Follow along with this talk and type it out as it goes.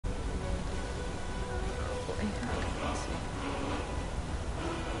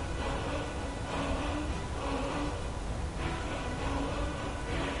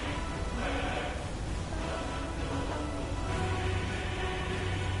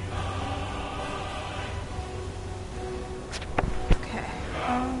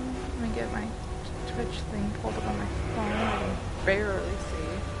barely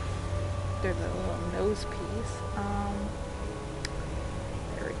see. There's a little nose piece.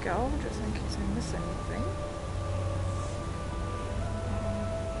 There we go, just in case I miss anything.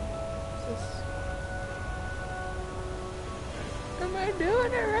 Am I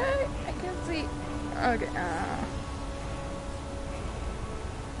doing it right? I can't see. Okay,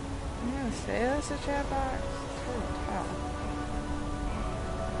 I'm gonna say that's a chat box. It's hard to tell.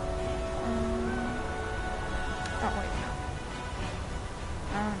 Oh, wait, no.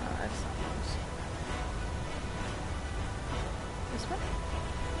 Oh, no, that's not those. This one?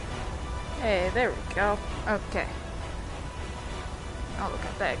 Hey, there we go. Okay. I'll look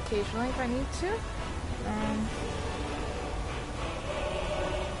at that occasionally if I need to.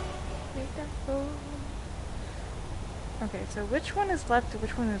 Make that go. Okay, so which one is left and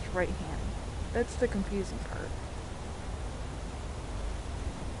which one is right hand? That's the confusing part.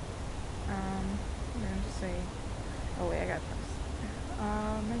 I'm gonna just say, oh wait, I got this.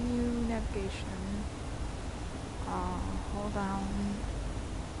 Menu, navigation, hold down,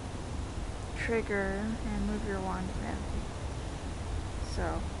 trigger, and move your wand to navigate.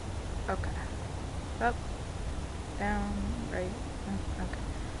 So, okay. Up, down, right, okay.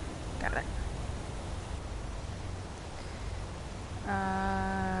 Got it.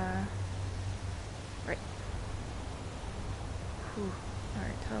 Right. Whew.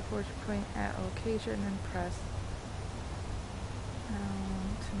 Alright, teleport your point at a location and press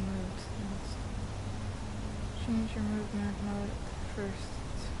to move to the next. Change your movement mode first.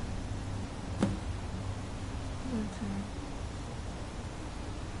 Move to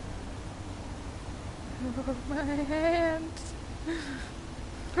my hands!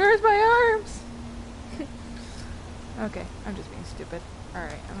 Where's my arms? Okay, I'm just being stupid.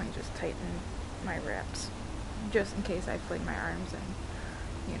 Alright, I'm gonna just tighten my wraps. Just in case I fling my arms and,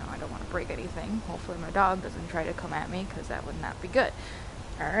 you know, I don't want to break anything. Hopefully my dog doesn't try to come at me, because that would not be good.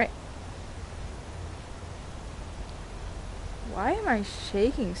 Alright. Why am I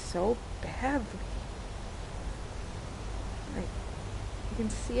shaking so badly? Like, you can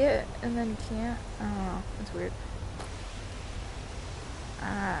see it, and then you can't? I don't know. It's weird.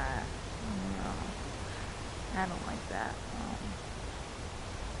 I don't know. I don't like that.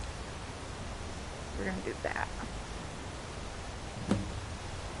 We're gonna do that.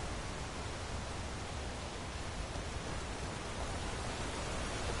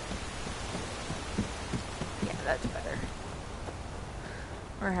 Yeah, that's better.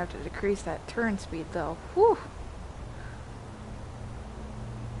 We're gonna have to decrease that turn speed though. Whew!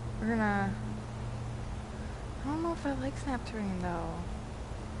 We're gonna... I don't know if I like snap turning though.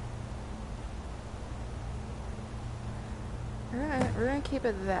 We're gonna keep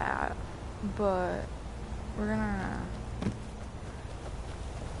it that, but we're gonna...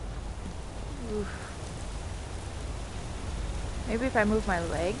 Oof. Maybe if I move my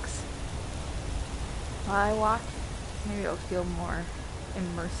legs while I walk, maybe it'll feel more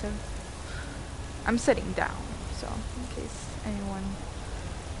immersive. I'm sitting down, so in case anyone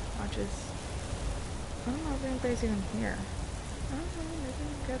watches. I don't know if anybody's even here. I don't know, maybe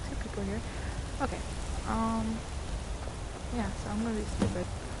we've got 2 people here. Okay, yeah, so I'm gonna be stupid.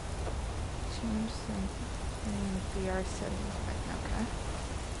 Change the VR settings. Okay.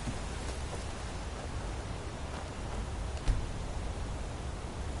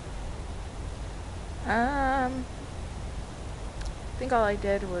 I think all I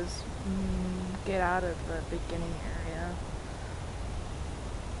did was get out of the beginning area.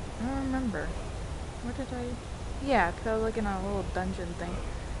 I don't remember. What did I... Yeah, because I was like in a little dungeon thing.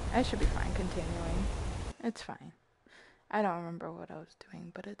 I should be fine continuing. It's fine. I don't remember what I was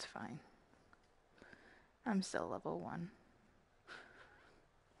doing, but it's fine. I'm still level 1.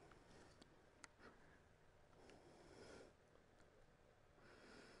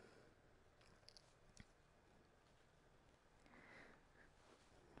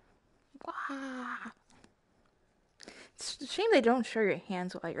 Wow. It's a shame they don't show your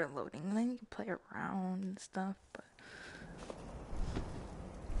hands while you're loading. And then you can play around and stuff, but...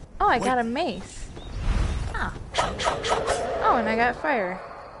 Oh, I got a mace. Ah. Oh, and I got fire.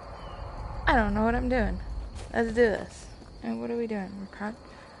 I don't know what I'm doing. Let's do this. And what are we doing? We're caught.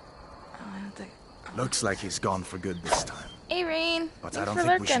 Oh, I don't think... Looks like he's gone for good this time. Hey, Rain. But Thanks I don't for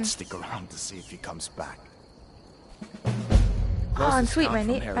think lurking. we should stick around to see if he comes back. Oh, and sweet, my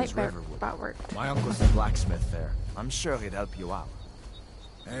Harry's nightmare Riverwood. bot worked. My uncle's the blacksmith there. I'm sure he'd help you out.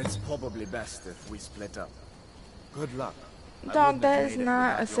 It's probably best if we split up. Good luck. Dog, that is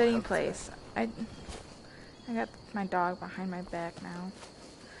not a sitting place. I got my dog behind my back now.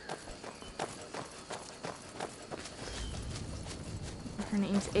 Her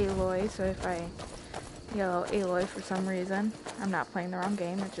name's Aloy, so if I Yellow Aloy for some reason. I'm not playing the wrong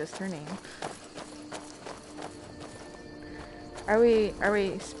game, it's just her name. Are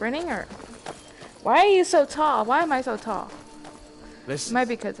we sprinting or why are you so tall? Why am I so tall? Listen, It might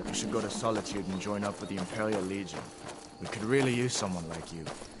be because of we me. should go to Solitude and join up with the Imperial Legion. We could really use someone like you.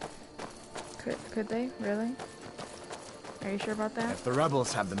 Could they? Really? Are you sure about that? If the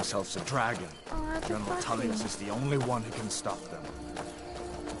rebels have themselves a dragon, Oh, that's General fucking- Tullius is the only one who can stop them.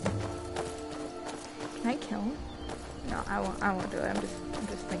 Can I kill him? No, I won't do it. I'm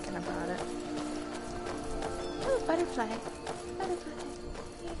just thinking about it. Oh, butterfly. Butterfly.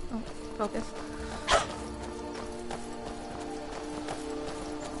 Oh, focus.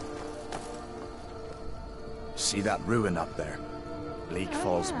 See that ruin up there? Bleak Oh,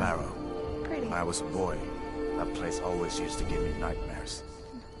 Falls yeah. Barrow. Pretty. When I was a boy, that place always used to give me nightmares.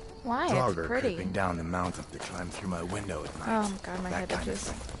 Why? It's Draugr pretty. creeping down the mountain to climb through my window at night. Oh god, my that head kind of itches.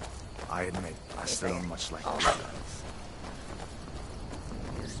 thing. I admit, I still don't much like Oh. blue guns.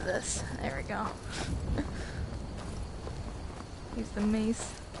 Use this. There we go. Use the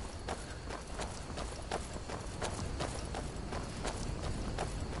mace.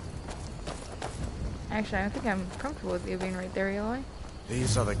 Actually, I think I'm comfortable with you being right there, Aloy.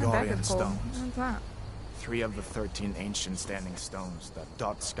 These are the My back Gorian is cold. stones. What's that? 3 of the 13 ancient standing stones that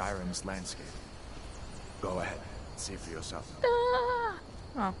dot Skyrim's landscape. Go ahead, see for yourself. Ah!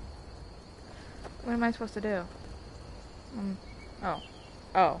 Oh. What am I supposed to do? Oh.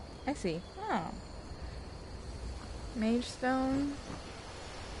 Oh. I see. Oh. Mage stone.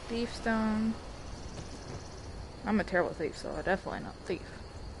 Thief stone. I'm a terrible thief, so I'm definitely not a thief.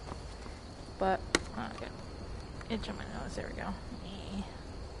 But, okay. Itch on my nose. There we go.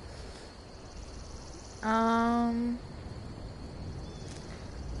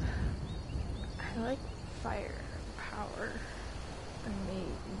 I like fire power.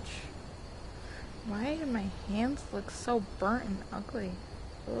 Mage. Why do my hands look so burnt and ugly?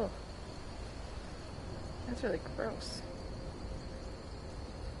 Ugh. That's really gross.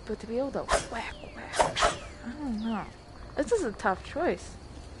 But to be able to whack, I don't know. This is a tough choice.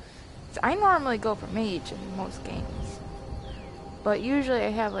 I normally go for mage in most games. But usually I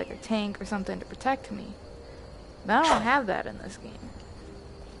have like a tank or something to protect me. But I don't have that in this game.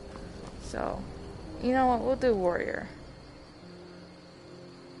 So, you know what? We'll do warrior.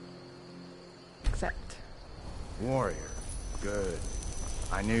 Accept. Warrior. Good.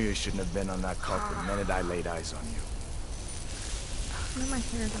 I knew you shouldn't have been on that cart the minute I laid eyes on you. Now my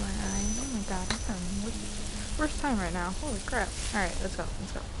hair's in my eyes. Oh my god, I'm having the worst time right now. Holy crap. Alright, let's go.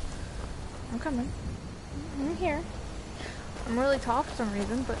 Let's go. I'm coming. I'm here. I'm really tall for some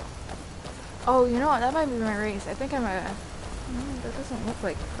reason, but... Oh, you know what? That might be my race. I think I'm a... No, that doesn't look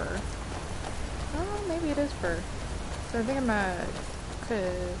like fur. Oh, maybe it is fur. So I think I'm a...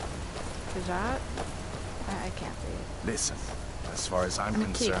 Khajiit? I can't say it. Listen, as far as I'm I'm a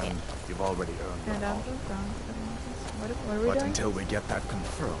concerned, kid. you've already earned And it all. what are we But doing? until we get that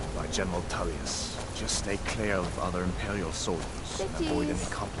confirmed by General Tullius, just stay clear of other Imperial soldiers and avoid any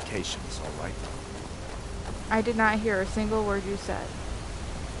Bitches. complications, alright? I did not hear a single word you said.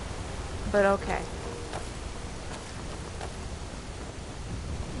 But okay.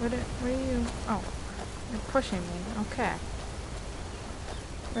 What are you... Oh. You're pushing me. Okay.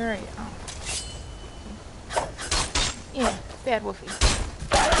 Where are you? Oh. Yeah, bad woofy.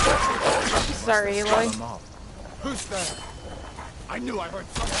 Sorry, Must have Aloy. scare them off. Who's there? I knew I heard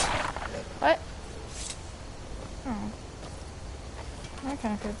something. What? Oh.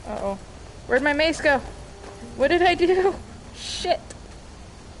 Okay, good. Uh-oh. Where'd my mace go? What did I do? Shit.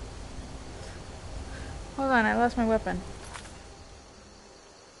 Hold on, I lost my weapon.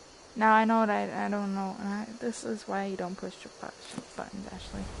 Now I know what I don't know. This is why you don't push your buttons,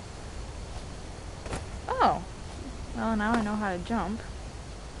 Ashley. Oh. Well, now I know how to jump.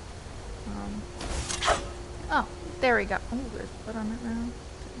 Oh, there we go. Oh, there's blood on it now.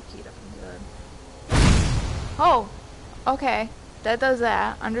 Keyed up and good. Oh, okay. That does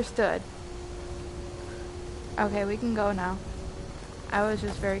that. Understood. Okay, we can go now. I was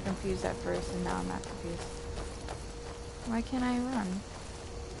just very confused at first, and now I'm not confused. Why can't I run?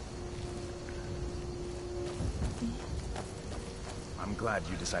 I'm glad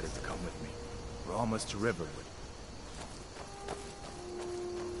you decided to come with me. We're almost to Riverwood.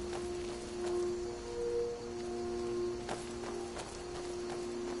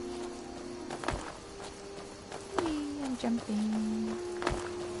 Whee, I'm jumping.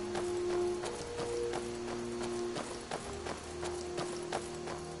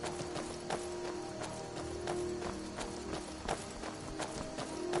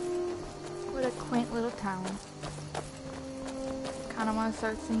 What a quaint little town. Kind of want to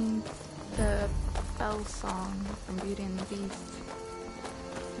start seeing the Belle's song from Beauty and the Beast.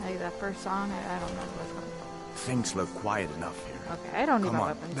 Like that first song, I don't know what's called. Things look quiet enough here. Okay, I don't need Come my on,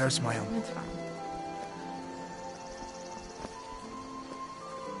 weapons. there's my uncle. It's fine.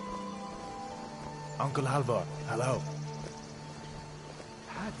 Uncle Halvar, hello.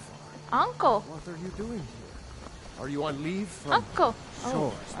 Hadvar, Uncle! what are you doing here? Are you on leave from Uncle!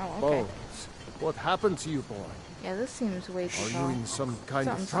 shores, oh, okay. bones? What happened to you, boy? Yeah, this seems way too Are tall. you in some kind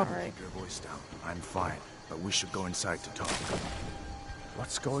of Something's not trouble? right. Keep your voice down. I'm fine, but we should go inside to talk.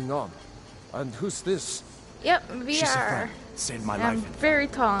 What's going on? And who's this? Yep, VR. She's a friend. Saved my I'm life. in very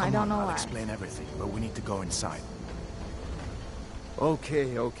tall and I Come don't on, know I'll why. explain everything, but we need to go inside.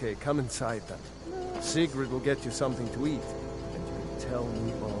 Okay, okay, come inside then. Sigrid will get you something to eat, and you can tell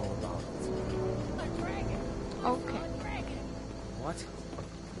me all about it. Okay. What?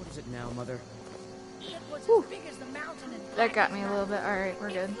 What is it now, Mother? It was Whew. as big as the mountain and That got me a little bit. Alright,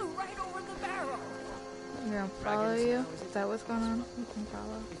 we're good. flew right over the barrel. I'm gonna follow you. Is that what's going on? You can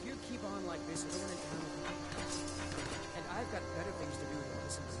follow. If you keep on like this, no one in town will protect us. And I've got better things to do than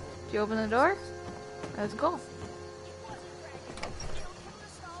listen to you. Did you open the door? Let's go.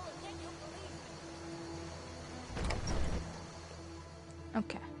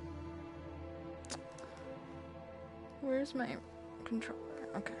 Okay. Where's my controller?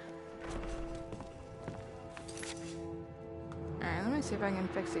 Okay. Alright, let me see if I can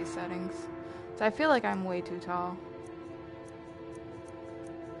fix these settings. So I feel like I'm way too tall.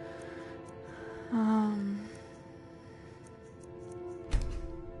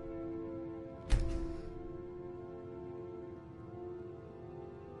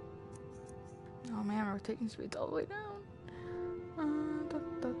 Oh man, our rotating speed's all the way down. Da,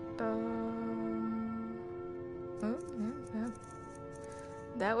 da, da. Oh, yeah.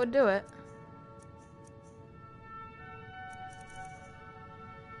 That would do it.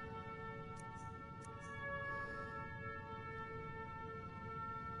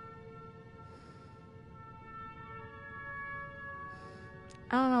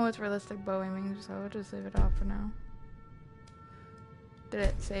 I don't know what's realistic bow aiming, so I'll just leave it off for now. Did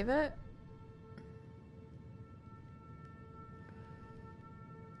it save it?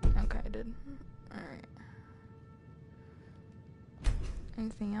 Okay, I did. Alright.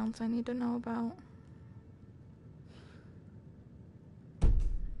 Anything else I need to know about?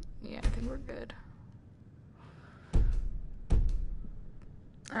 Yeah, I think we're good.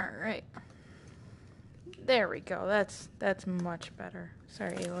 Alright. There we go. That's much better.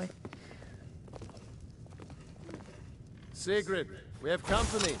 Sorry, Aloy. Sigrid, we have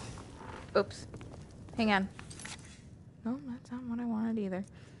company. Oops. Hang on. No, that's not what I wanted either.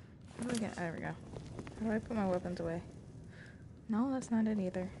 How do I get... There we go. How do I put my weapons away? No, that's not it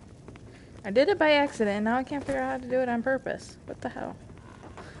either. I did it by accident, and now I can't figure out how to do it on purpose. What the hell?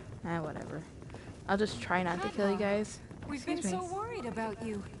 Whatever. I'll just try not to kill you guys. We've been Excuse me. so worried about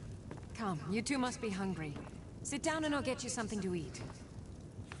you. Come, you two must be hungry. Sit down and I'll get you something to eat.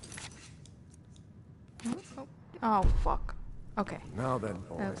 Oh, fuck. Okay. Now then,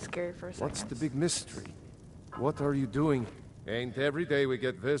 boy. That was scary for a second. What's the big mystery? What are you doing? Ain't every day we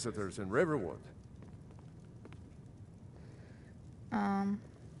get visitors in Riverwood.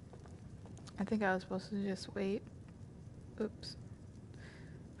 I think I was supposed to just wait. Oops.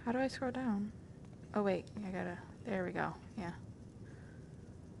 How do I scroll down? Oh, wait. I gotta... There we go. Yeah.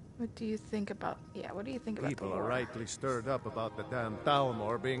 What do you think about... Yeah, what do you think about People the are war? rightly stirred up about the damn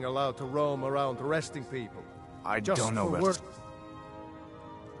Thalmor being allowed to roam around arresting people. I Just don't know for where work. to...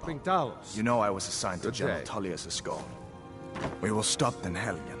 Talos. You know I was assigned to Good General day. Tullius' skull. We were stopped in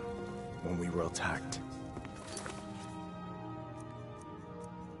Helgen when we were attacked.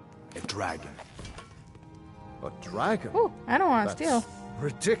 A dragon. A dragon? Ooh, I don't want to That's steal.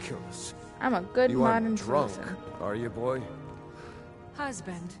 ridiculous. I'm a good You modern aren't drunk, citizen. are you, boy?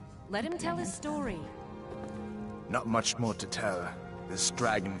 Husband, let him tell his story. Not much more to tell. This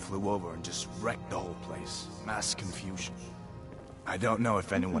dragon flew over and just wrecked the whole place. Mass confusion. I don't know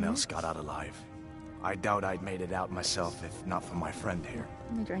if anyone else got out alive. I doubt I'd made it out myself if not for my friend here.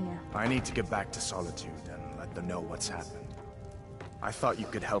 Let me join you. I need to get back to Solitude and let them know what's happened. I thought you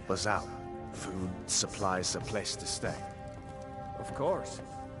could help us out. Food, supplies, a place to stay. Of course.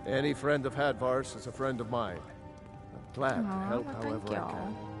 Any friend of Hadvar's is a friend of mine. I'm glad to Aw, help well, however thank I y'all.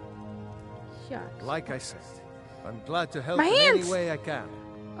 can. Shucks. Like I said, I'm glad to help My in hands! any way I can.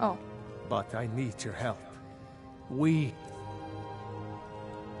 Oh, But I need your help. We...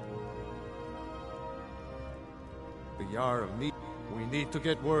 The Jarl need... We need to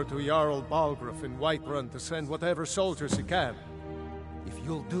get word to Jarl Balgruuf in Whiterun to send whatever soldiers he can. If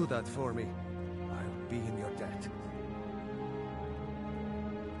you'll do that for me, I'll be in your debt.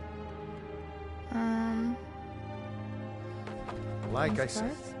 Like I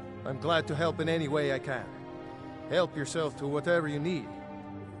said, I'm glad to help in any way I can. Help yourself to whatever you need,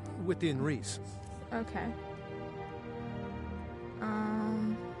 within reason. Okay.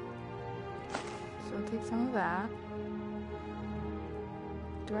 So I'll take some of that.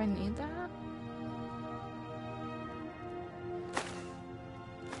 Do I need that?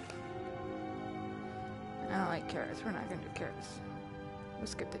 I don't like carrots. We're not gonna do carrots. We'll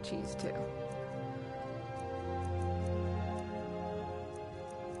skip the cheese too.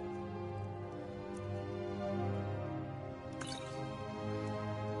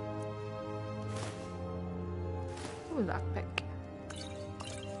 Ooh, lockpick.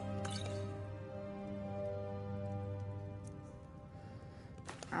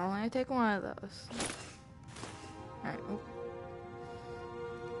 I'll only take one of those. Alright, oop.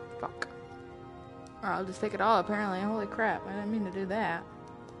 Fuck. Or I'll just take it all, apparently. Holy crap, I didn't mean to do that.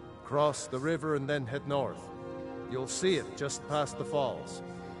 Cross the river and then head north. You'll see it just past the falls.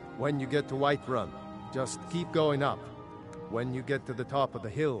 When you get to Whiterun, just keep going up. When you get to the top of the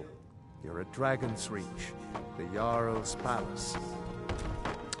hill, you're at Dragon's Reach, the Jarl's palace.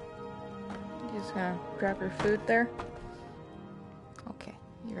 You just gonna drop your food there? Okay,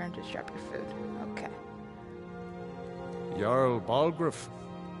 you're gonna just drop your food. Okay. Jarl Balgruuf,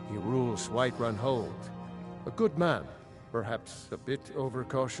 he rules Whiterun Hold. A good man, perhaps a bit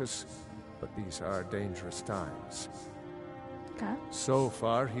overcautious, but these are dangerous times. Okay. So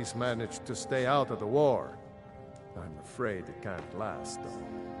far, he's managed to stay out of the war. I'm afraid it can't last, though.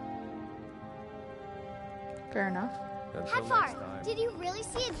 Fair enough. Until next Hadvar, time. did you really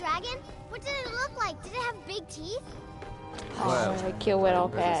see a dragon? What did it look like? Did it have big teeth? Well, I kill it all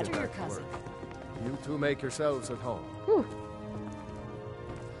I better bad. get Your back to cousin. work. You two make yourselves at home. Whew.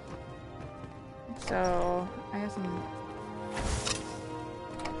 So, I guess I'm...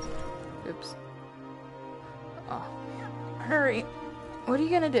 Oops. Oh. Hurry. What are you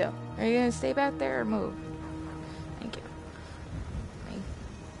gonna do? Are you gonna stay back there or move? Thank you. Let me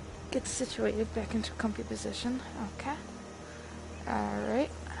get situated back into a comfy position. Okay. Alright.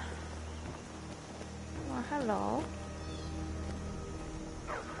 Well, hello.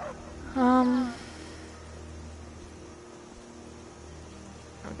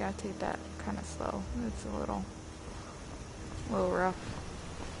 We gotta take that kind of slow. It's a little rough.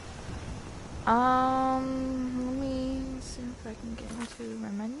 Let me see if I can get into my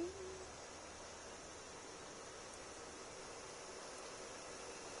menu.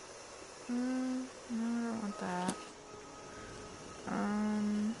 No, I don't want that.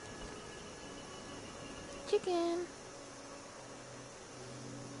 Chicken.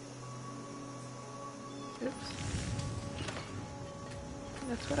 Oops.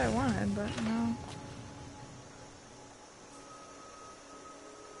 That's what I wanted, but no.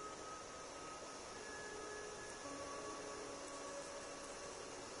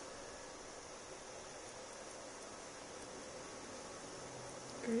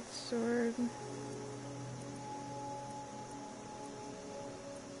 Great sword.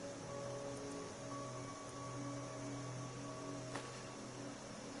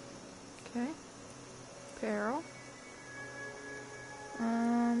 Okay. Barrel.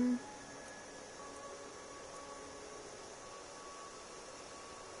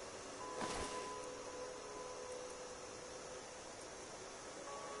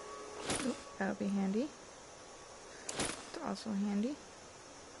 Oop, that'll be handy. It's also handy.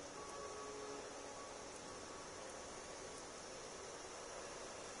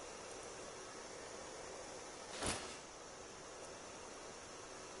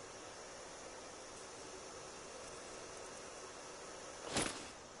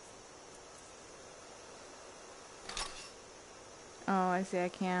 Oh, I see. I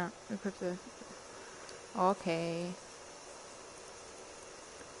can't equip the... Okay.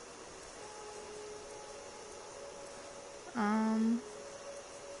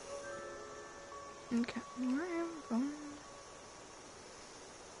 Okay. Where am I going?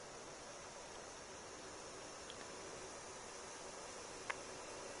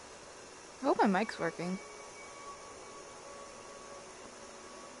 I hope my mic's working.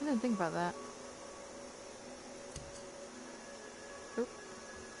 I didn't think about that. Oop.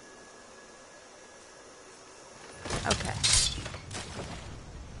 Okay.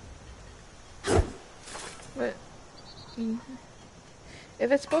 But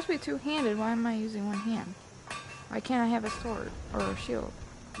if it's supposed to be two-handed, why am I using one hand? Why can't I have a sword or a shield?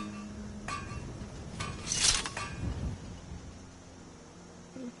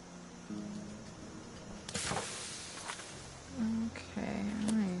 Okay,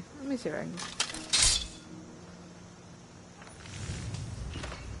 let me see if I can...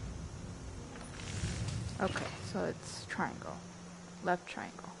 Okay, so it's triangle. Left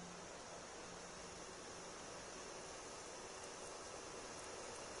triangle.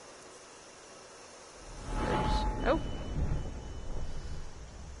 Oops. Oh.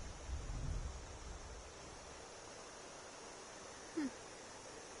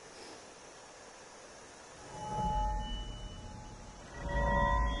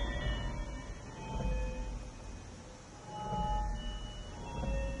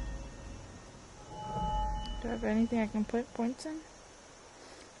 Do I have anything I can put points in?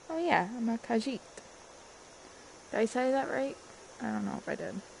 Oh yeah, I'm a Khajiit. Did I say that right? I don't know if I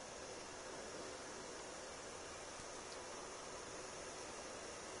did.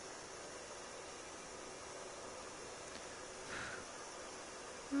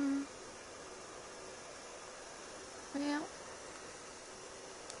 Well.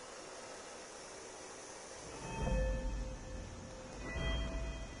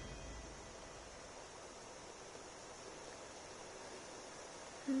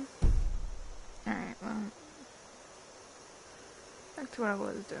 Alright, well. Back to what I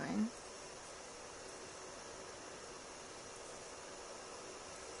was doing.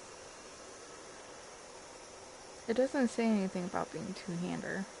 It doesn't say anything about being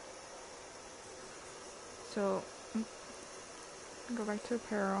two-hander. So, go back to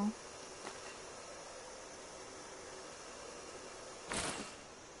apparel.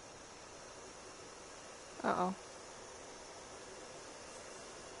 Uh-oh.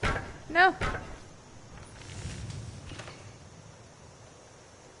 No!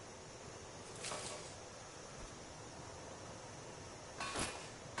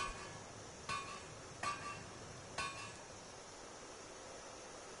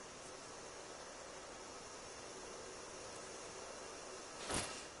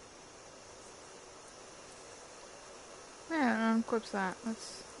 Yeah, it unclips that.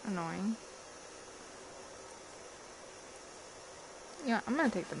 That's annoying. Yeah, I'm gonna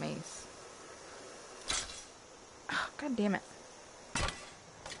take the mace. Oh, God damn it.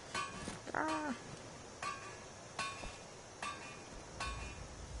 Ah.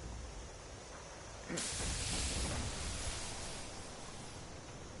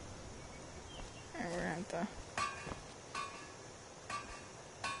 Alright, we're gonna have to...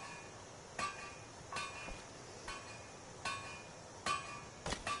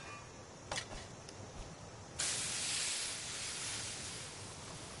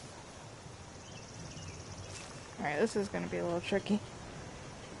 Alright, this is gonna be a little tricky.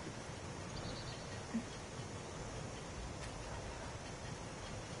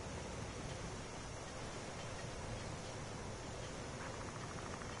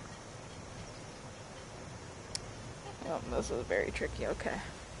 Oh, this is very tricky, okay.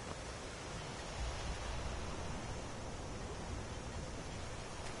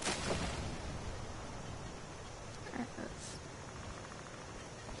 Alright, let's...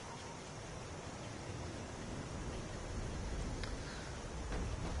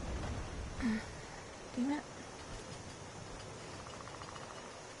 Damn it.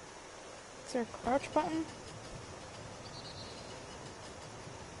 Is there a crouch button?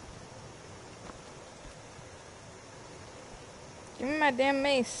 Give me my damn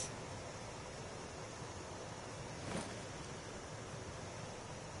mace.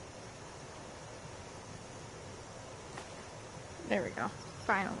 There we go.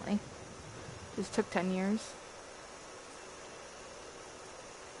 Finally. This took 10 years.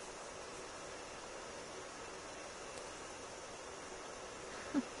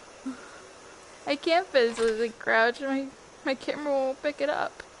 I can't physically crouch. My camera won't pick it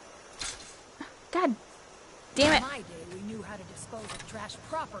up. God damn it. In my day, we knew how to dispose of trash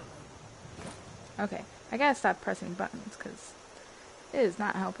properly. Okay, I gotta stop pressing buttons because it is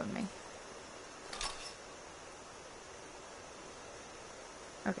not helping me.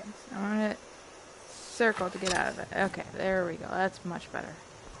 Okay, so I'm gonna circle to get out of it. Okay, there we go. That's much better.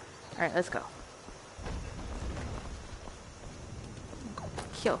 Alright, let's go.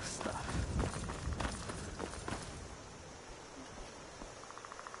 Kill stuff.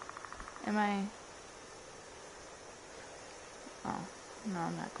 Am I... Oh, no,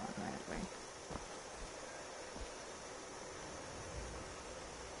 I'm not going the right way.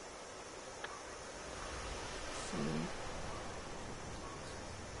 See.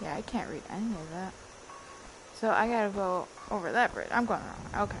 Yeah, I can't read any of that. So I gotta go over that bridge. I'm going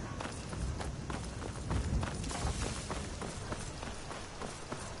wrong. Okay.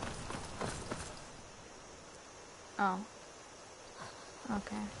 Oh.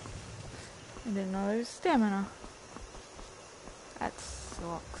 Okay. I didn't know there was stamina. That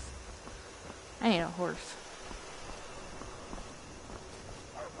sucks. I need a horse.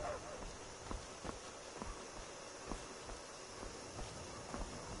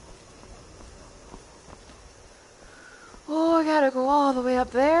 the way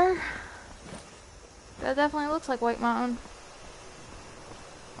up there. That definitely looks like White Mountain.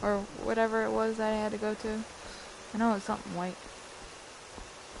 Or whatever it was that I had to go to. I know it's something white.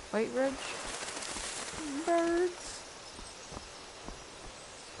 White Ridge? Birds.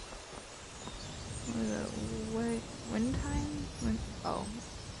 What is it? White wind time? Oh.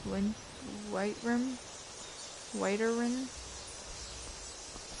 Wind white rim? Whiter rim?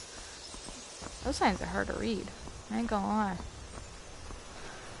 Those signs are hard to read. I ain't gonna lie.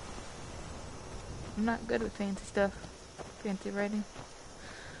 I'm not good with fancy stuff. Fancy writing.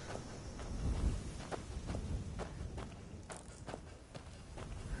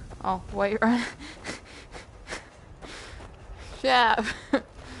 Oh, white run. Jab.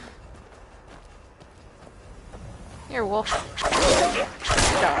 Here, wolf.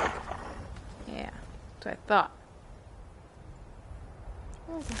 Dog. Yeah, that's what I thought.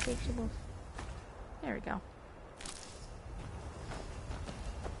 Oh, insatiable. There we go.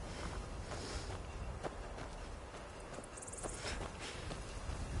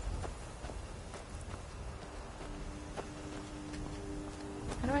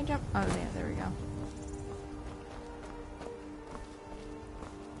 How do I jump? Oh, yeah, there we go.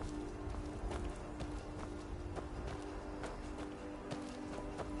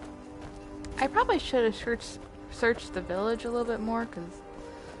 I probably should have searched the village a little bit more, because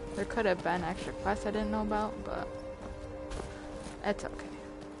there could have been extra quests I didn't know about, but that's okay.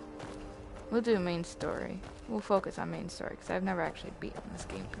 We'll do main story. We'll focus on main story, because I've never actually beaten this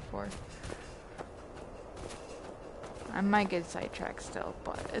game before. I might get sidetracked still,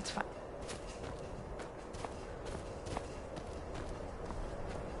 but it's fine.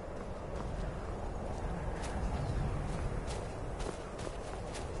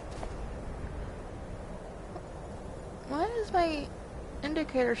 Why does my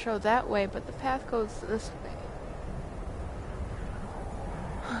indicator show that way, but the path goes this way?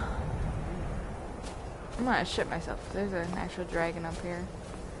 I'm gonna shit myself. There's an actual dragon up here.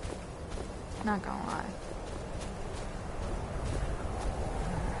 Not gonna lie.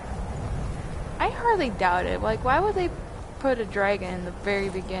 I hardly doubt it. Like, why would they put a dragon in the very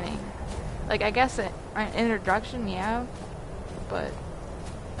beginning? Like, I guess an introduction, yeah, but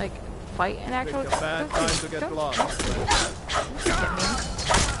like fight an actual. Pick a bad time to get lost.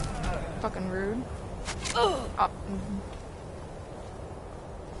 Fucking rude. Oh.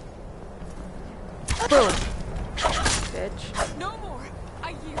 Boom. Bitch. No more. I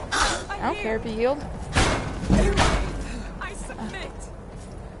yield. I don't care if you yield. I submit.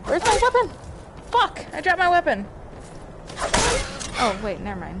 Where's my weapon? Fuck! I dropped my weapon. Oh, wait,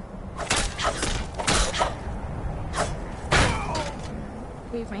 never mind.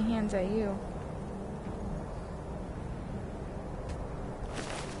 Wave my hands at you.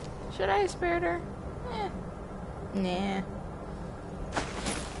 Should I have spared her? Nah.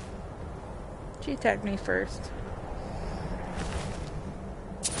 She attacked me first.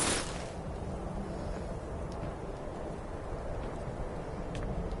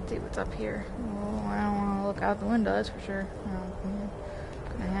 See what's up here. Oh, I don't want to look out the window, that's for sure. Oh, man.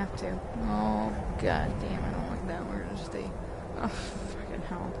 Gonna have to. Oh, god damn, I don't like that. We're gonna stay. Oh, fucking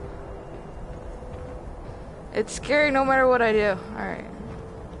hell. It's scary no matter what I do. Alright.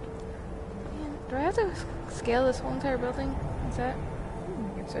 Man, do I have to scale this whole entire building? Is that?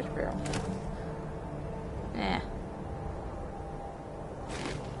 It's such a barrel. Eh.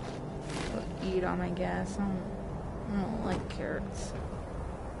 I'll eat all my gas. I don't like carrots.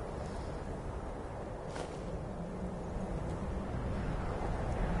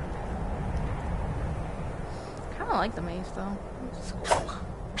 I don't like the maze though. It's cool.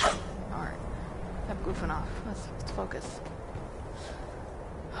 Alright. I'm goofing off. Let's focus.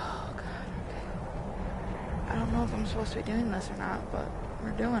 Oh god, okay. I don't know if I'm supposed to be doing this or not, but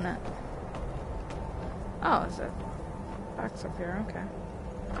we're doing it. Oh, is it box up here? Okay.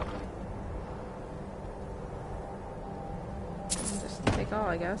 Just take all,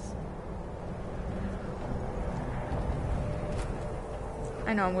 I guess.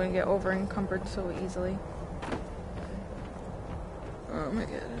 I know I'm going to get over encumbered so easily. Oh my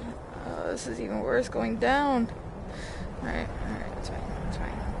god. Oh, this is even worse going down. Alright, it's fine, it's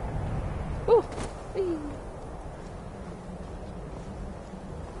fine. Woo! Whee!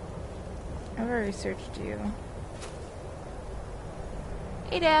 I've already searched you.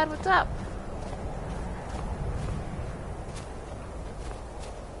 Hey Dad, what's up?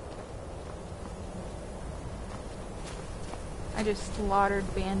 I just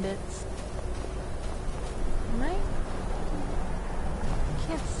slaughtered bandits. Am I?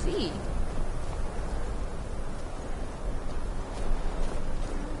 Can't see.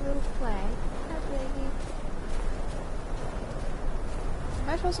 Little flag. Hi, baby.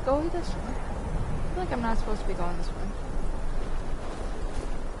 I supposed to go this way? I feel like I'm not supposed to be going this way.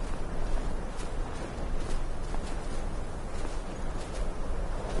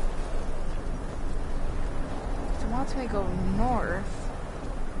 It wants me to go north.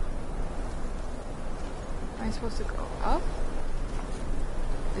 Am I supposed to go up?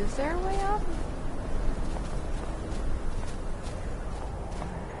 Is there a way up?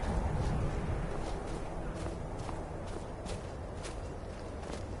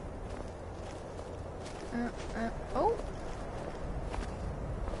 Oh.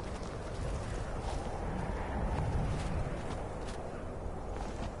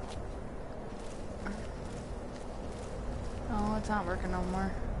 Oh, it's not working no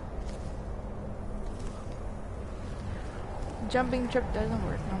more. Jumping trip doesn't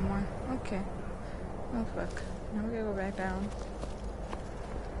work no more. Okay. Oh fuck. Now we gotta go back down.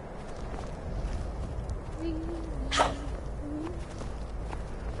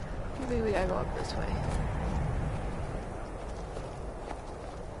 Maybe we gotta go up this way.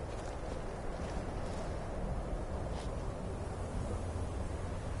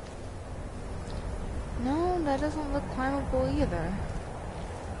 No, that doesn't look climbable either.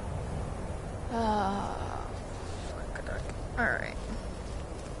 Alright.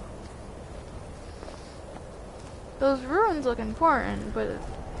 Those ruins look important, but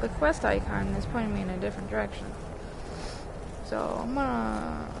the quest icon is pointing me in a different direction. So I'm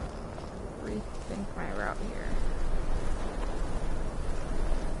gonna rethink my route here.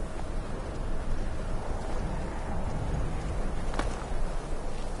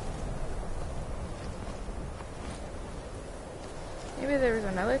 Maybe there was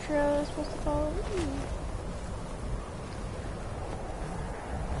another trail I was supposed to follow. Ooh.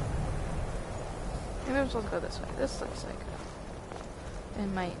 Maybe I'm supposed to go this way. This looks like it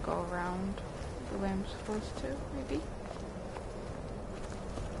might go around the way I'm supposed to, maybe.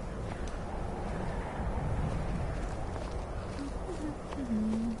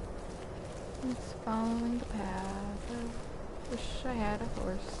 It's following the path. I wish I had a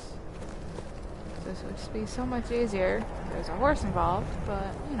horse. This would be so much easier if there's a horse involved,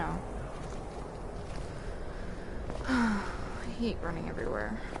 but you know. I hate running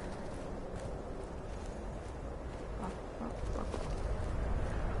everywhere.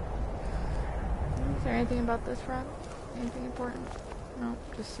 Is there anything about this front? Anything important? No,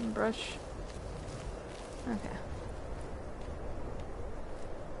 just some brush. Okay.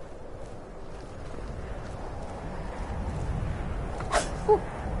 Ooh.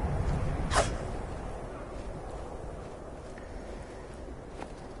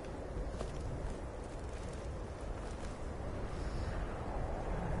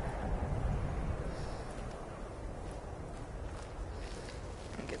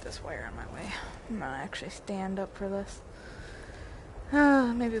 Get this wire on my way. I'm gonna actually stand up for this.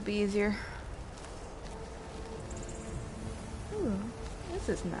 Maybe it'll be easier. Ooh, this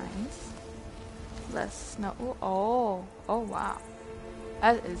is nice. Less snow. Ooh, oh wow.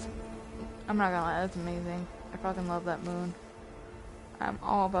 That is, I'm not gonna lie, that's amazing. I fucking love that moon. I'm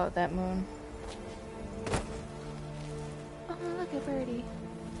all about that moon. Oh, look at Birdie.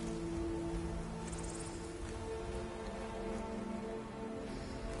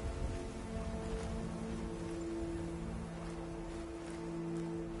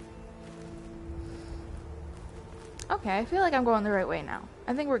 Okay, I feel like I'm going the right way now.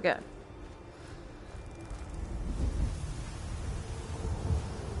 I think we're good.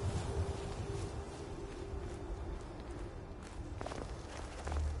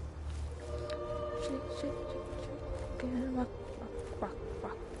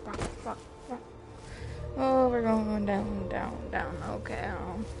 Oh, we're going down, down, down. Okay.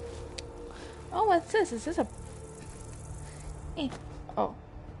 Oh, what's this? Is this a... Oh.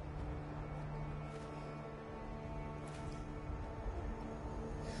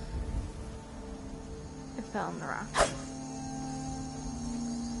 It fell in the rock.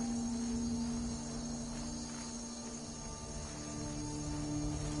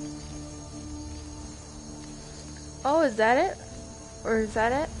 Oh, is that it? Or is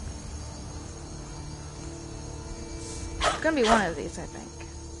that it? It's gonna be one of these, I think.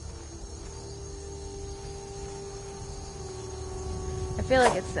 I feel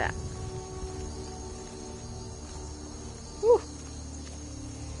like it's that. Whew.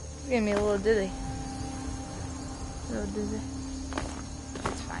 It's giving me a little dizzy.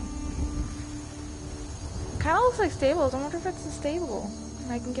 It's fine. It kind of looks like stables. I wonder if it's a stable.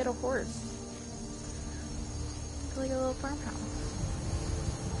 And I can get a horse. It's like a little farmhouse.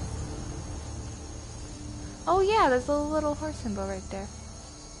 Oh yeah, there's a little horse symbol right there.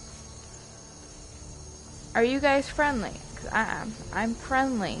 Are you guys friendly? 'Cause I'm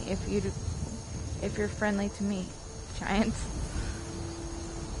friendly if you're friendly to me, giants.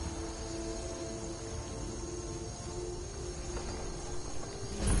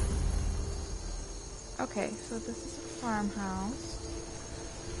 Okay, so this is a farmhouse.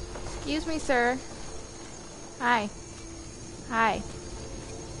 Excuse me, sir. Hi. Hi.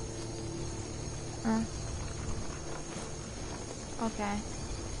 Okay.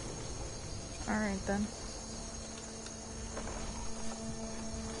 Alright then.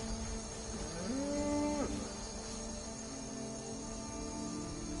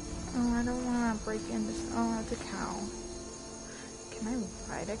 Oh, I don't want to break into... Oh, that's a cow. Can I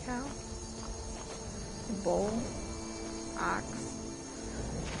ride a cow? A bull? Ox?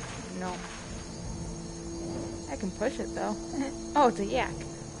 No. I can push it though. Oh, it's a yak.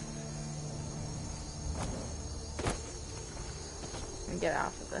 Let me get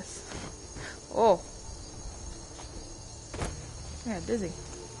off of this. Oh. I got dizzy.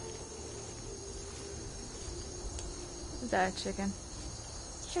 Is that a chicken?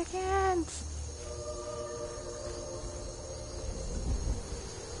 Chickens!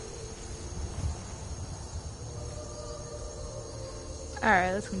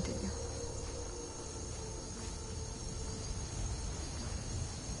 Alright, let's continue.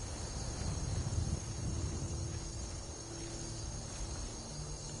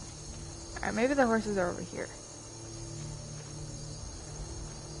 Alright, maybe the horses are over here.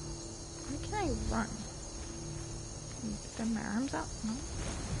 Why can I run? Can you extend my arms out? No?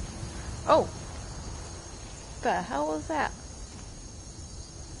 Oh! What the hell was that?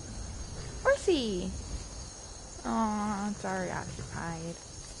 Horsey! Oh, it's already occupied.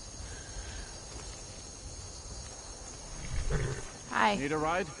 Hi. Need a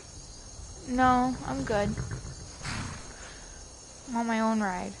ride? No, I'm good. I'm on my own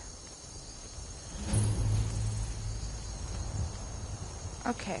ride.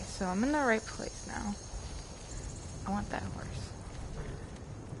 Okay, so I'm in the right place now. I want that horse.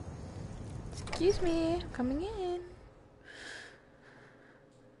 Excuse me, I'm coming in.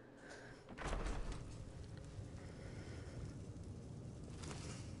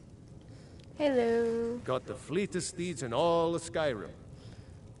 Hello. Got the fleetest steeds in all of Skyrim.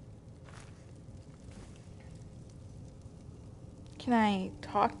 Can I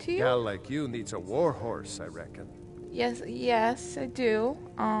talk to you? Gal like you needs a war horse, I reckon. Yes, I do.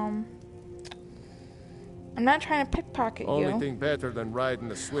 I'm not trying to pickpocket you. Only thing better than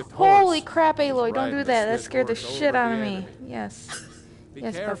riding a swift horse. Holy crap, Aloy, don't do riding a that. That swift scared the horse shit over out of the me. enemy. Yes. Be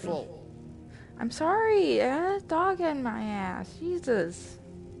Yes, careful. puppy. I'm sorry. I had a dog in my ass. Jesus.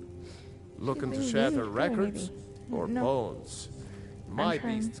 Looking to Maybe shatter better, records maybe. or No. bones? My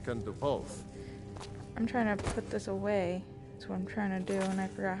trying. beasts can do both. I'm trying to put this away. That's what I'm trying to do, and I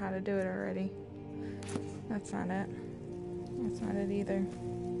forgot how to do it already. That's not it. That's not it either.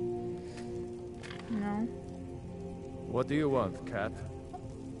 No. What do you want, cat?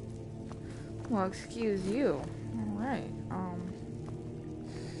 Well, excuse you. Alright,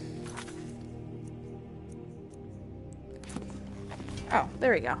 Oh,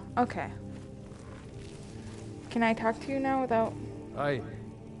 there we go. Okay. Can I talk to you now without... Aye.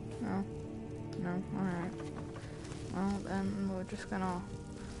 No. No? Alright. Well, then we're just gonna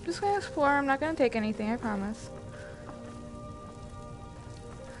explore. I'm not gonna take anything, I promise.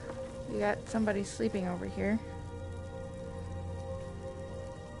 You got somebody sleeping over here.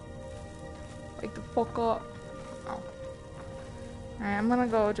 Wake the fuck up. Oh. Alright, I'm gonna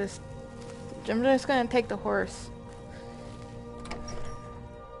go I'm just gonna take the horse.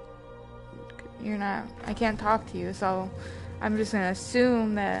 I can't talk to you, so I'm just gonna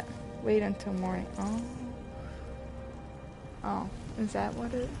assume that, wait until morning. Oh, is that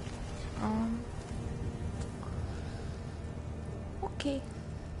what it, okay.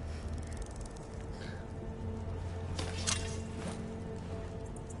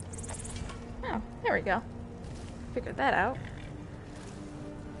 Oh, there we go. Figured that out.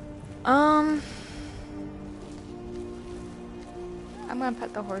 I'm gonna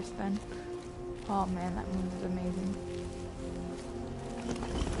pet the horse then. Oh man, that moon is amazing.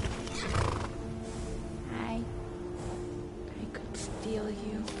 Hi. I could steal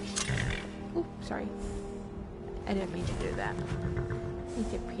you. Ooh, sorry. I didn't mean to do that.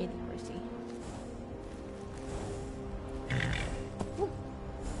 He's a pretty horsey. Ooh.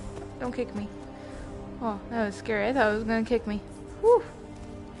 Don't kick me. Oh, that was scary. I thought it was gonna kick me. Whew.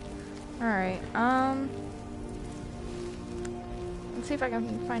 Alright, let's see if I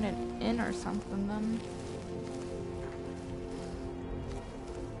can find an inn or something then.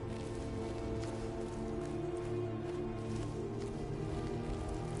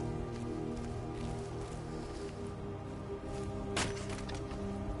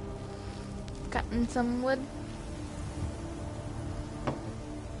 Cutting some wood.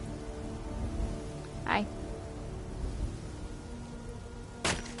 Hi.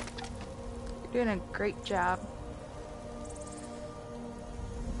 You're doing a great job.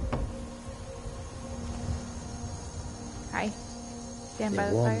 Hi. Stand by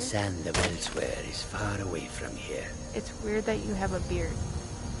The the warm fire. sand of elsewhere is far away from here. It's weird that you have a beard.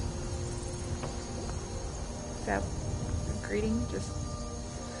 Is that a greeting? Just...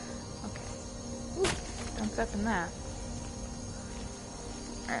 Okay. Ooh, don't step in that.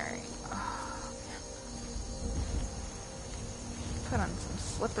 Alright. Oh, put on some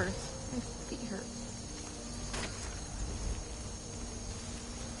slippers. My feet hurt.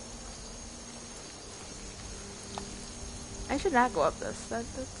 I should not go up this. That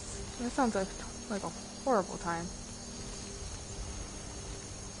sounds like a horrible time.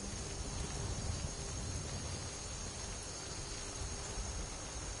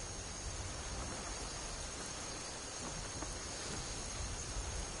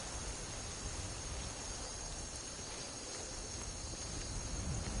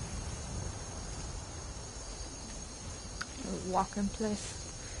 Walking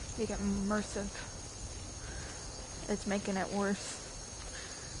place. Make it immersive. It's making it worse.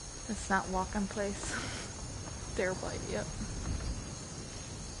 It's not walking place. Terrible idea.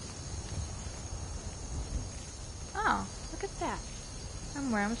 Oh, look at that.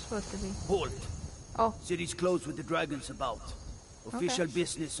 I'm where I'm supposed to be. Halt. Oh. City's closed with the dragons about. Official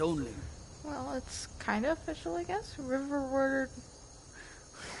business only. Well, it's kind of official, I guess.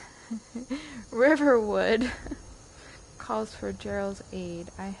 Riverwood calls for Gerald's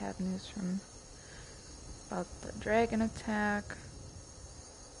aid. I have news from about the dragon attack.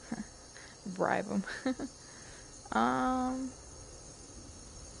 Bribe him.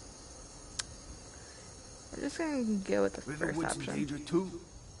 We're just gonna go with the first Riverwood's in option. danger too.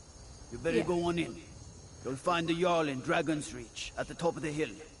 You better go on in. You'll find the Jarl in Dragon's Reach at the top of the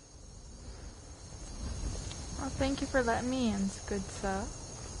hill. Well, thank you for letting me in, good sir.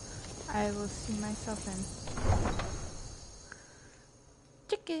 I will see myself in.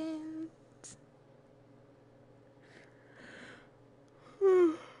 Chickens.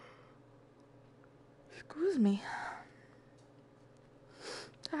 Excuse me.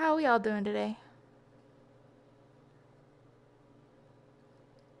 So how are we all doing today?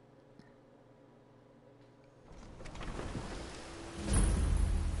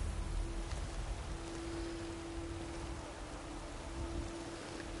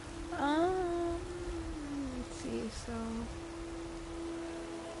 Let's see, so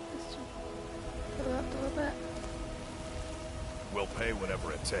let's put it up a little bit. We'll pay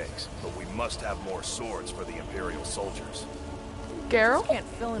whatever it takes, but we must have more swords for the Imperial soldiers. Geralt? Can't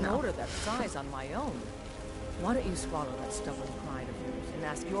fill an order that size on my own. Why don't you swallow that stubborn pride of yours and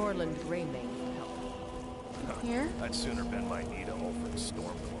ask Yorland Greymane for help? Here? I'd sooner bend my knee to Ulfric's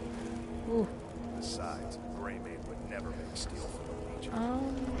Stormcloak. Ooh. Besides, Greymane would never make steel for the Legion. I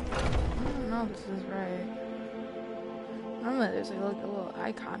don't know if this is right. Normally there's like a little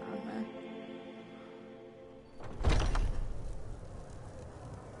icon on there.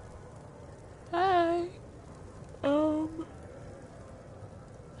 Hi.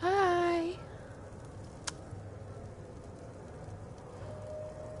 Hi.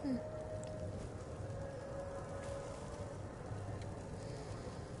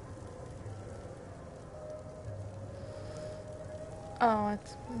 Oh, it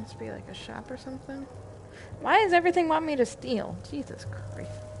must be like a shop or something. Why does everything want me to steal? Jesus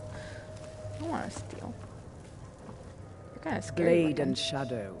Christ. I don't want to steal. You're kind of scary. Blade looking. and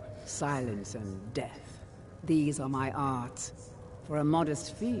shadow, silence and death. These are my arts. For a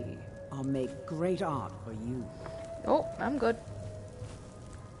modest fee, I'll make great art for you. Oh, I'm good.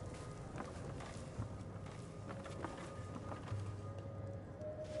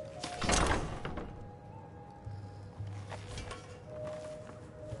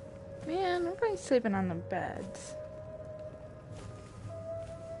 Man, everybody's sleeping on the beds.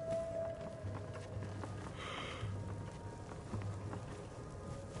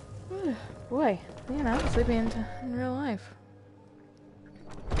 Boy, man, I'm sleeping in real life.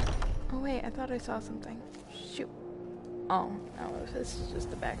 Oh wait, I thought I saw something. Shoot. Oh, no, this is just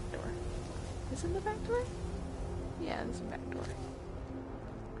the back door. Is it the back door? Yeah, this is the back door.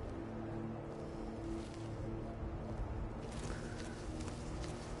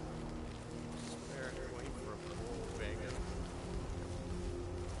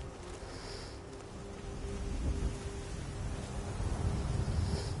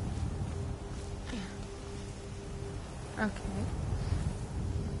 Okay.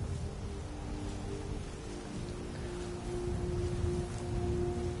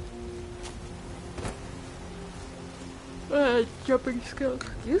 Jumping skill.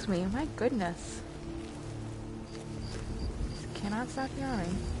 Excuse me, my goodness. Cannot stop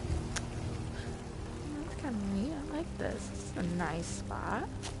yawning. That's kind of neat. I like this. It's a nice spot.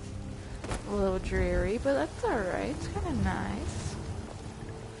 A little dreary, but that's alright. It's kind of nice.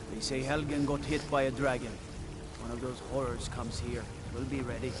 They say Helgen got hit by a dragon. One of those horrors comes here. We'll be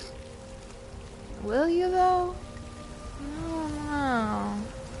ready. Will you, though? I don't know.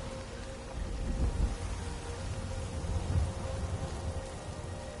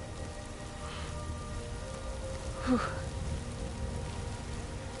 Whew.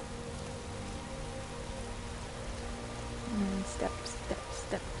 And step, step,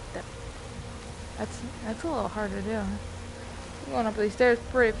 step, step. That's a little hard to do. I'm going up these stairs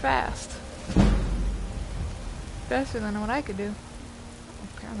pretty fast. Faster than what I could do. Oh,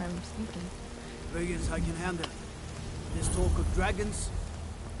 God, I'm sneaking. Dragons I can handle. This talk of dragons,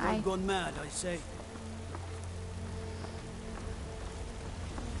 Aye. I've gone mad, I say.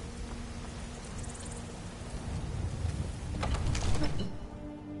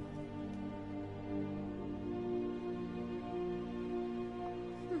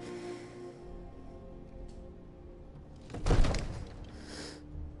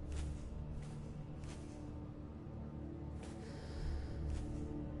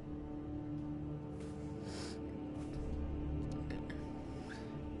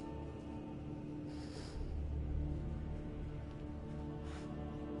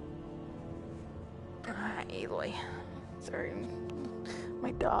 Aloy. Sorry.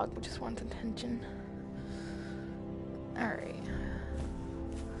 My dog just wants attention. Alright.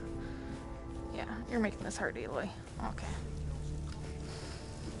 Yeah, you're making this hard, Aloy. Okay.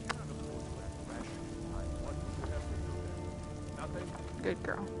 Good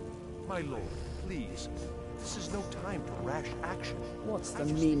girl. My lord, please. This is no time for rash action. What's the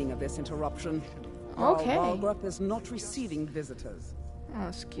meaning of this interruption? Okay. Walgrup is not receiving visitors. Oh,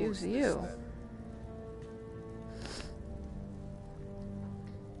 excuse you.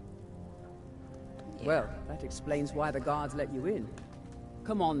 Well, that explains why the guards let you in.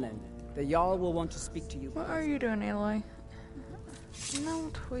 Come on then. The Jarl will want to speak to you. What are you doing, Aloy? No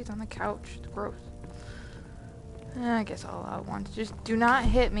toys on the couch. It's gross. I guess I'll allow one. Just do not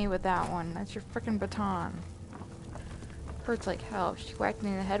hit me with that one. That's your frickin' baton. Hurts like hell. She whacked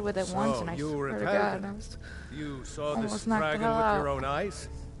me in the head with it once, and I swear to God, I was You saw almost this knocked the dragon hell with out. your own eyes?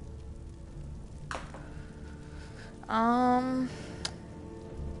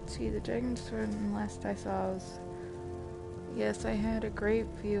 See, the dragon sword last I saw was... Yes, I had a great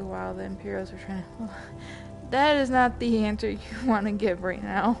view while the Imperials were trying to... That is not the answer you want to give right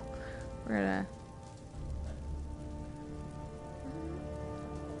now. We're gonna...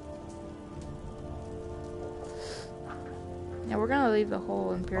 Yeah, we're gonna leave the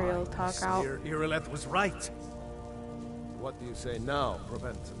whole Imperial talk out. Irileth was right. What do you say now,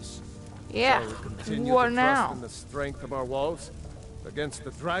 Proventus? Yeah, Shall we continue what to now? trust in the strength of our walls against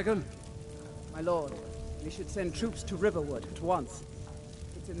the dragon? My lord, we should send troops to Riverwood at once.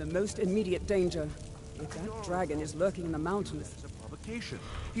 It's in the most immediate danger. If that dragon is lurking in the mountains... It's a provocation.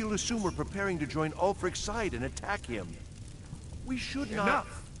 He'll assume we're preparing to join Ulfric's side and attack him. We should not...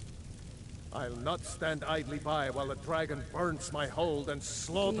 Enough! I'll not stand idly by while the dragon burns my hold and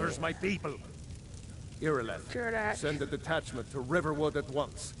slaughters my people. Irileth, send a detachment to Riverwood at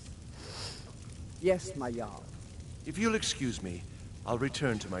once. Yes, my Jarl. If you'll excuse me, I'll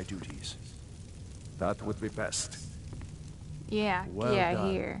return to my duties. That would be best. Yeah, Well yeah,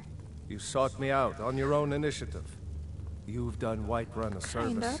 done. here. You sought me out on your own initiative. You've done Whiterun a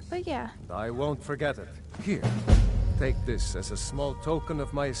service. Kinda, but yeah. And I won't forget it. Here, take this as a small token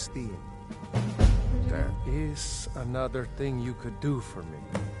of my esteem. There is another thing you could do for me.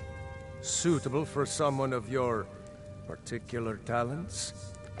 Suitable for someone of your particular talents.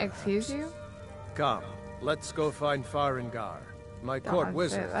 Excuse you? Come, let's go find Farengar, my Don't court have to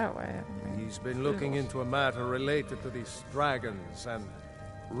say wizard. it that way. I mean, He's been looking into a matter related to these dragons and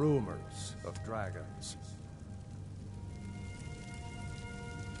rumors of dragons.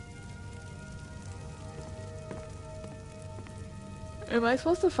 Am I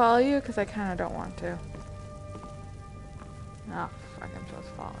supposed to follow you? Because I kind of don't want to. Oh, fuck, I'm supposed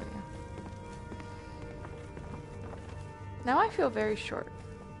to follow you. Now I feel very short.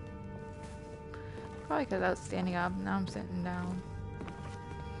 Probably because I was standing up, now I'm sitting down.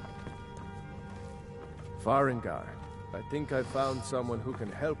 Farengar, I think I found someone who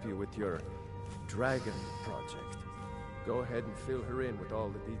can help you with your dragon project. Go ahead and fill her in with all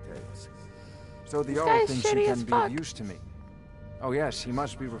the details. So the Jarl thinks he can be of use to me. Oh yes, he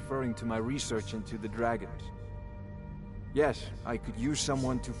must be referring to my research into the dragons. Yes, I could use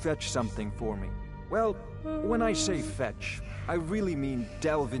someone to fetch something for me. Well, when I say fetch, I really mean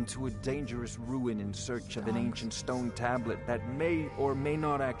delve into a dangerous ruin in search of an ancient stone tablet that may or may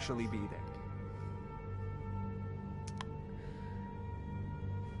not actually be there.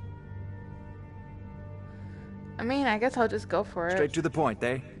 I mean, I guess I'll just go for it. Straight to the point,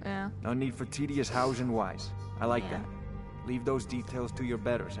 eh? Yeah. No need for tedious hows and whys. I like that. Leave those details to your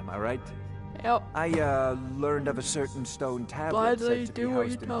betters, am I right? Yep. I, learned of a certain stone tablet Blindly said to do be what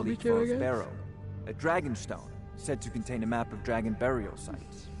you housed in tell me Bleak to, I Falls guess. Barrow. A dragon stone, said to contain a map of dragon burial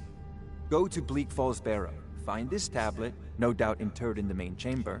sites. Go to Bleak Falls Barrow, find this tablet, no doubt interred in the main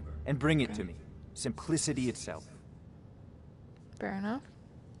chamber, and bring it to me. Simplicity itself. Fair enough.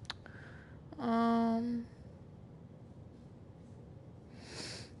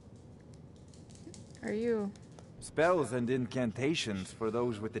 Are you? Spells and incantations for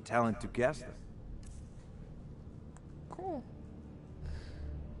those with the talent to cast them. Cool.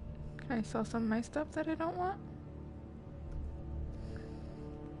 Can I sell some of my stuff that I don't want?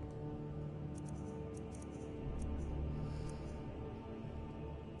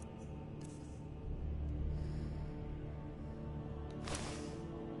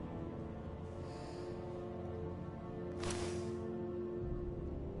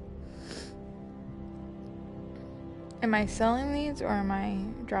 Am I selling these or am I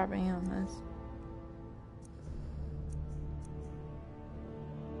dropping on this?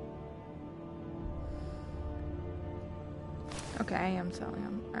 Okay, I am selling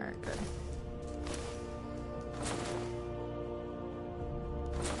them. Alright, good.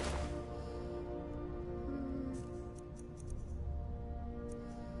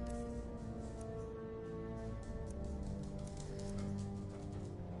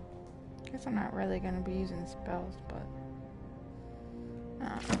 Guess I'm not really going to be using spells, but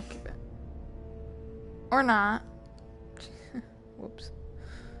I'll keep it. Or not. Whoops.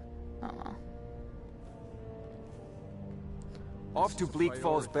 Oh well. Off to Bleak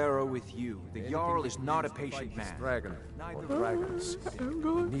Falls Barrow with you. The Jarl is not a patient man. Dragon. Neither Dragons.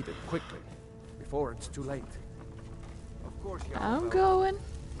 Need it quickly, before it's too late. Of course, I'm going.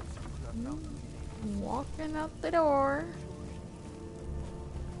 Walking out the door.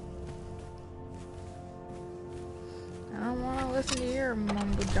 I don't want to listen to your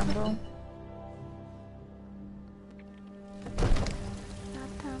mumbo jumbo.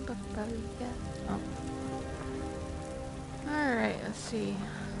 Oh. Alright, let's see.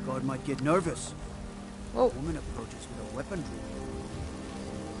 God might get nervous. Whoa. A woman approaches with a weapon drawn.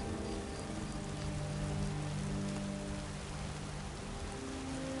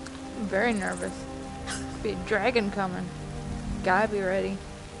 I'm very nervous. Be a dragon coming. Gotta be ready.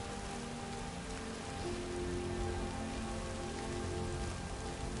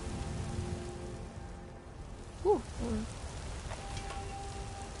 Ooh.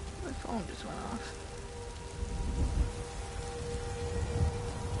 My phone just went off.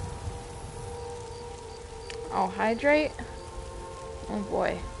 Oh, hydrate? Oh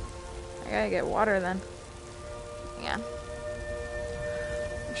boy. I gotta get water then. Yeah.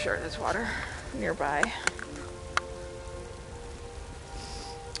 I'm sure there's water nearby.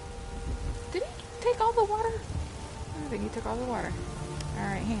 Did he take all the water? I don't think he took all the water.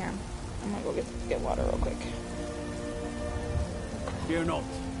 Alright, hang on. I'm gonna go get water real quick. Fear not.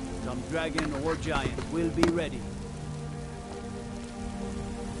 Some dragon or giant will be ready.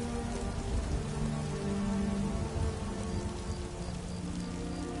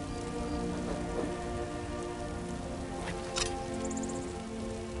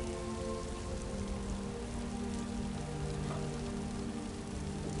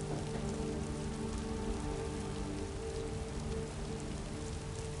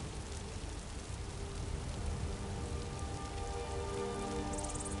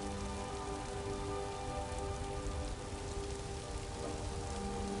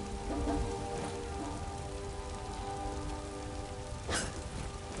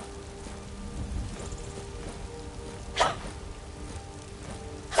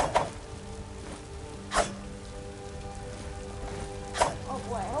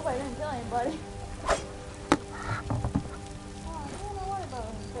 Buddy.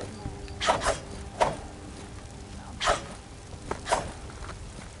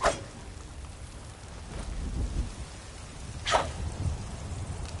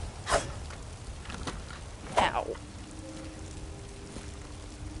 Ow.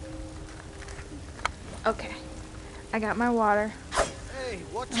 Okay. I got my water. Hey,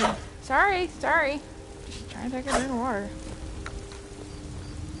 watch out. Sorry. Just trying to take a drink of water.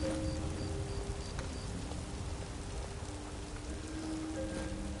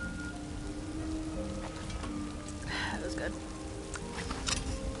 That was good.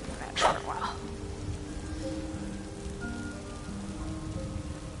 I've had for a while.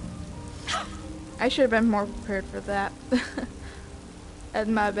 I should have been more prepared for that. That's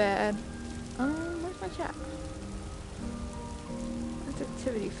my bad. Where's my chat? That's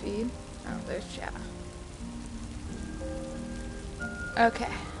activity feed. Oh, there's chat.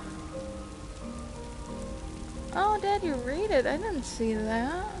 Okay. Oh, Dad, you rated. I didn't see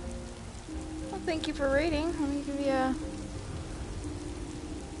that. Well, thank you for rating. Let me give you a...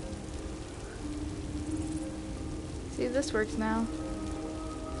 See if this works now.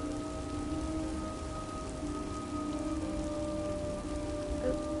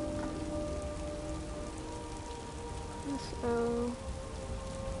 So...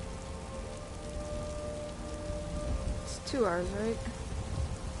 It's 2 hours, right?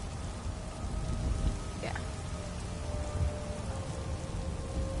 Yeah.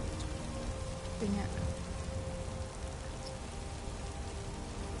 Dang it.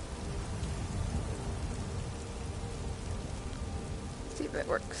 See if it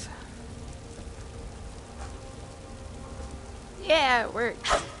works. Yeah, it worked.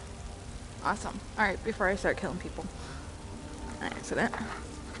 Awesome. Alright, before I start killing people. On accident.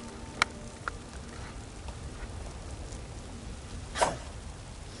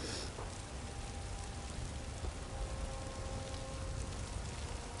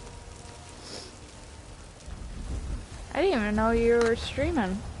 I didn't even know you were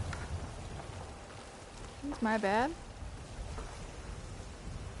streaming. That's my bad.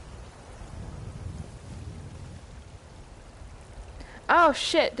 Oh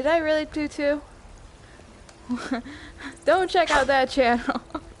shit, did I really do 2? Don't check out that channel.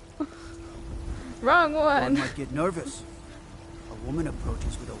 Wrong one. One might get nervous. A woman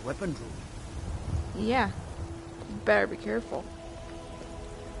approaches with a weapon drawn. Yeah. You better be careful.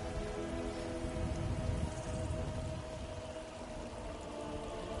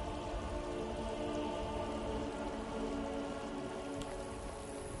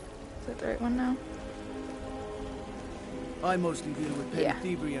 Is that the right one now? I mostly deal with petty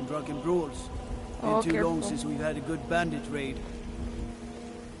thievery and drunken brawls. Oh, Been too long careful. since we've had a good bandit raid.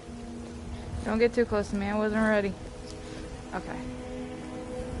 Don't get too close to me, I wasn't ready. Okay.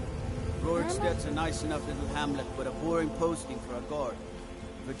 Rorikstedt's a nice enough little hamlet, but a boring posting for a guard.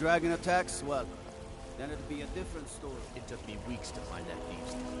 If a dragon attacks, well, then it'll be a different story. It took me weeks to find that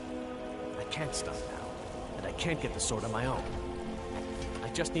beast. I can't stop now, and I can't get the sword on my own. I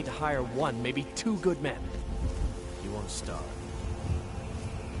just need to hire 1, maybe 2 good men. You won't starve.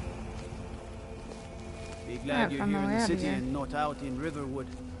 Be glad you're from here the in way the out of city here. and not out in Riverwood.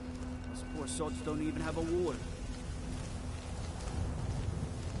 Those poor sods don't even have a wall.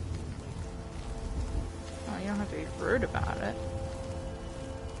 Oh, you don't have to be rude about it.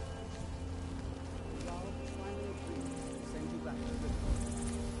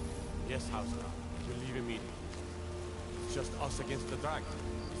 Yes, Hausner. We'll leave immediately. It's just us against the dragon.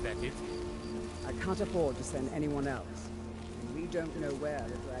 Is that it? I can't afford to send anyone else. And we don't know where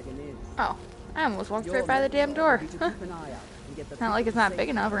the dragon is. Oh, I almost walked Your right by the men damn are door. ready to keep an eye out and get the Not like it's people not big safe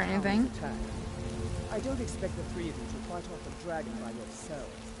enough or from the anything. town's attack. I don't expect the 3 of you to fight off the dragon by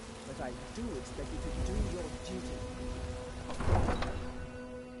yourselves, but I do expect you to do your duty.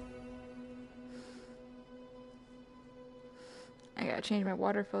 I gotta change my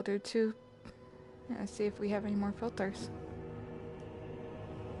water filter too. Yeah, see if we have any more filters.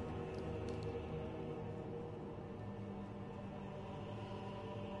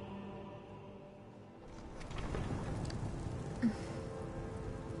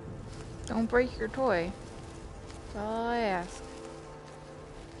 Don't break your toy. That's all I ask.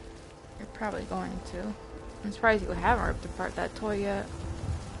 You're probably going to. I'm surprised you haven't ripped apart that toy yet.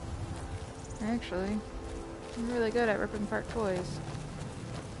 Actually, I'm really good at ripping apart toys.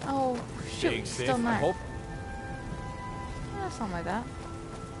 Oh, shoot, Staying still safe, I not. hope. Yeah, something like that.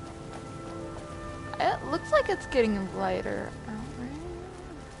 It looks like it's getting lighter out, right?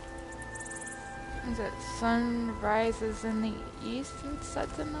 Is it sun rises in the east and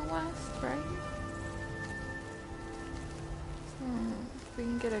sets in the west, right? So, if we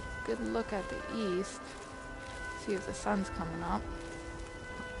can get a good look at the east, see if the sun's coming up.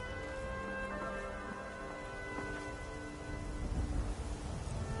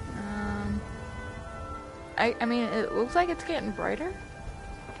 I mean, it looks like it's getting brighter.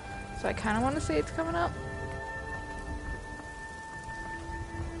 So I kind of want to say it's coming up.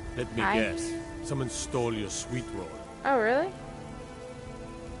 Let me guess. Someone stole your sweet roll. Oh, really?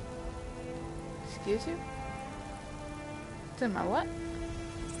 Excuse you? It's in my what?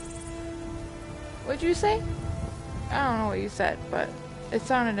 What'd you say? I don't know what you said, but it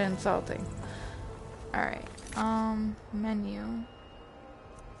sounded insulting. Alright. Menu.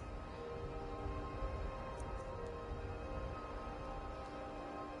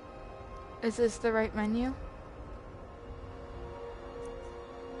 Is this the right menu?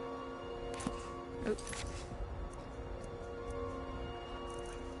 Oops.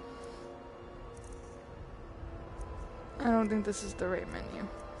 I don't think this is the right menu.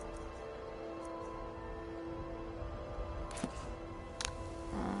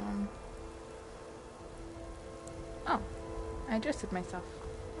 Oh, I adjusted myself.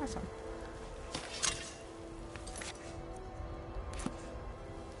 Awesome.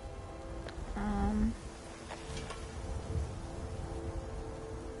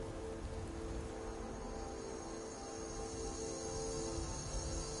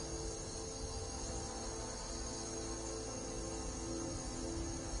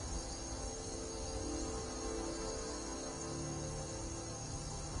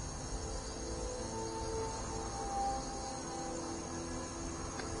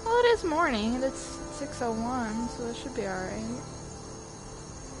 Well, it is morning, and it's 6:01, so that should be alright.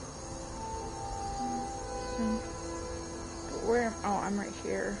 But where? Oh, I'm right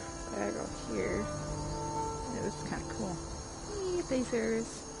here. I gotta go here. Yeah, this is kind of cool. Hey, lasers.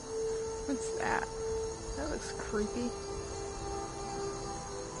 What's that? That looks creepy.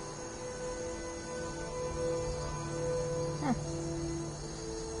 Huh.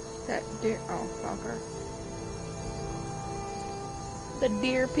 That deer. Oh, fucker. The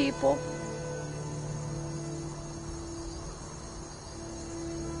deer people.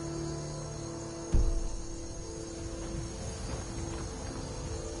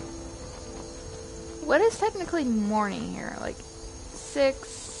 What is technically morning here? Like 6,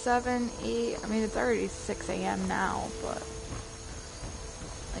 7, 8. I mean, it's already 6 a.m. now, but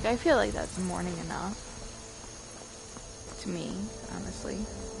like I feel like that's morning enough to me, honestly.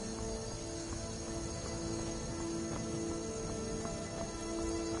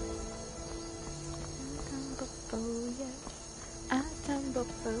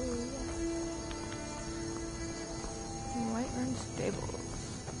 White Run Stables.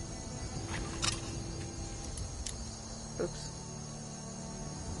 Oops.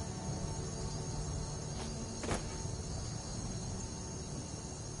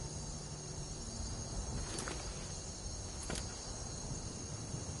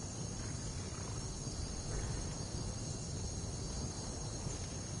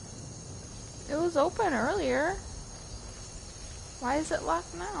 It was open earlier. Why is it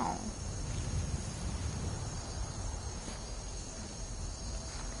locked now?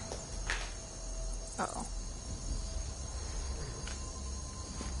 Uh-oh.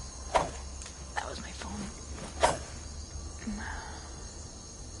 That was my phone.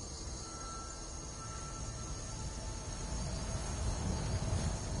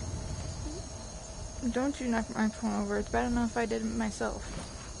 Don't you knock my phone over. It's bad enough I did it myself.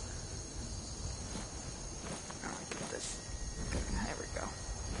 Oh, get this. There we go.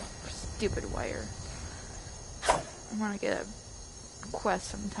 Stupid wire. I want to get a quest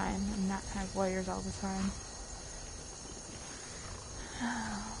sometime and not have wires all the time.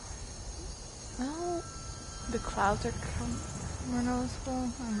 Well, the clouds are more noticeable.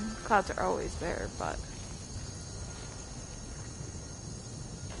 I mean, clouds are always there, but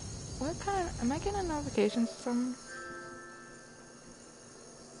what kind of, am I getting notifications from?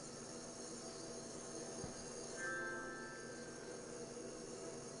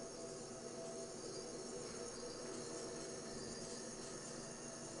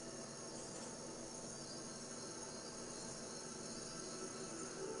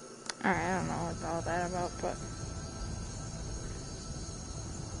 Alright, I don't know what all that about, but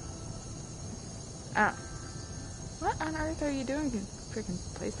what on earth are you doing, you freaking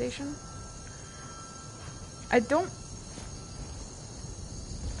PlayStation? I don't.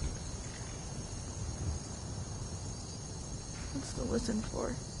 What's the listen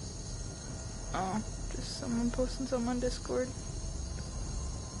for? Oh, just someone posting something on Discord.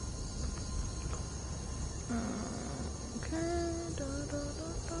 Okay.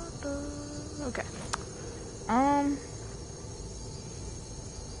 Okay.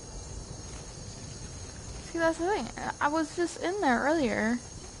 See, that's the thing. I was just in there earlier.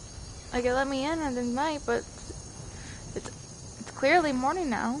 Like, it let me in at the night, but it's clearly morning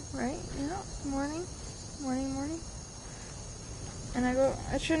now, right? Yeah, morning. And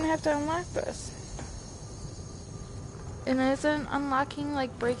I shouldn't have to unlock this. And isn't unlocking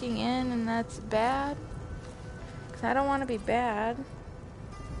like breaking in, and that's bad? Because I don't want to be bad.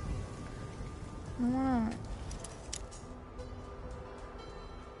 I want.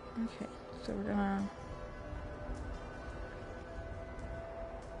 Okay, so we're gonna.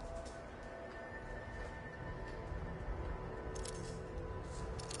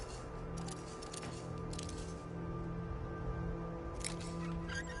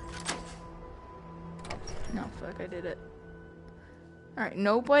 like I did it. Alright,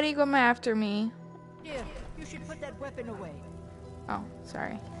 nobody come after me. Here, you should put that weapon away. Oh,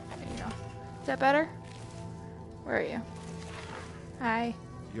 sorry. There you go. Is that better? Where are you? Hi.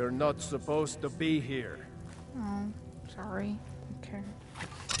 You're not supposed to be here. Oh, sorry. Okay.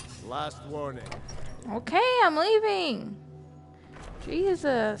 Last warning. Okay, I'm leaving.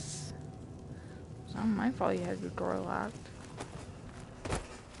 Jesus. It's not my fault you had your door locked.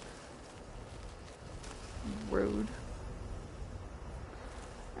 Rude.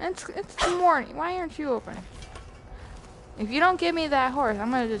 It's the morning. Why aren't you open? If you don't give me that horse,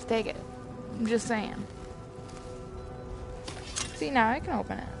 I'm gonna just take it. I'm just saying. See, now I can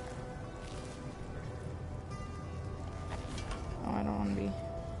open it. Oh, I don't want to be.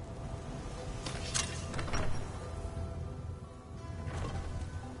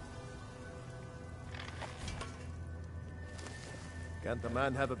 Can't the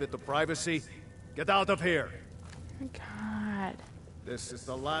man have a bit of privacy? Get out of here! Oh my God. This is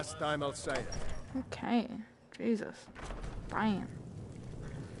the last time I'll say it. Okay. Jesus. Brian.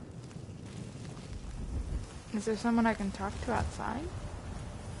 Is there someone I can talk to outside?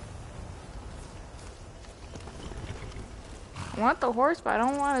 I want the horse, but I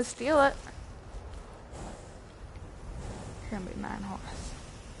don't want to steal it. You're gonna be mine, horse.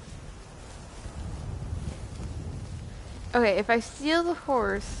 Okay, if I steal the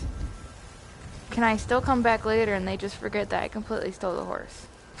horse, can I still come back later and they just forget that I completely stole the horse?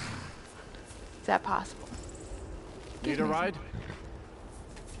 Is that possible? Need a ride?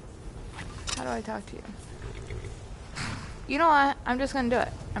 How do I talk to you? You know what? I'm just gonna do it.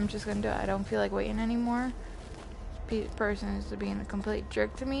 I'm just gonna do it. I don't feel like waiting anymore. This person is being a complete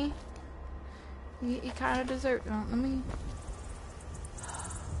jerk to me. He kind of deserves. Oh, let me.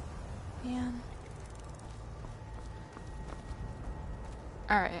 Man.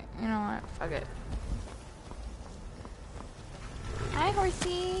 Alright, you know what? Fuck it. Hi,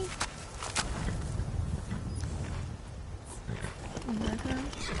 horsey.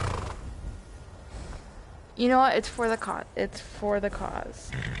 You know what? It's for the cause. It's for the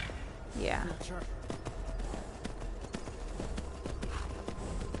cause. Yeah.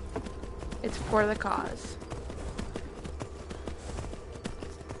 It's for the cause.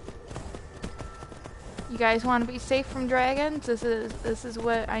 You guys want to be safe from dragons? This is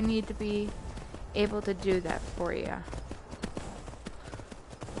what I need to be able to do that for you.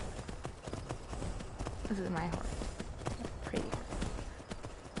 This is my horse. Pretty.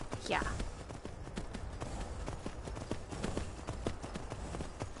 Yeah.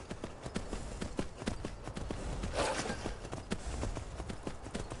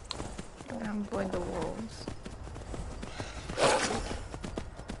 I'm avoid the wolves.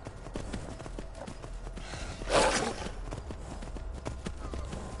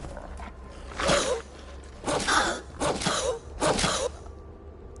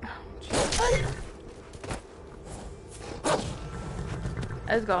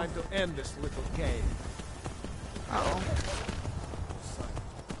 Let's go. Time to end this little game. Uh-oh.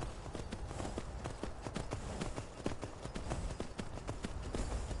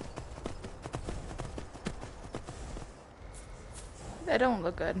 That don't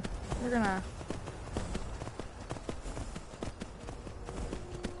look good. We're gonna...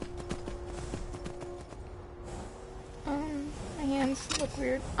 my hands look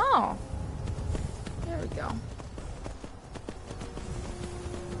weird. Oh! There we go.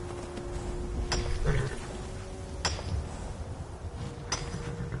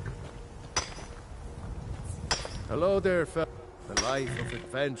 Hello there, fella. The life of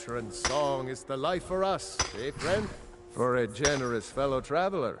adventure and song is the life for us, eh, friend? For a generous fellow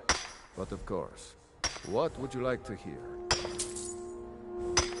traveler. But of course, what would you like to hear?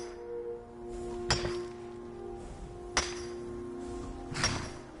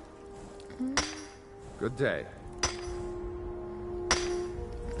 Good day. I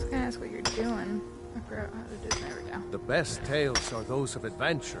was gonna ask what you're doing. I forgot how to do it. There we go. The best tales are those of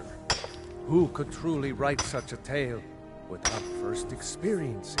adventure. Who could truly write such a tale without first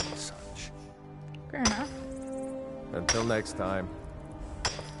experiencing such? Fair enough. Until next time.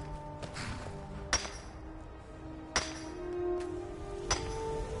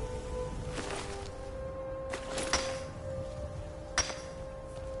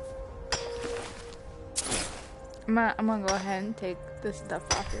 I'm gonna go ahead and take this stuff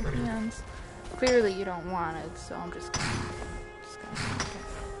off your hands. Clearly you don't want it, so I'm just gonna take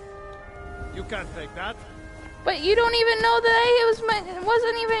it. You can't take that. But you don't even know that it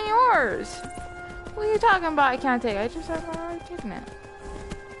wasn't even yours. What are you talking about? I can't take it. I just have already taken it.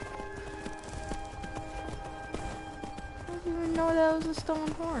 I don't even know that was a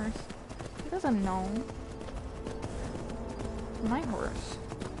stolen horse. He doesn't know. my horse?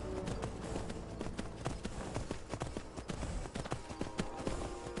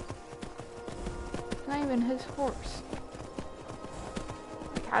 It's not even his horse.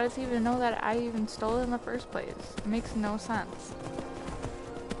 Like, how does he even know that I even stole it in the first place? It makes no sense.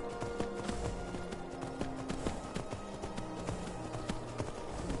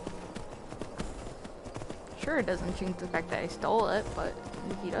 Sure, it doesn't change the fact that I stole it, but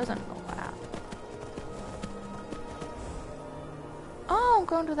he doesn't know that. Oh, I'm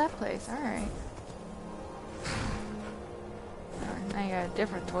going to that place. Alright. Now you got a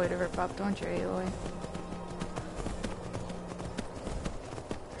different toy to rip up, don't you, Aloy?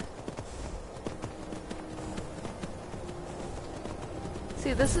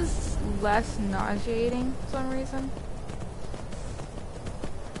 See, this is less nauseating for some reason.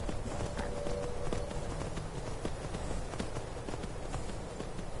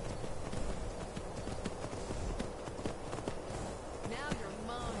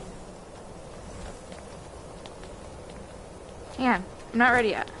 Hang on, I'm not ready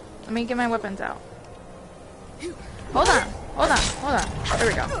yet. Let me get my weapons out. Hold on, hold on, hold on. There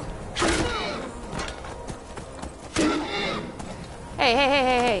we go. Hey, hey, hey,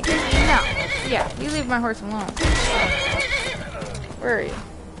 hey, hey. No. Yeah, you leave my horse alone. Where are you?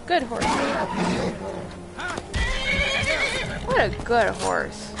 Good horse. What a good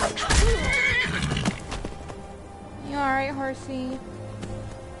horse. You alright, horsey?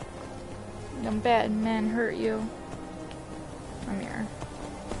 Them bad men hurt you. Come here.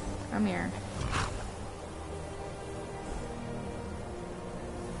 Come here.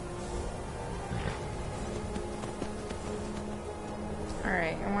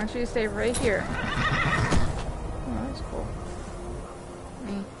 Alright, I want you to stay right here. Oh, that's cool.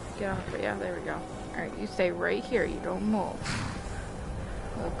 Let me get off of you. There we go. Alright, you stay right here. You don't move.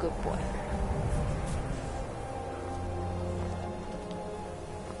 Oh, good boy.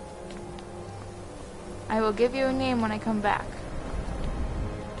 I will give you a name when I come back.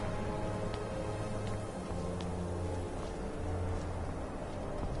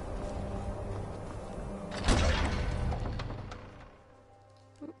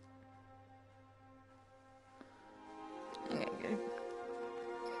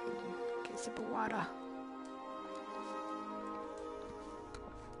 Sip of water.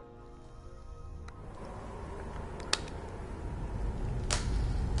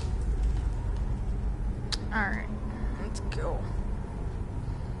 Alright, let's go.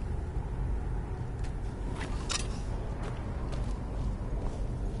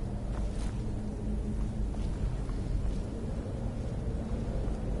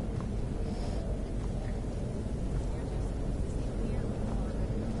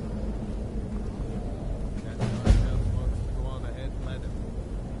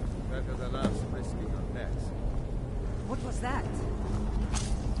 What was that?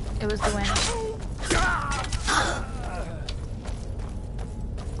 It was the wind.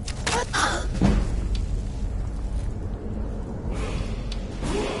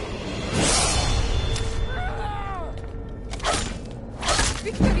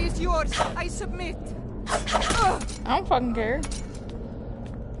 Victory is yours. I submit. I don't fucking care.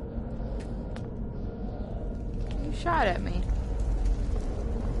 You shot at me.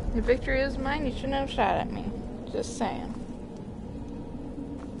 The victory is mine. You shouldn't have shot at me. Just saying.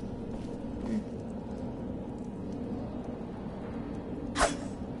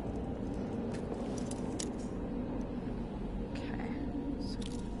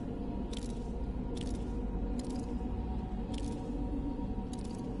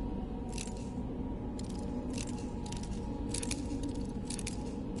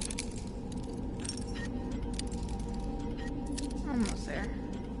 Almost there.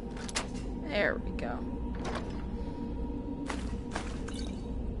 There we go.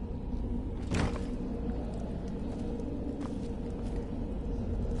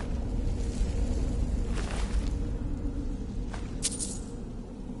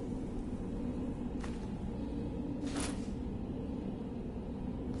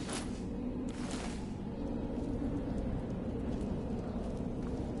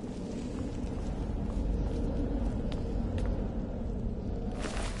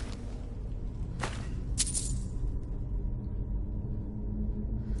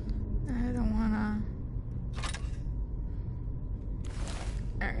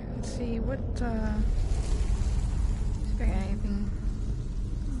 See if I got anything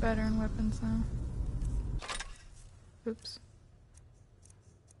better in weapons now. Oops.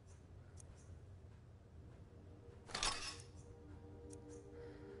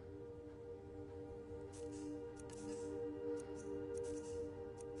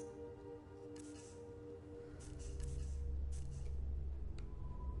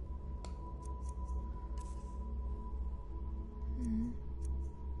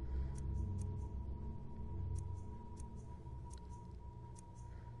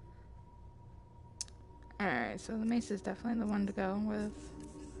 Okay, so the mace is definitely the one to go with.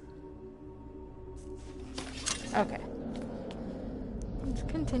 Okay. Let's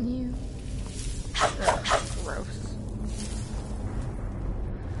continue. Ugh, gross.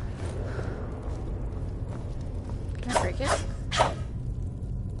 Can I break it?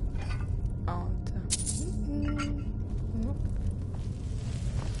 Oh, nope.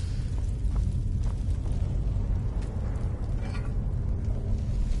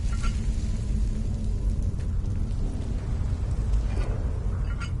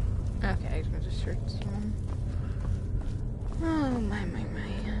 Okay, I just heard someone. Oh, my.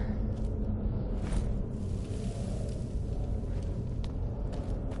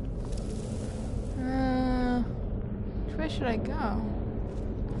 Which way should I go?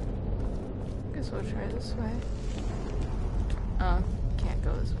 Guess we'll try this way. Oh, can't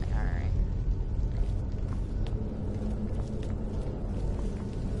go this way. Alright.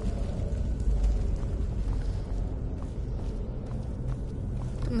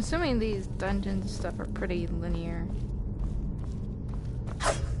 I'm assuming these dungeons and stuff are pretty linear.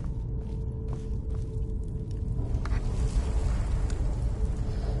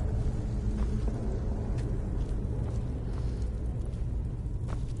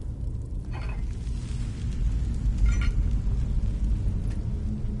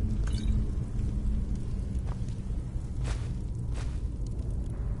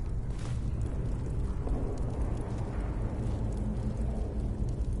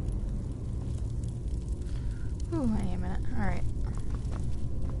 Ooh, wait a minute. Alright.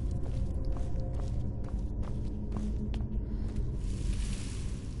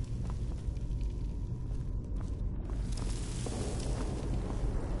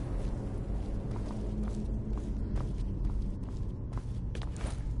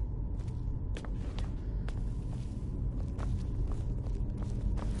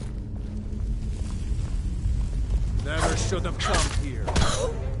 Never should have come here.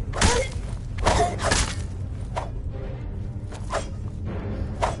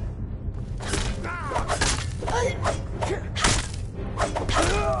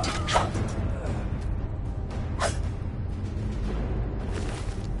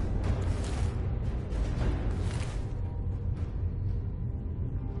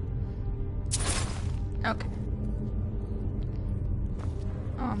 Okay.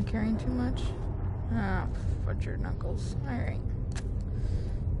 Oh, I'm carrying too much? Oh, fudge your knuckles. Alright.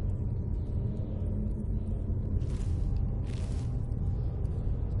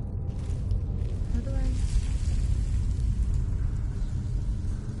 How do I...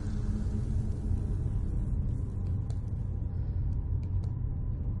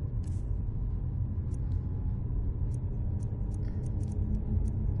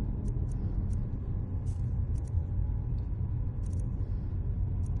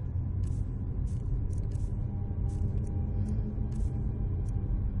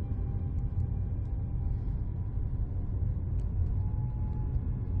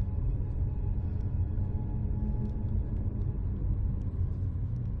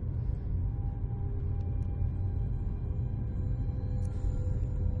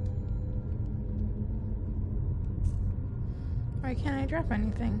 Why can't I drop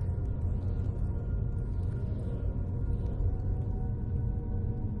anything?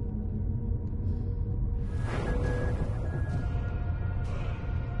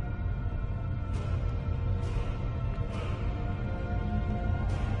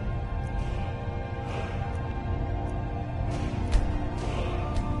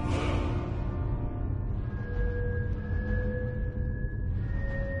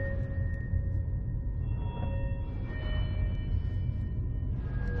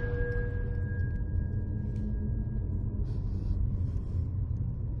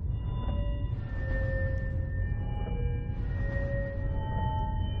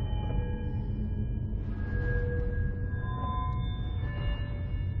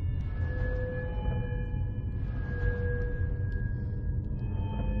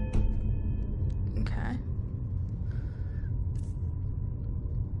 Okay.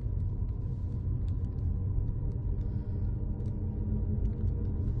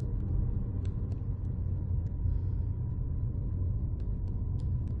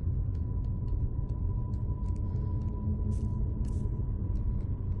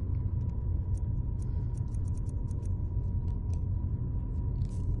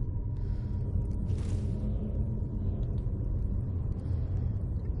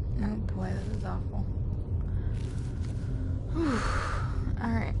 Oh boy, this is awful.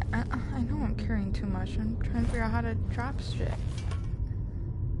 Alright, I know I'm carrying too much. I'm trying to figure out how to drop shit.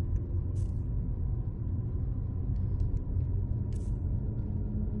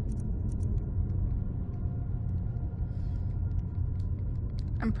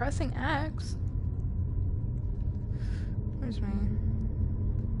 I'm pressing X. Where's my...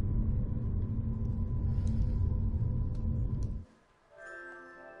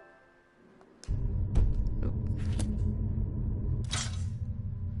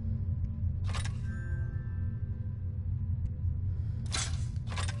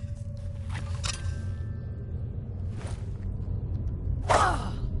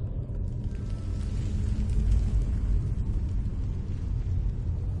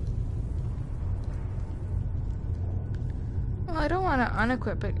 Well, I don't want to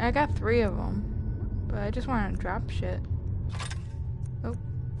unequip it. I got 3 of them. But I just want to drop shit. Oh.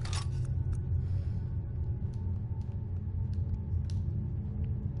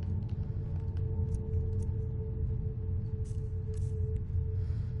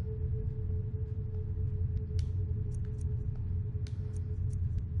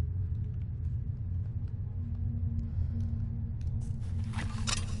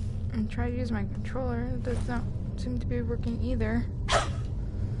 And try to use my controller. It does not seem to be working either.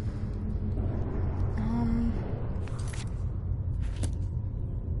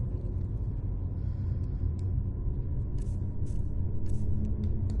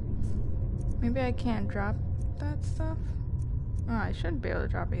 Maybe I can't drop that stuff? Oh, I should be able to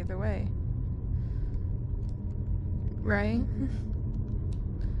drop it either way. Right?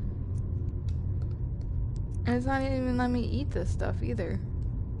 And it's not even letting me eat this stuff either.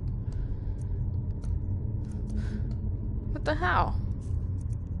 What the hell?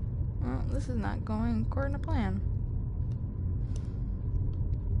 Well, this is not going according to plan.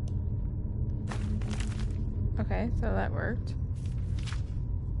 Okay, so that worked.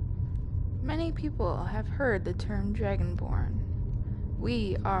 Many people have heard the term Dragonborn.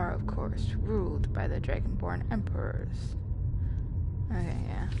 We are, of course, ruled by the Dragonborn Emperors. Okay,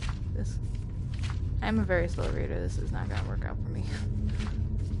 yeah. I'm a very slow reader. This is not gonna work out for me.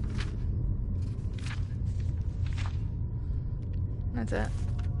 That's it.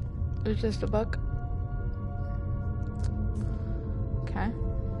 It was just a book. Okay.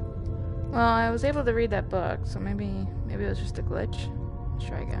 Well, I was able to read that book, so maybe it was just a glitch. Let's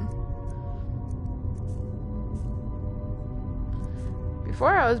try again.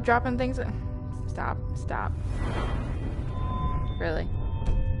 Before I was dropping things in. Stop. Really?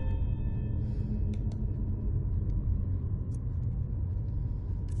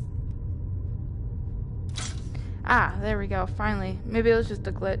 Ah, there we go, finally. Maybe it was just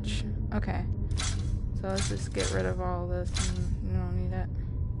a glitch. Okay. So let's just get rid of all this and we don't need it.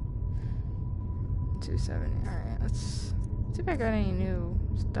 270. Alright, let's see if I got any new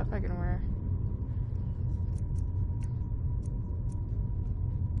stuff I can wear.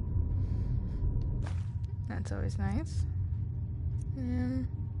 That's always nice. No.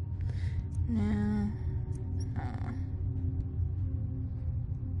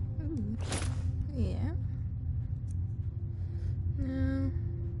 Ooh. Yeah. No.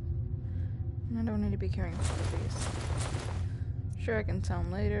 I don't need to be carrying these. Sure, I can sell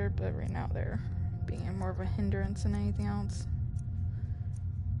them later, but right now they're being more of a hindrance than anything else.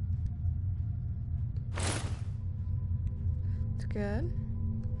 It's good.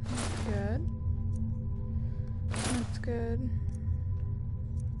 That's good. That's good.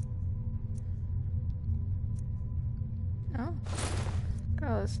 Oh.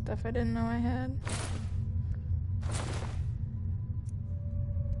 Got all this stuff I didn't know I had.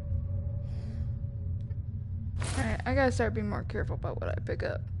 Alright, I gotta start being more careful about what I pick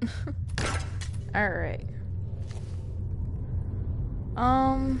up. Alright.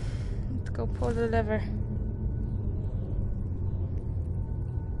 Let's go pull the lever.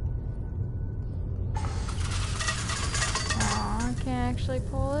 I can't actually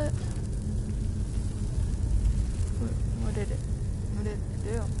pull it. What did it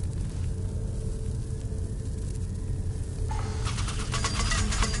do?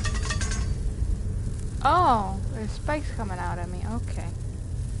 Oh, there's spikes coming out at me. Okay.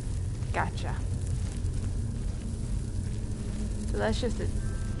 Gotcha. So that's just a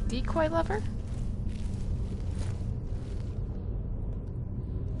decoy lever?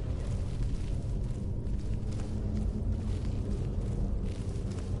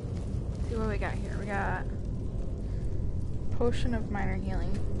 See what we got here. We got potion of minor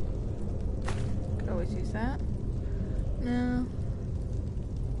healing. Could always use that. No.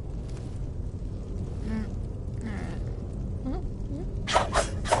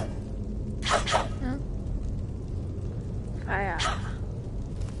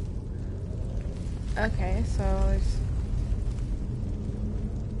 Okay, so there's...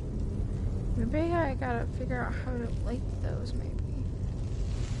 Maybe I gotta figure out how to light those, maybe.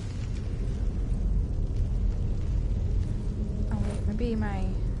 Oh wait, maybe my...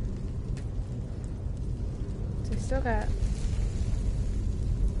 still got.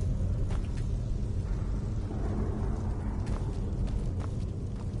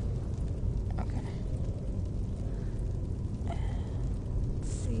 Okay.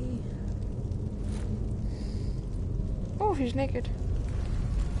 Let's see. Oh, she's naked.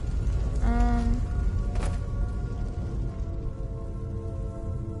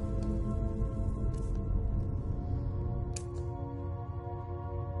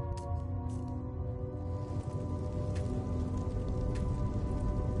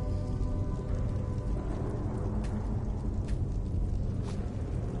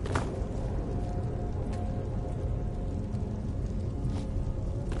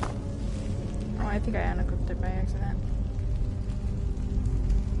 I think I unequipped it by accident.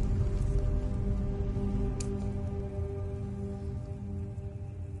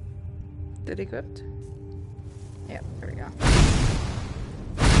 Did equipped? Yep, there we go.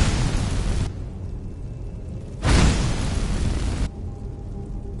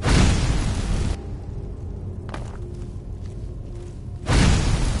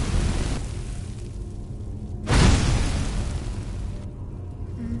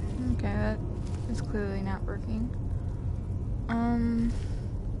 Okay, that is clearly not working.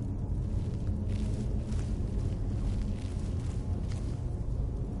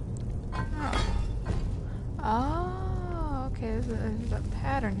 Oh, okay, there's a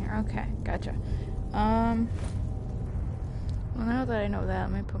pattern here. Okay, gotcha. Well, now that I know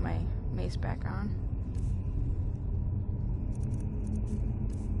that, let me put my mace back on.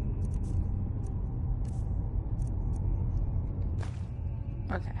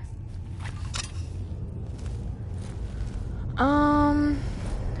 Okay.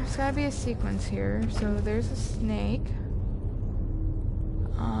 There's gotta be a sequence here. So there's a snake.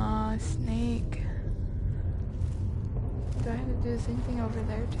 Snake. Do I have to do the same thing over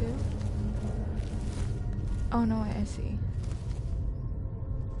there too? Oh no, I see.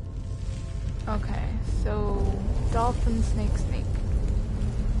 Okay, so dolphin, snake, snake.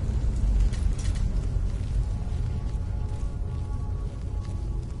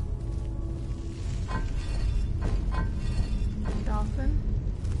 Dolphin.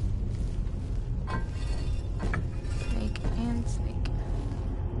 Snake and snake.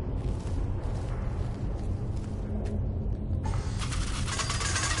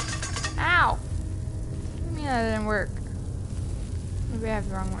 Ow! I mean that didn't work. Maybe I have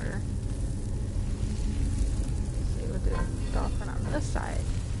the wrong order. Let's see, we'll do dolphin on this side.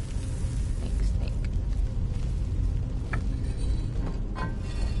 Snake, snake.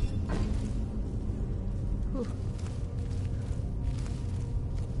 Whew.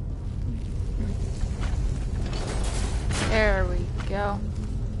 There we go.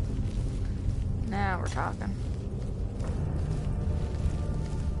 Now we're talking.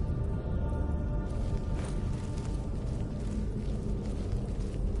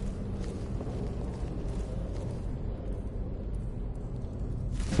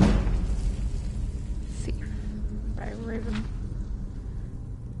 Thief by Raven.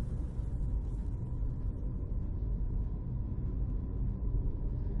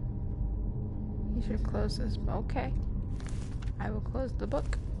 You should close this. Okay. I will close the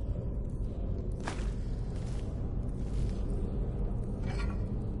book.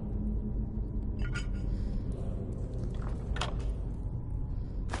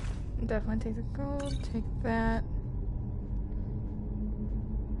 Definitely take the gold, take that.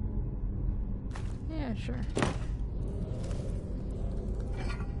 Yeah, sure.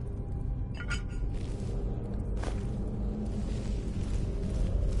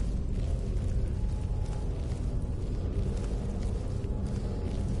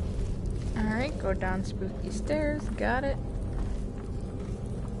 Alright, go down spooky stairs, got it.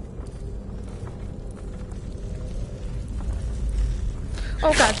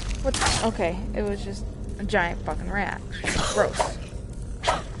 Oh god, what the? Okay, it was just a giant fucking rat. Gross.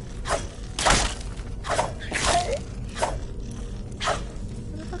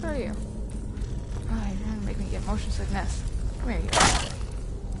 Who the fuck are you? Oh, you're gonna make me get motion sickness. Come here, you.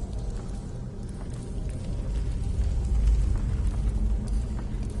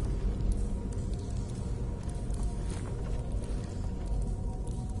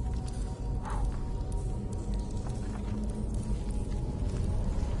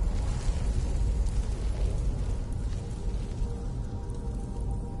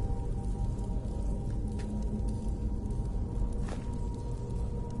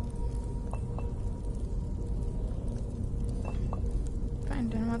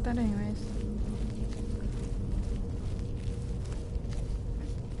 Didn't want that anyways.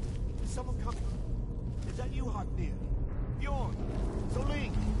 Is someone coming? Is that you, Hognir? Bjorn?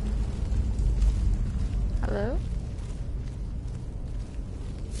 Soling? Hello?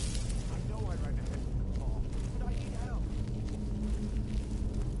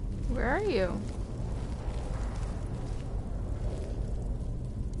 Where are you?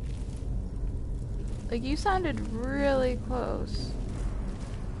 Like, you sounded really close.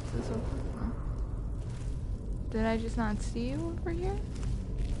 Did I just not see you over here?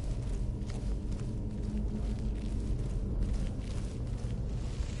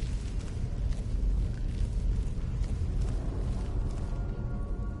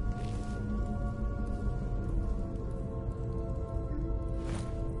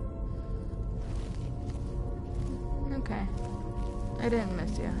 Okay. I didn't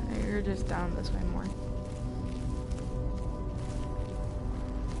miss you. You're just down this way more.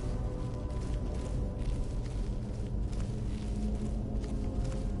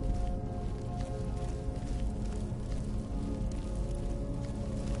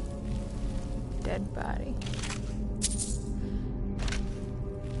 Dead body.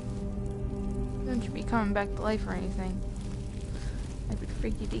 Don't you be coming back to life or anything. I'd be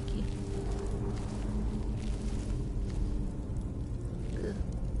freaky deaky. Ugh.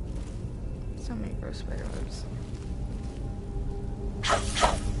 So many gross spider webs.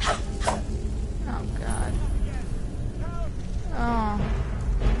 Oh god. Oh.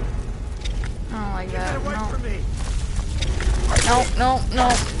 I don't like that. Get it away from me! No.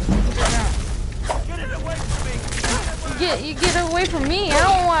 Get it away from me! You get away from me. I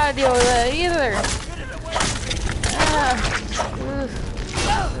don't want to deal with that either.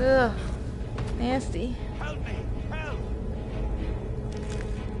 Ugh. Nasty. Help me! Help!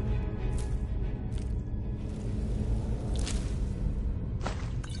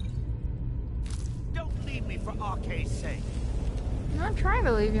 Don't leave me for Arcade's sake. I'm not trying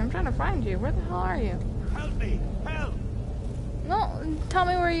to leave you. I'm trying to find you. Where the hell are you? Help me! Help! No, tell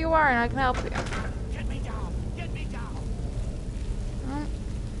me where you are and I can help you. Get me down! Get me down! Let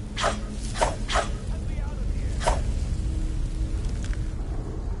me out of here!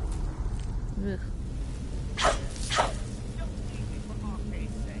 Ugh. Don't leave me for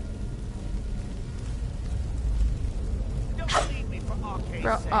Arcade's sake. Don't leave me for Arcade's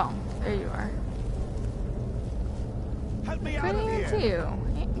Bro, sake. oh, there you are. Help me out Couldn't of even here! see you.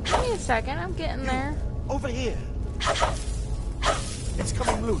 Give me a second. I'm getting there. Over here! It's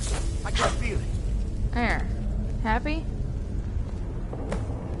coming loose. I can feel it. There. Happy?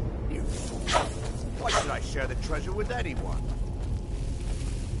 You fool. Why should I share the treasure with anyone?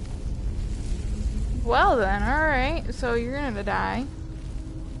 Well then, alright. So you're gonna die.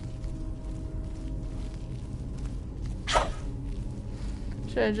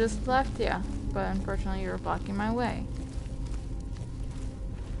 Should have just left you. But unfortunately you were blocking my way.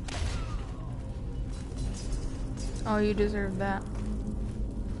 Oh, you deserve that.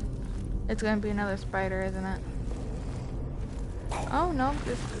 It's gonna be another spider, isn't it? Oh no,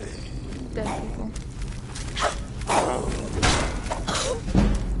 just dead people.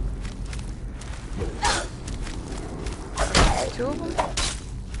 Two of them?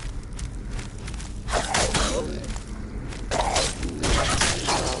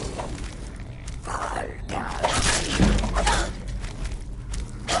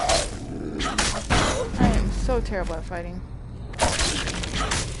 I am so terrible at fighting.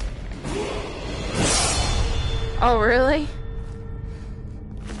 Oh, really?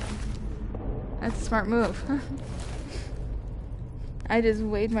 That's a smart move. I just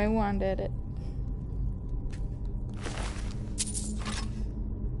waved my wand at it.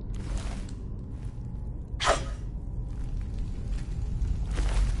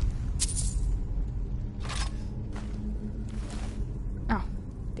 Oh,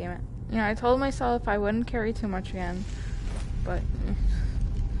 damn it. You know, I told myself I wouldn't carry too much again, but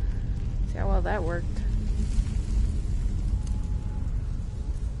see how well that worked.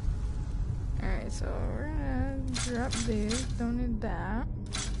 Alright, so we're gonna drop these. Don't need that.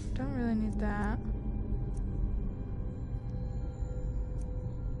 Don't really need that.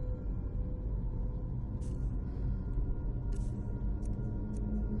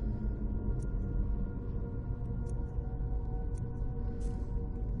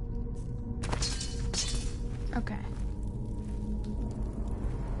 Okay.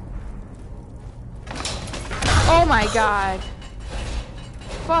 Oh my god.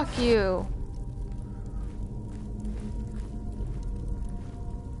 Fuck you.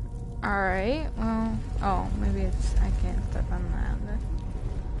 Alright, well, oh, maybe it's, I can't step on that.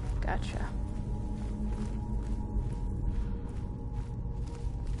 Gotcha.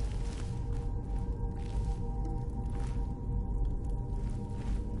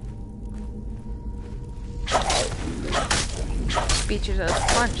 Beat you to the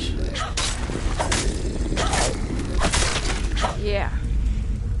punch. Yeah.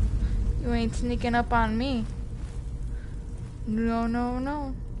 You ain't sneaking up on me. No, no,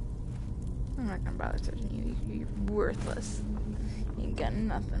 no. I'm not gonna bother touching you. You're worthless. You ain't got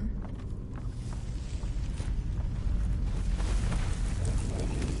nothing.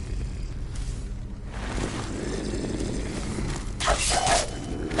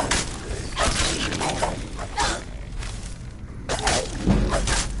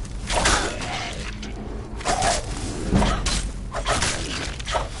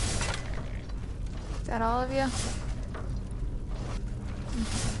 Is that all of you?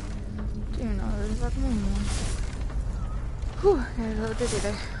 Do you know there's about more? Whew, got a little dizzy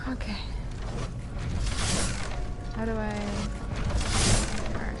there. Okay. How do I...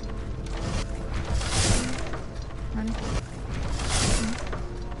 Alright. Run.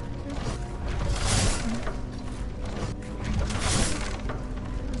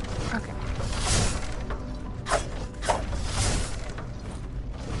 Okay.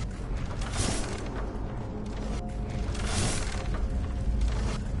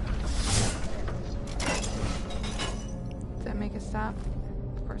 Does that make it stop?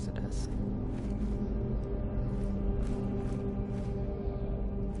 Of course it does.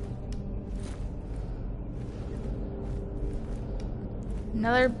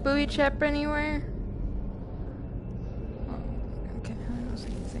 Another booby trap anywhere? Oh, okay, I don't see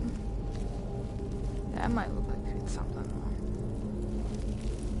anything. That might look like it's something though.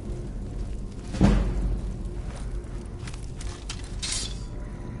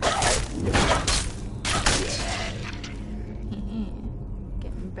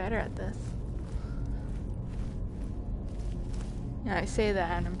 Getting better at this. Yeah, I say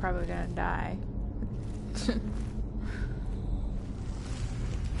that and I'm probably gonna die.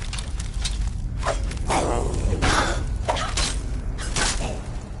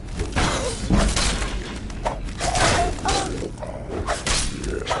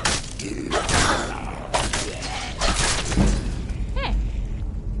 Hey.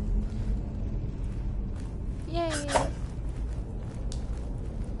 Yay.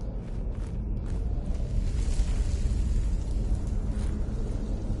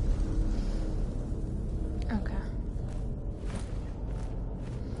 Okay.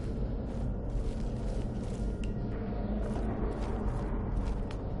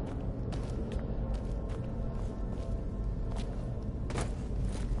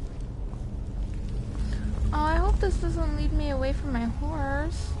 Oh, I hope this doesn't lead me away from my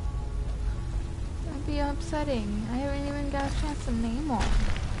horse. That'd be upsetting. I haven't even got a chance to name one.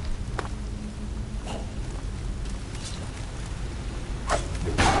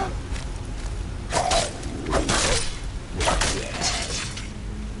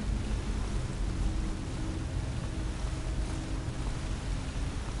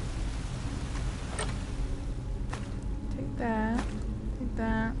 Take that. Take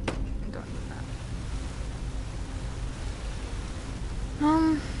that. Don't need that.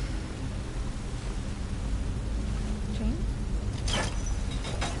 Chain?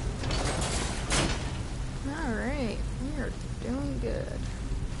 Alright, we are doing good.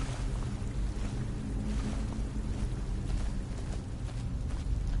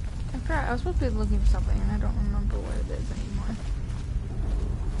 I forgot, I was supposed to be looking for something and I don't remember what it is anymore.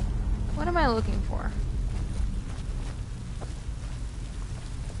 What am I looking for?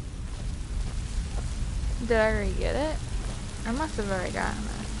 Did I already get it? I must have already gotten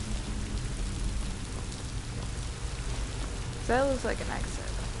it. That looks like an exit.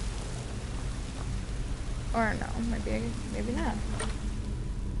 Or no, maybe not.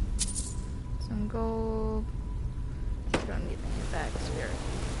 Some gold. We don't need any of that because we already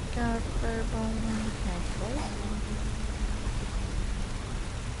got a fireball.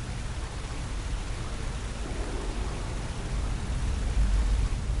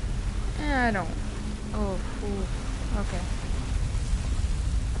 Okay, I don't. Oh, ooh, okay.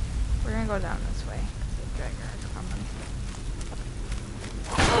 We're gonna go down this way because the dragon is coming.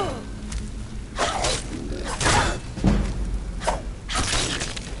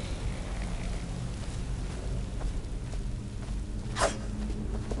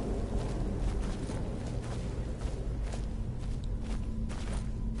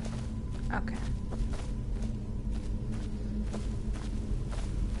 Okay.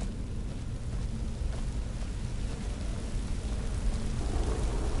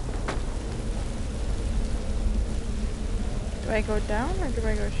 Do I go down or do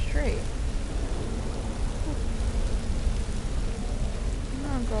I go straight?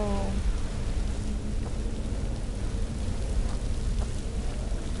 I'm gonna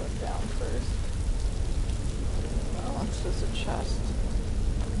go down first. Oh, it's just a chest.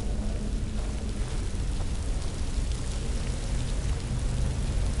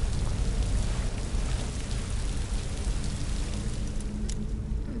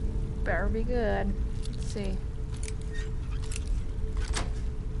 better be good. Let's see.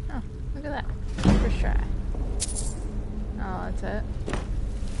 Oh, look at that. First try. Oh, that's it.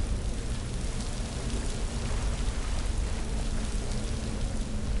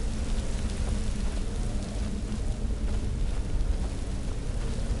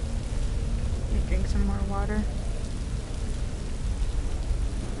 Drink some more water.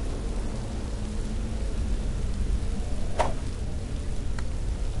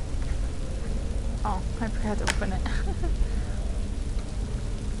 Oh, I forgot to open it.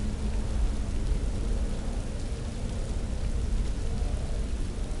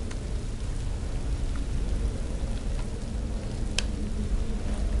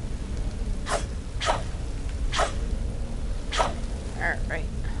 Alright.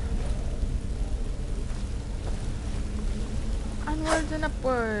 Onwards and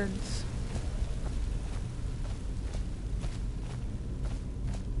upwards.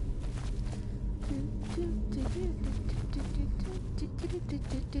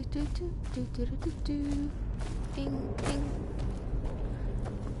 Ding, ding.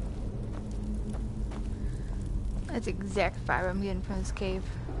 That's the exact vibe I'm getting from this cave.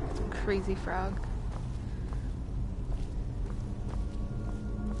 Some crazy frog.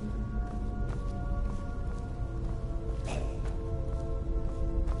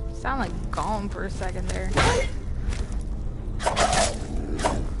 Sound like Gollum for a second there.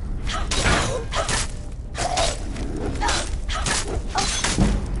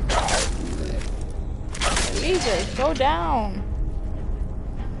 Jesus, go down.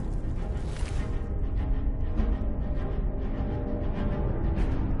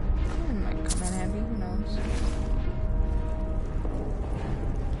 It might come in handy, who knows?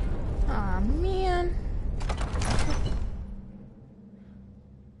 Aw, man.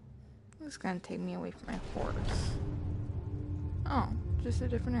 This is gonna take me away from my horse. Oh, just a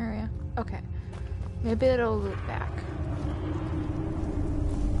different area. Okay. Maybe it'll loop back.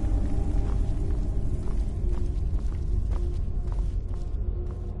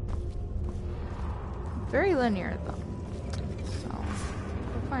 Very linear though. So,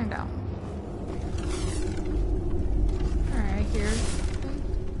 we'll find out. Alright, here's...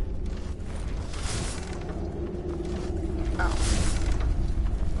 Oh.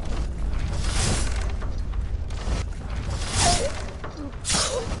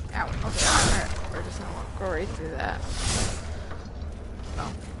 Ow, okay, alright. We're just gonna go right through that.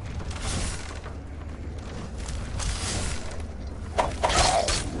 Oh.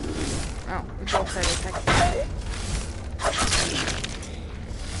 Oh, we both had attack.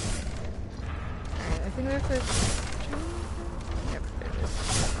 Alright, I think that's a... Yep, there it is.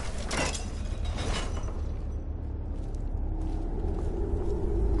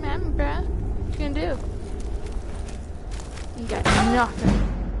 Man, bruh, what you gonna do? You got nothing.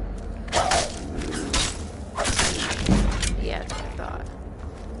 Yeah, that's what I thought.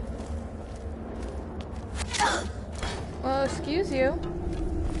 Well, excuse you.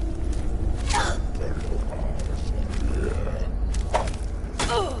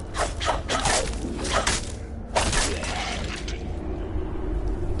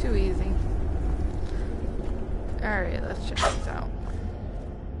 Too easy. Alright, let's check these out.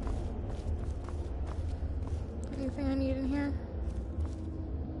 Anything I need in here?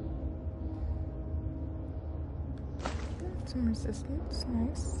 Some resistance,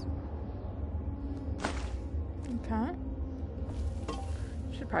 nice. Okay.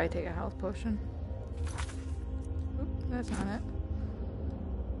 Should probably take a health potion. Oop, that's not it.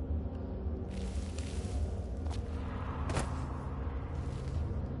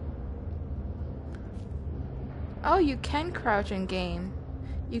 Oh, you can crouch in game.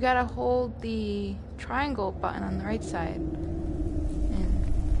 You gotta hold the triangle button on the right side.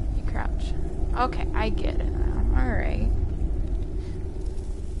 And you crouch. Okay, I get it now. Alright.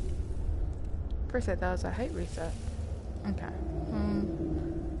 First I thought it was a height reset. Okay.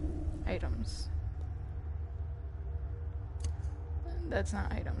 Items. That's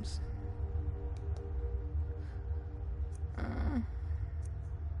not items.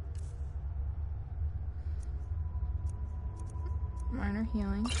 Minor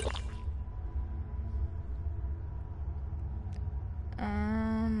healing.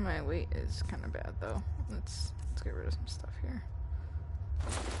 My weight is kind of bad though. Let's get rid of some stuff here.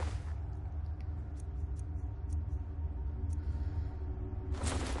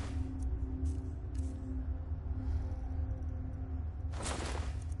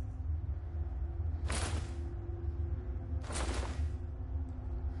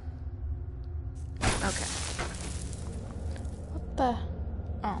 Okay. What the?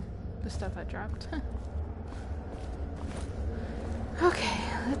 Oh, the stuff I dropped. Okay,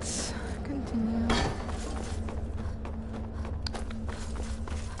 let's continue.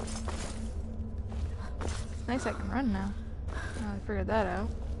 It's nice I can run now. I figured that out.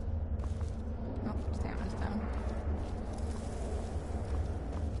 Oh, stamina's down.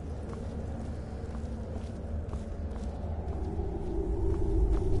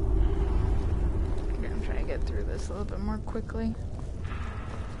 Okay, I'm trying to get through this a little bit more quickly.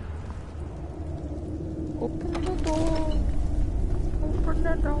 Open the door. Open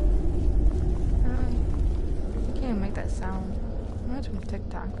the door. I can't even make that sound. I'm watching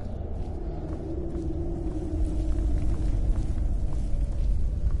TikTok.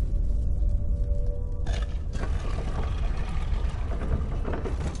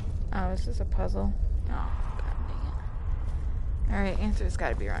 Oh, is this a puzzle? Oh, god dang it. Alright, answer's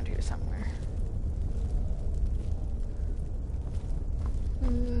gotta be around here somewhere.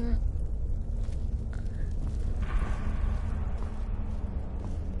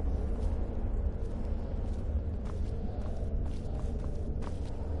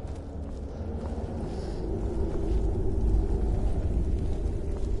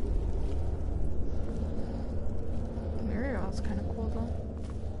 Muriel's kind of cool though.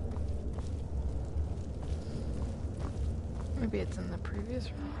 Maybe it's in the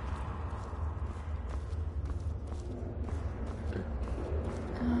previous room.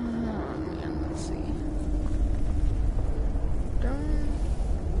 And let's see.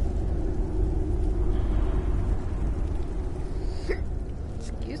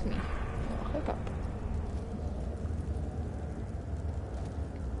 Excuse me. Hiccup.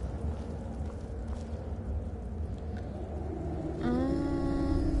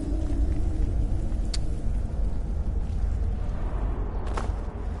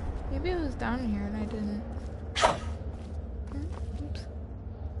 Maybe it was down here and I didn't. Oops.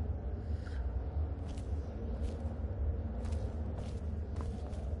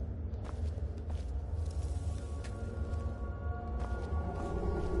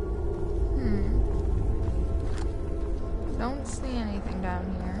 Don't see anything down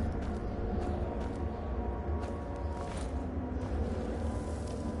here.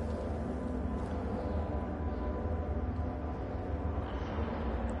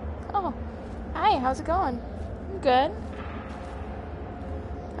 Oh, hi, how's it going? I'm good.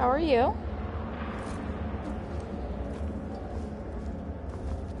 How are you?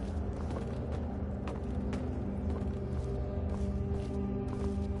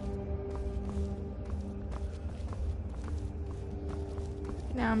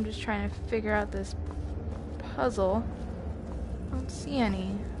 Now I'm just trying to figure out this puzzle. I don't see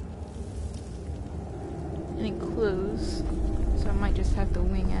any clues, so I might just have to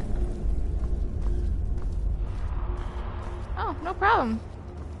wing it. Oh, no problem.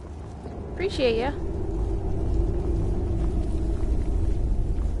 Appreciate ya.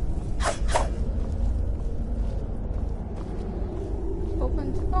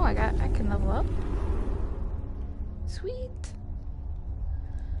 Opens. Oh, I can level up. Sweet.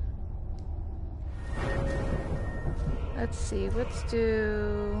 Let's see. Let's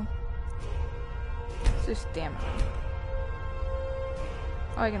do stamina.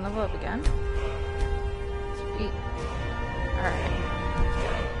 Oh, I can level up again. Sweet. Alright.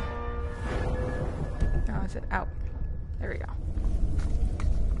 Oh, is it out? There we go.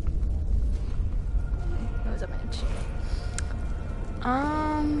 That was a minute.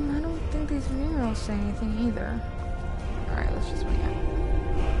 I don't think these murals say anything either. Alright, let's just wing it.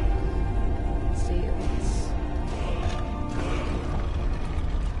 Let's see.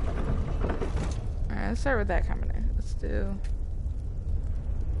 Alright, let's start with that combination. Let's do.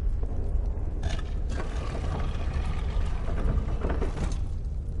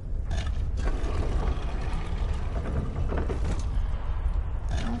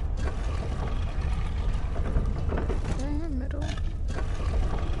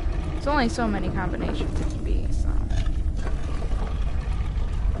 There's only so many combinations it can be, so.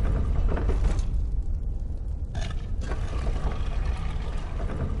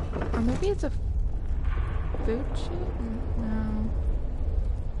 Or maybe it's a food sheet? No.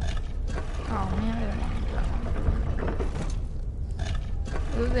 Oh man, I didn't want to do that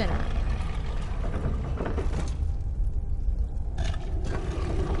one. Move in.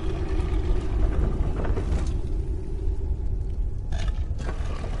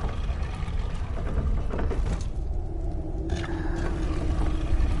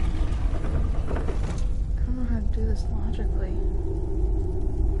 Logically.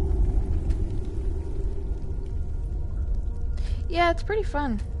 Yeah, it's pretty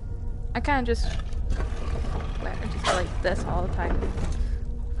fun. I kind of just go like this all the time.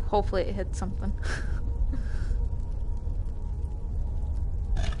 Hopefully it hits something.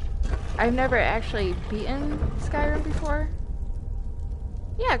 I've never actually beaten Skyrim before.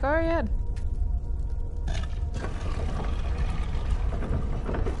 Yeah, go right ahead.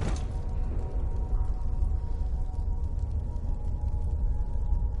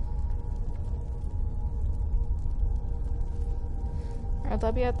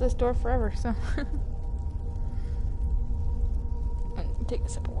 I'll be at this door forever, so. Take a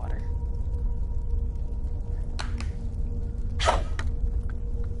sip of water.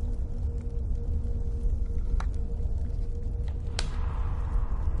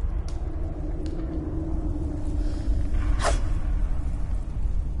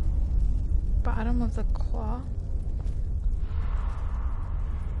 Bottom of the claw.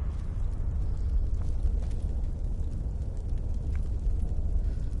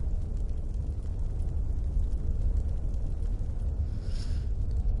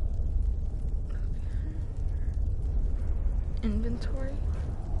 Inventory.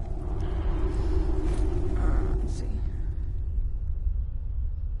 Let's see.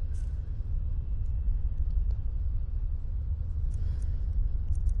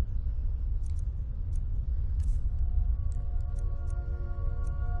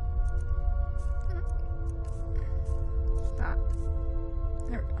 Stop.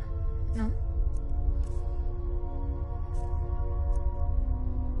 There we go. No.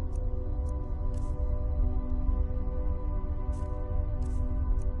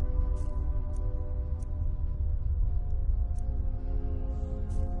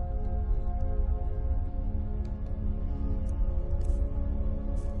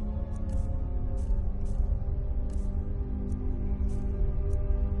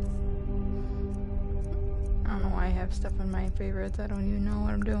 Stuff in my favorites. I don't even know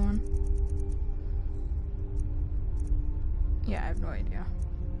what I'm doing. Yeah, I have no idea.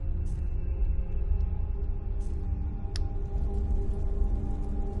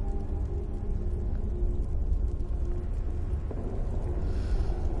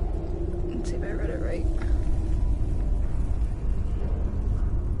 Let's see if I read it right.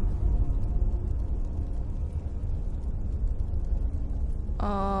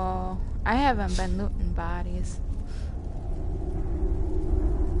 Oh, I haven't been looting bodies.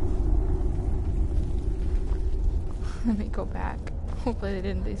 Let me go back. Hopefully they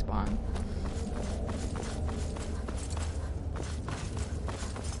didn't despawn.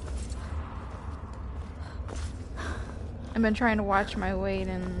 I've been trying to watch my weight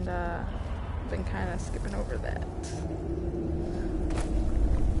and been kind of skipping over that.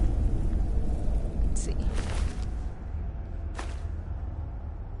 Let's see.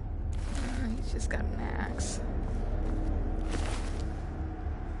 He's just got an axe.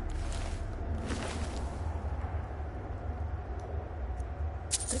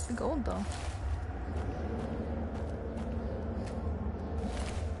 Gold though.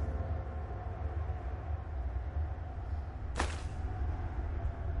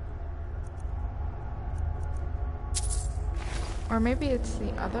 Or maybe it's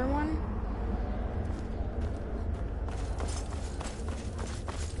the other one.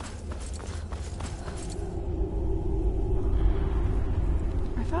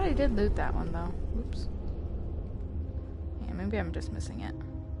 I thought I did loot that one though. Oops. Yeah, maybe I'm just missing it.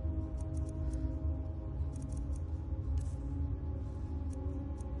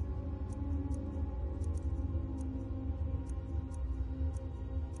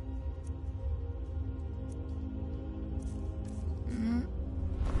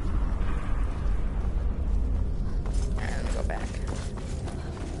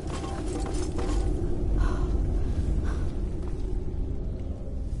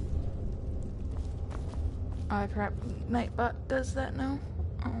 Oh crap, Nightbot does that now.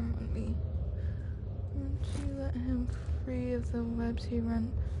 Let me... Once you let him free of the webs he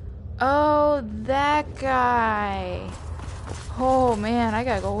run... Oh, that guy! Oh man, I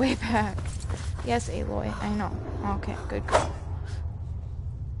gotta go way back. Yes, Aloy, I know. Okay, good girl.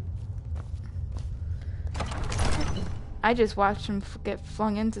 I just watched him get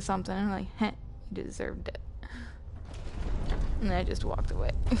flung into something and I'm like, heh, you deserved it. And then I just walked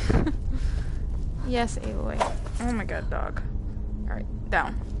away. Yes, Aloy. Oh my god, dog. Alright,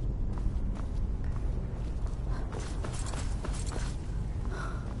 down.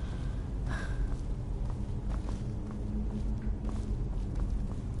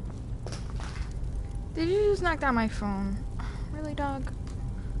 Did you just knock down my phone? Really, dog?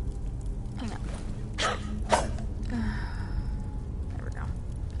 Hang on. There we go.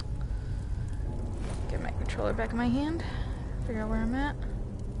 Get my controller back in my hand. Figure out where I'm at.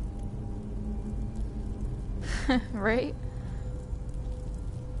 Right?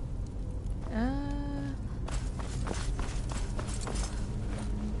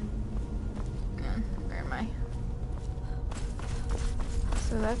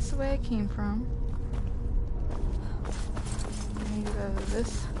 that's the way I came from. I need to go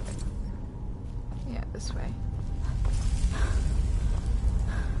this. Yeah, this way.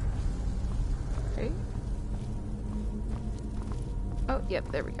 Okay. Oh,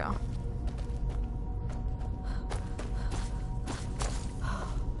 yep, there we go.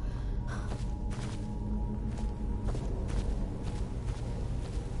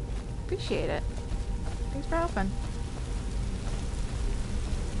 Appreciate it. Thanks for helping.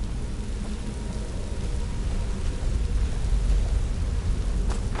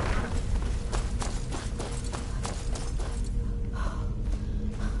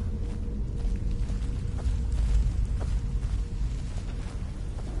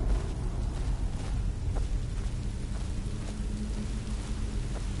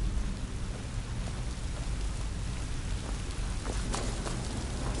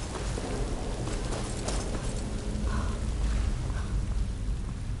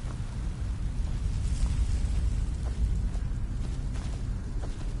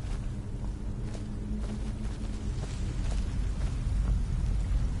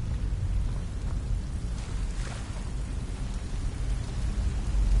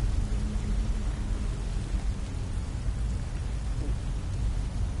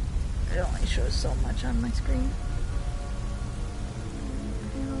 It only shows so much on my screen.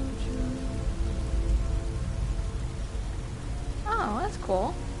 Oh, that's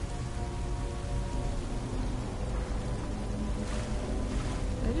cool.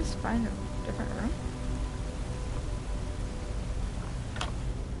 Did I just find a different room?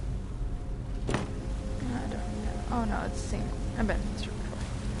 No, I don't need that. Oh no, it's the same. I've been in this room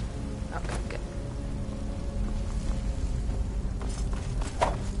before. Okay, good.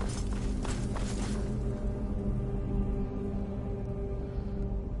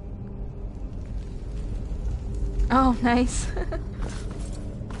 Oh, nice.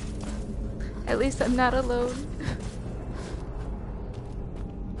 At least I'm not alone.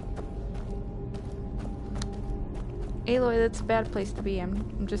 Aloy, that's a bad place to be.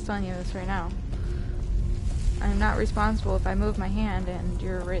 I'm just telling you this right now. I'm not responsible if I move my hand and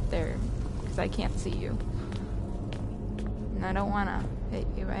you're right there, because I can't see you. And I don't want to hit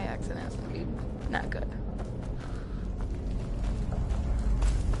you by accident. It's going to be not good.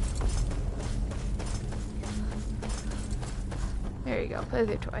 There you go. Play with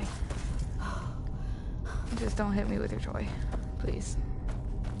your toy. Just don't hit me with your toy. Please.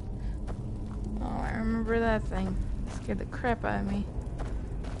 Oh, I remember that thing. It scared the crap out of me.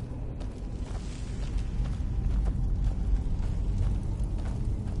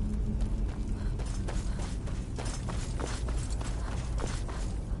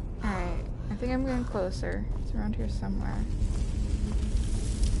 Alright. I think I'm getting closer. It's around here somewhere.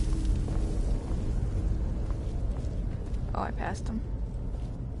 Oh, I passed him.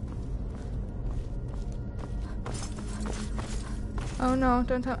 Oh no,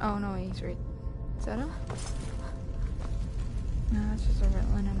 don't tell. Oh no, he's right. Is that him? No, that's just a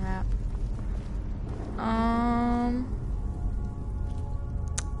linen wrap.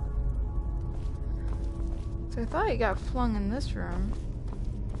 So I thought he got flung in this room.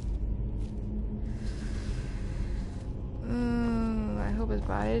 I hope his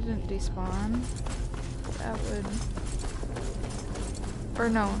body didn't despawn. That would... Or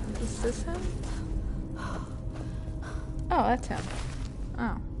no, is this him? Oh, that's him.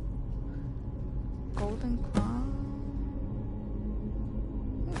 Oh. Golden claw.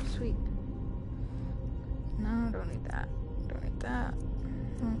 Oh, sweet. No, don't need that. Don't need that.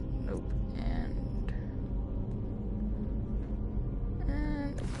 Oh, nope.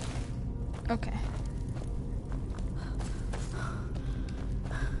 And... Okay.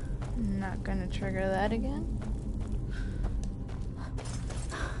 Not gonna trigger that again.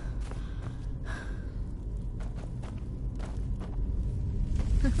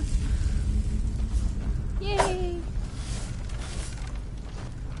 Yay!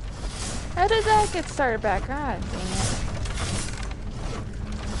 How did that get started back? God dang it.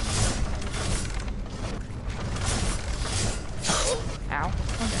 Ow.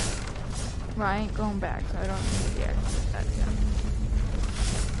 Okay. Well, I ain't going back, so I don't need the exit that again.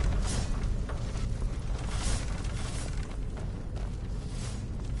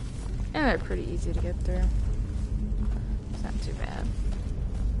 And they're pretty easy to get through. It's not too bad.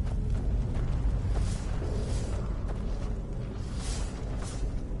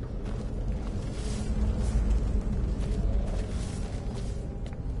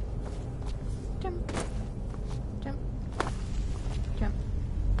 Jump. Jump. Jump.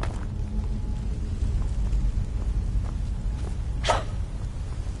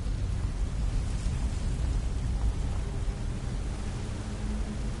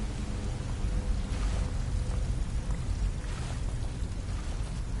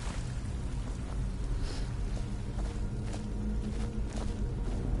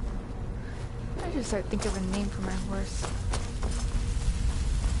 to start thinking of a name for my horse.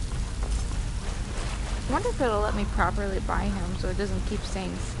 I wonder if it'll let me properly buy him so it doesn't keep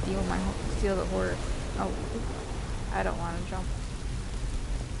saying steal the horse. Oh, I don't want to jump.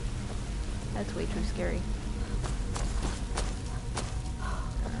 That's way too scary.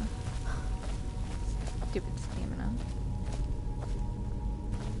 Stupid stamina.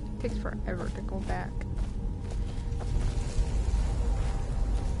 Takes forever to go back.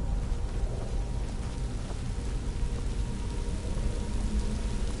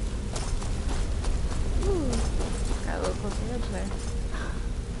 Ooh, got a little close to the edge there.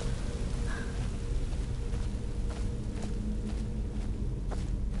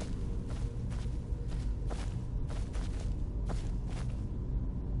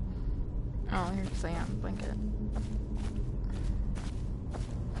 Oh, here's sand blanket.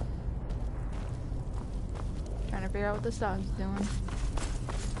 Trying to figure out what this dog's doing.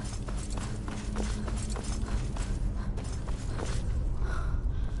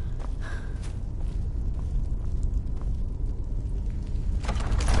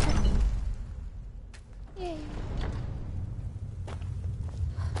 Yay.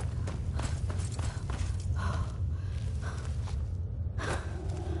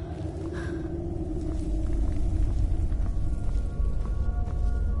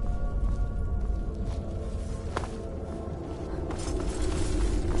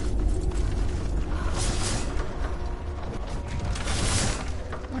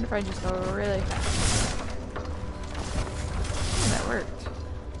 If I just go really fast. Oh, that worked.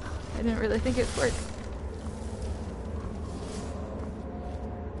 I didn't really think it would work.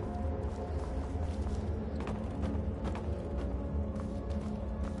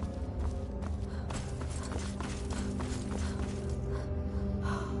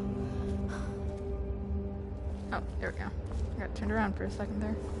 Oh, there we go. I got turned around for a second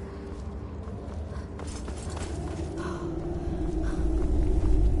there.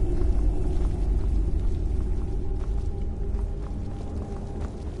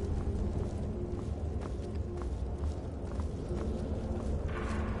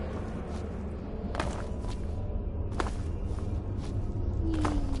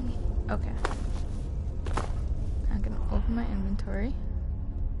 Okay. I'm gonna open my inventory.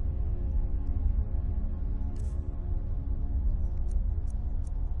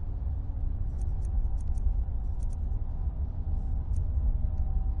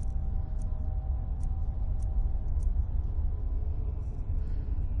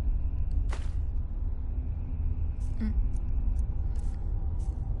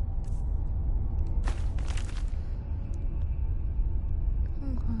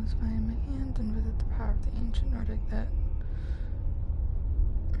 By my hand and visit the power of the ancient Nordic that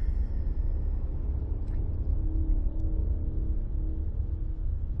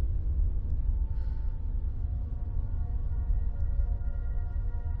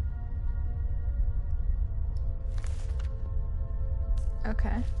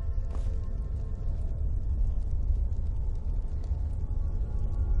okay.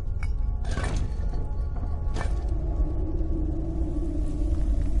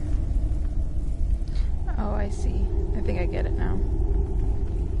 Oh, I see. I think I get it now.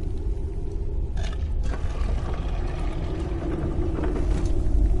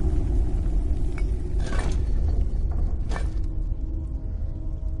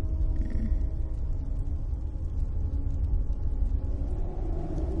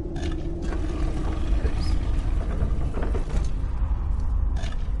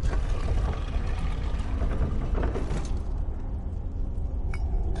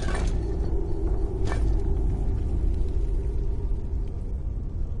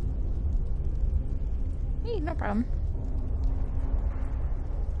 No problem.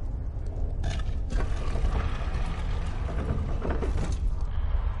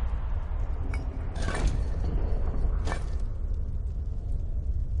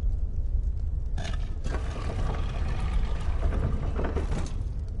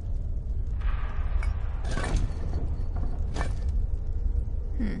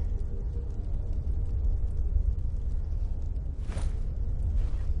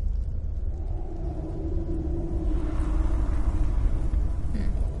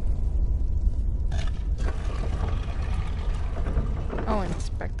 Oh,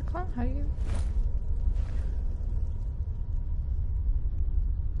 inspect the clock? How do you...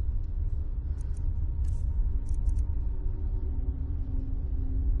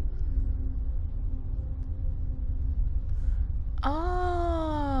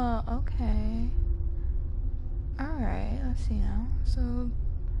 Oh, okay. Alright, let's see now. So,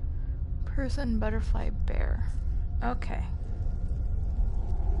 person, butterfly, bear. Okay.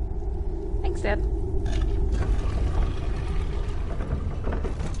 Thanks. Thanks, Dad.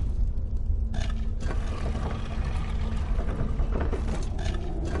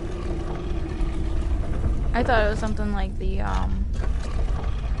 I thought it was something like the,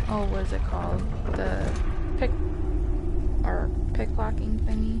 oh, what is it called? The pick-locking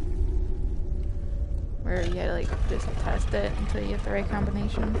thingy. Where you had to, like, just test it until you get the right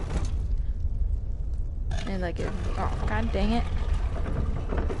combination. And, like, oh, god dang it.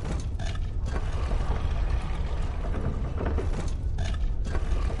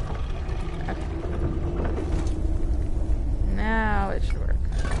 Okay. Now it should work.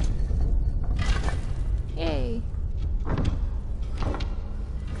 Yay!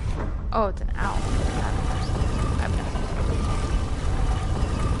 Oh, it's an owl. I've done it.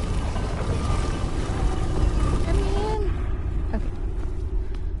 Let me in! Okay.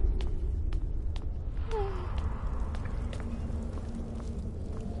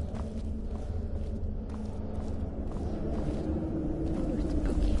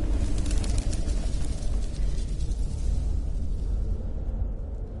 Spooky.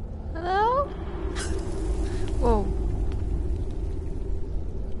 Hello? Whoa.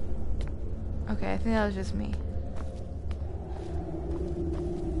 Okay, I think that was just me.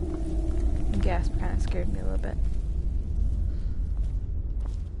 The gasp kind of scared me a little bit.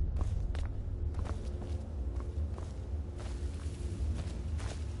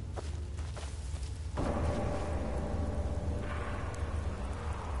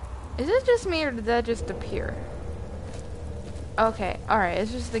 Is it just me or did that just appear? Okay, alright,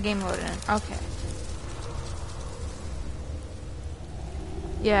 it's just the game loading in. Okay.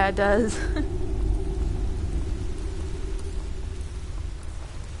 Yeah, it does.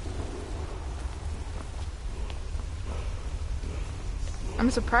 I'm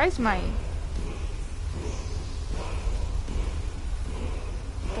surprised my...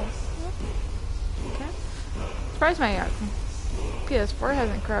 Okay. Surprised my PS4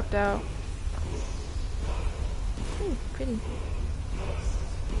 hasn't cropped out. Ooh, pretty.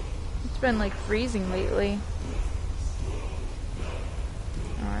 It's been like freezing lately.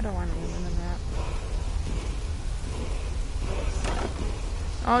 Oh, I don't want to live in the map.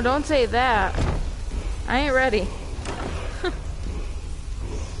 Oh, don't say that. I ain't ready.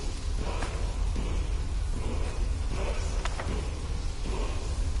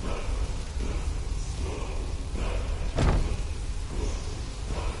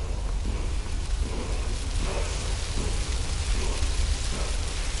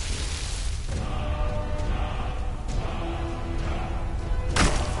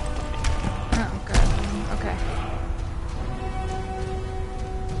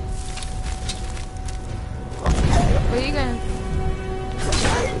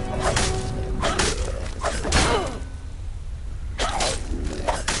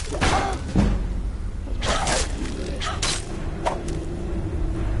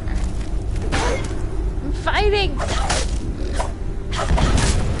 Fighting!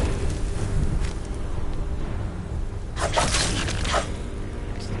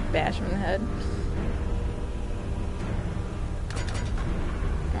 Just bash him in the head.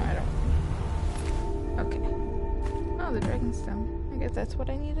 No, I don't. Okay. Oh, the dragonstone. I guess that's what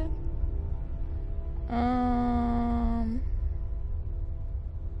I needed.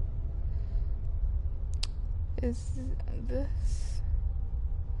 Is this...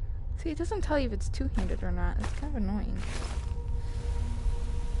 See, it doesn't tell you if it's two-handed or not. It's kind of annoying.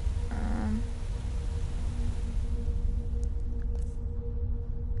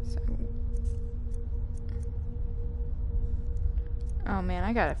 Oh man,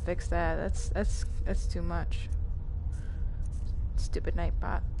 I gotta fix that. That's too much. Stupid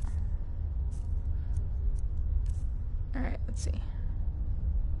Nightbot. Alright, let's see.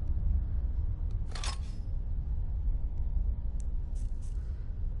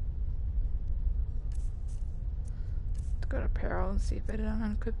 Go to apparel and see if it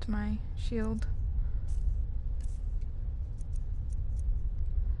unequipped my shield.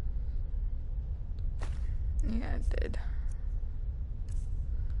 Yeah, it did.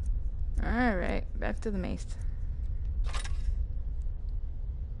 Alright, back to the mace.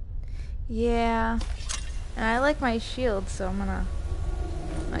 Yeah. And I like my shield, so I'm gonna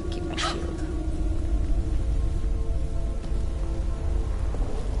keep my shield.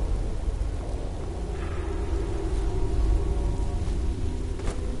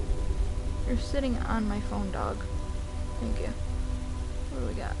 You're sitting on my phone, dog. Thank you. What do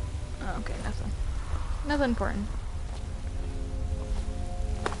we got? Oh, okay, nothing. Nothing important.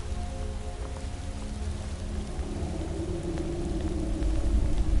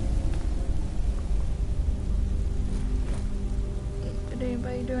 Did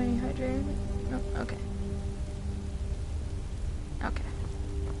anybody do any hydrating? Oh, okay. Okay.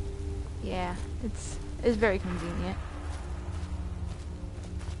 Yeah, it's very convenient.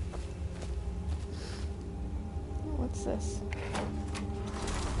 What's this?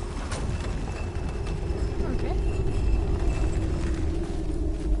 Okay.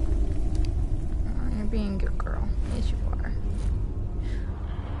 Oh, you're being a good girl. Yes, you are.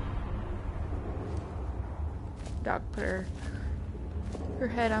 Dog put her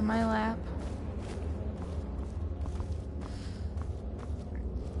head on my lap.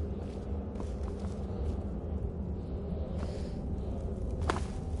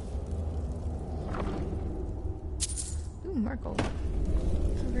 Ooh, Merkel.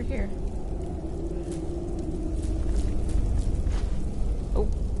 It's over here. Oh.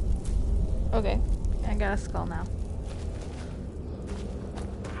 Okay. I got a skull now.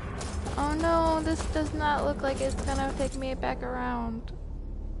 Oh no, this does not look like it's gonna take me back around.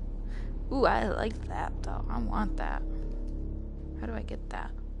 Ooh, I like that though. I want that. How do I get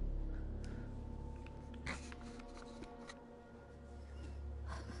that?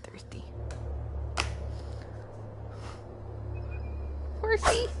 Thirsty.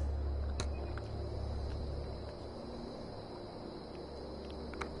 Horsey!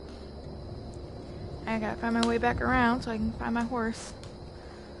 I gotta find my way back around so I can find my horse.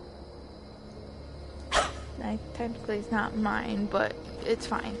 Technically it's not mine, but it's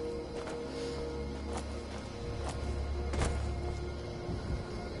fine.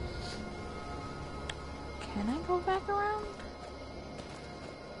 Can I go back around?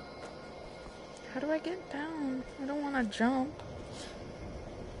 How do I get down? I don't want to jump.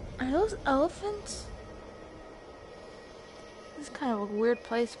 Are those elephants? This is kind of a weird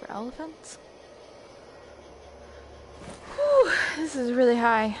place for elephants. Whew, this is really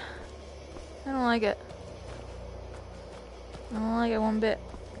high. I don't like it. I don't like it one bit.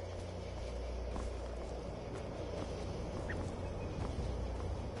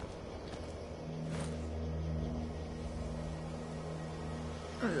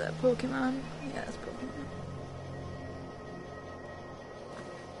 What is that, Pokemon? Yeah, that's Pokemon.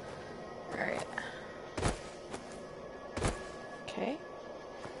 Alright. Okay.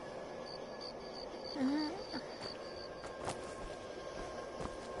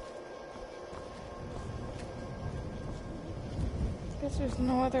 Guess there's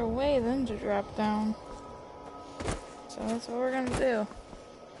no other way than to drop down. So that's what we're gonna do.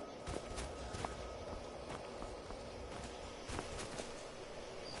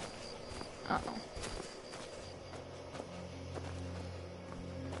 Uh-oh.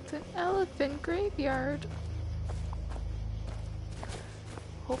 It's an elephant graveyard.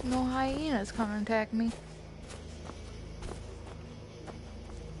 Hope no hyenas come and attack me.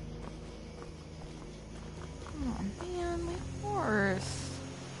 Oh man, my horse.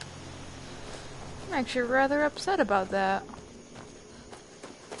 I'm actually rather upset about that.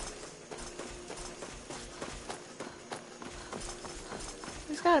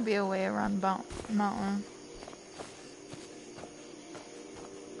 There's gotta be a way around the mountain.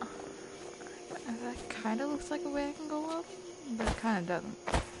 That kinda looks like a way I can go up, but it kinda doesn't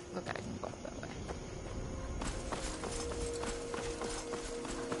look like I can go up that way.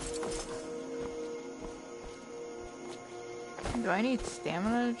 Do I need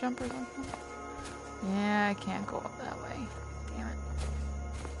stamina to jump or something? Yeah, I can't go up that way. Damn it.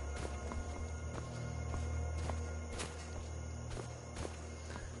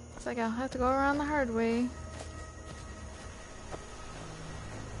 It's like I'll have to go around the hard way.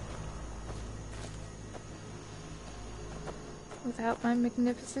 Without my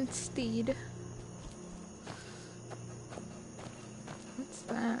magnificent steed. What's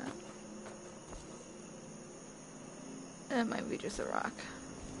that? That might be just a rock.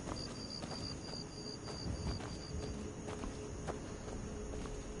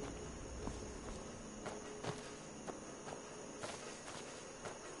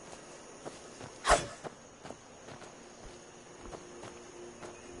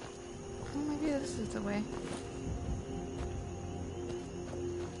 Oh, maybe this is the way.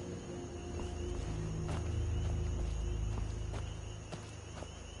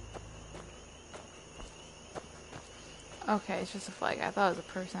 Okay, it's just a flag. I thought it was a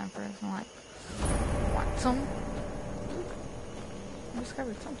person at first. I'm like, want some? I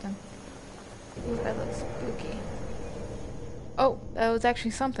discovered something. Ooh, that looks spooky. Oh, that was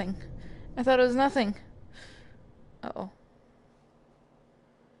actually something. I thought it was nothing. Uh-oh.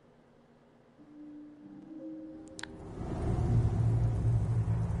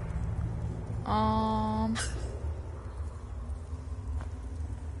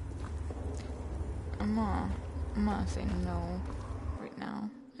 I'm gonna say no right now.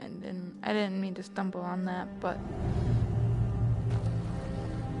 I didn't mean to stumble on that, but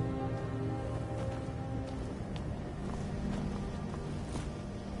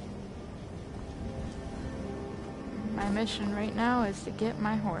my mission right now is to get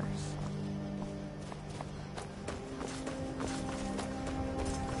my horse.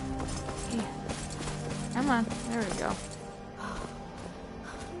 Yeah. Come on, there we go.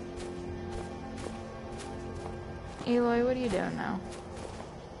 Aloy, what are you doing now?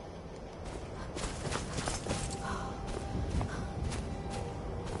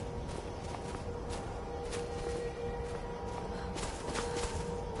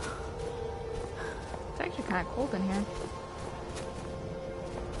 It's actually kind of cold in here.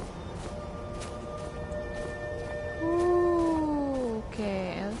 Ooh,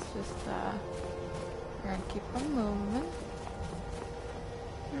 okay, let's just, we're gonna keep on moving.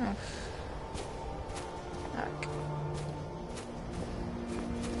 Okay.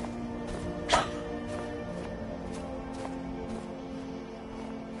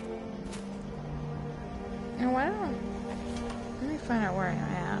 Now, why don't... Let me find out where I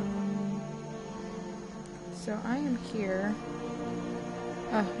am. So, I am here.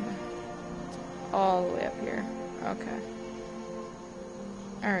 Oh, it's all the way up here. Okay.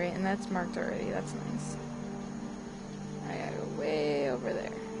 Alright, and that's marked already. That's nice. I gotta go way over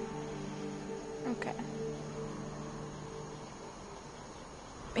there. Okay.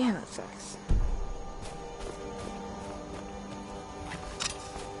 Man, that sucks.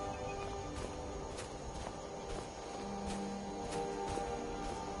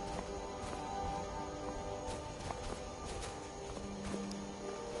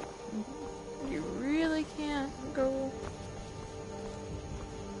 You really can't go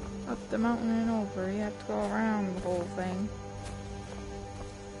up the mountain and over. You have to go around the whole thing.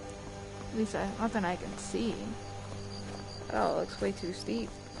 At least nothing I can see. Oh, it looks way too steep.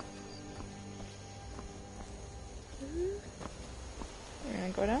 I'm gonna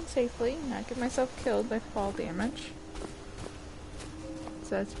go down safely, not get myself killed by fall damage. So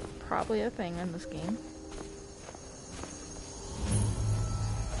that's probably a thing in this game.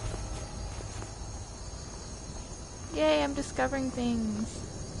 Yay, I'm discovering things.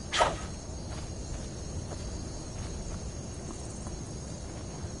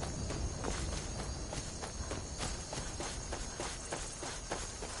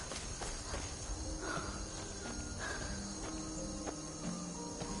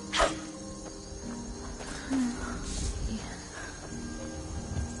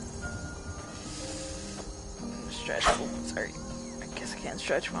 Stretch. Oh, sorry. I guess I can't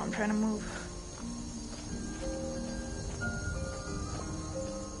stretch while I'm trying to move.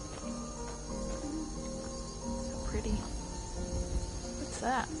 So pretty. What's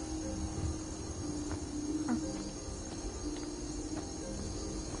that? Oh.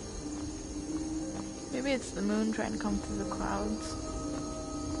 Maybe it's the moon trying to come through the clouds.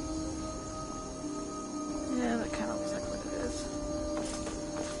 Yeah, that kind of looks like what it is.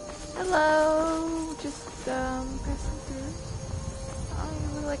 Hello! Just, passing through. Oh, you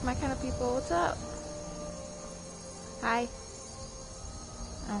look like my kind of people. What's up? Hi.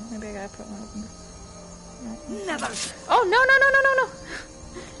 Oh, maybe I gotta put one open. No. Never! Oh, no!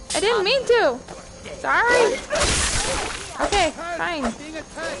 I didn't mean to! Sorry! Okay, fine.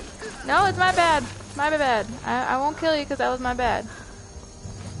 No, it's my bad. My bad. I won't kill you because that was my bad.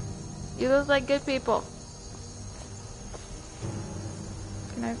 You look like good people.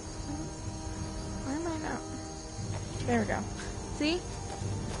 Can I... Where am I now? There we go. See?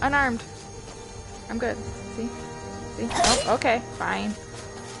 Unarmed. I'm good. See? See? Oh, okay. Fine.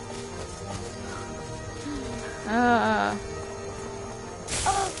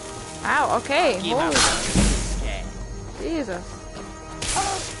 Ow, okay. Holy. Jesus.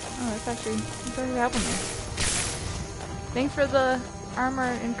 Oh, that's actually helping me. Thanks for the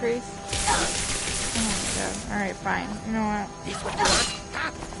armor increase. Oh my god. Alright, fine. You know what? This what you want?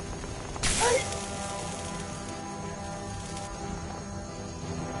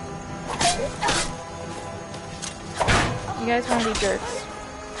 You guys want to be jerks.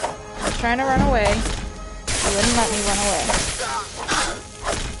 I was trying to run away. You wouldn't let me run away.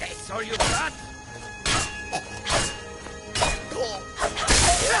 That's all you got?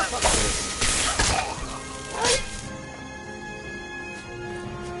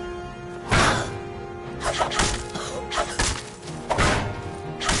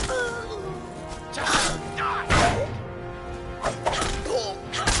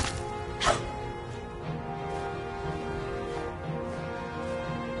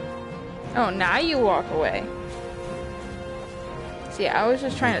 Oh, now you walk away. See, I was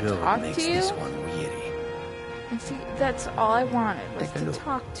just trying to talk to you. This one weary. And see, that's all I wanted, was Take a to look.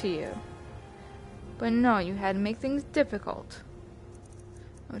 talk to you. But no, you had to make things difficult.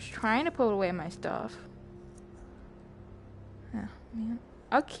 I was trying to put away my stuff. Yeah, man.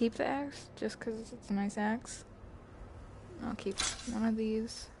 I'll keep the axe, just because it's a nice axe. I'll keep one of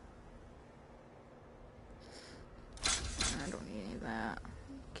these. I don't need any of that.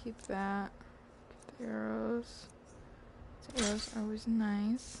 Keep that. Keep the arrows. The arrows are always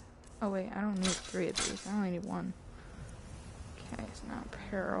nice. Oh wait, I don't need 3 of these. I only need 1. Okay, it's not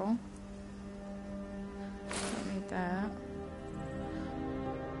apparel. Don't need that.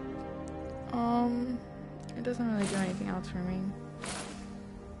 It doesn't really do anything else for me.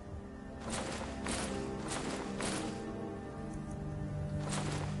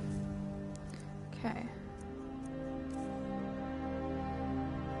 Okay.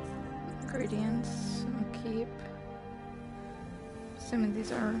 Ingredients, I'll keep. Assuming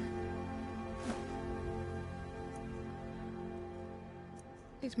these are...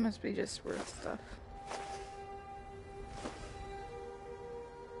 These must be just worth stuff.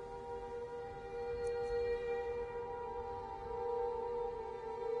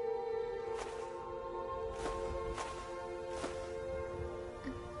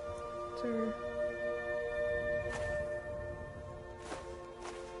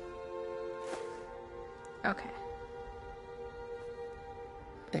 Okay.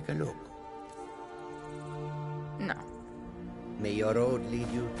 Take a look. No. May your road lead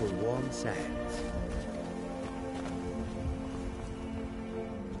you to warm sands.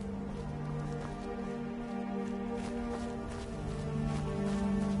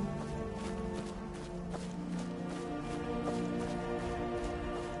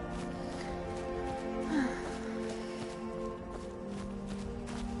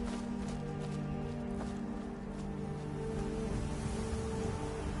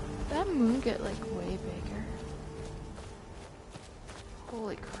 That moon get like way bigger.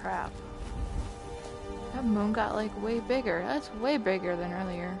 Holy crap. That moon got like way bigger. That's way bigger than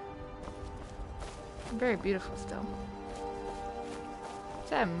earlier. Very beautiful still. Is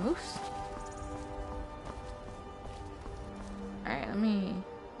that a moose? Alright, let me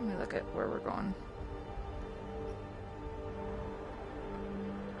look at where we're going.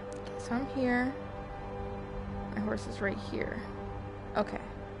 Okay, so I'm here. My horse is right here. Okay.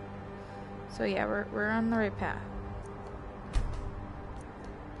 So yeah, we're on the right path.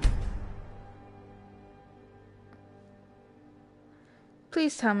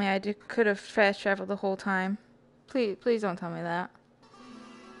 Please tell me I could have fast traveled the whole time. Please don't tell me that.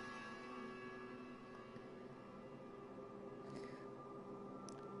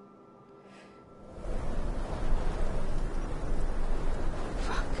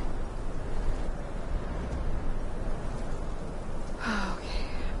 Fuck.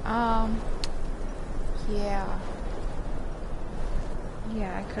 Okay. Yeah.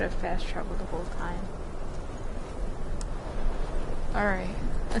 Yeah, I could have fast traveled the whole time. Alright.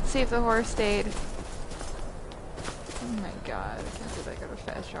 Let's see if the horse stayed. Oh my god, I can't believe I could have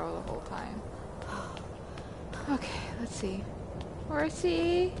fast traveled the whole time. Okay, let's see.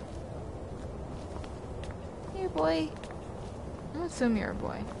 Horsey! Here, boy. I'm assuming you're a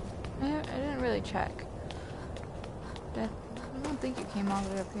boy. I didn't really check. I don't think you came all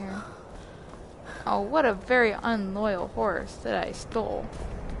the way up here. Oh, what a very unloyal horse that I stole.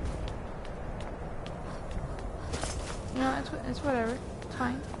 You know, it's whatever. It's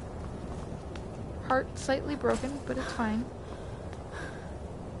fine. Heart slightly broken, but it's fine.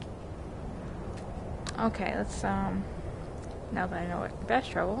 Okay, let's, now that I know what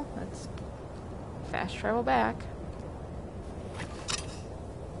fast travel, let's fast travel back.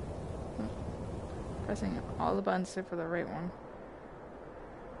 Pressing all the buttons except for the right one.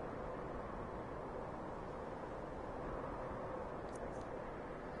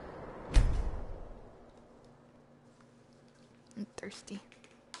 I'm thirsty.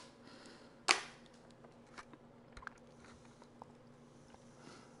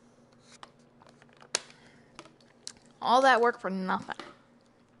 All that work for nothing.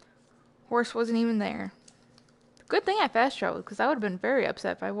 Horse wasn't even there. Good thing I fast traveled, because I would have been very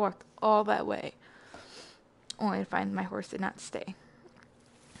upset if I walked all that way, only to find my horse did not stay.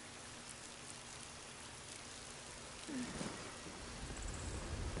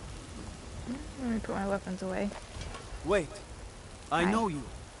 Let me put my weapons away. Wait. I Hi. know you.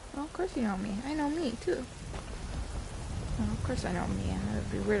 Well, of course you know me. I know me, too. Well, of course I know me. It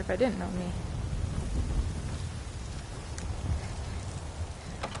would be weird if I didn't know me.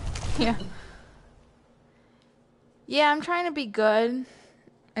 Yeah. Yeah, I'm trying to be good.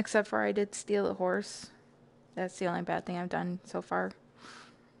 Except for I did steal a horse. That's the only bad thing I've done so far.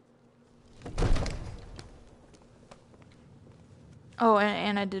 Oh,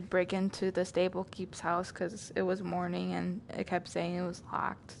 and I did break into the stable keep's house because it was morning and it kept saying it was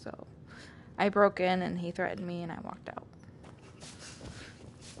locked. So I broke in and he threatened me and I walked out.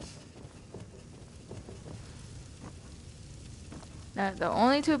 The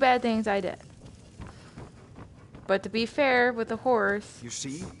only two bad things I did. But to be fair with the horse, You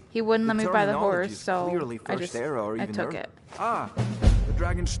see? he wouldn't let me buy the terminology horse, is so clearly I First just Era or I even took earlier. it. Ah, the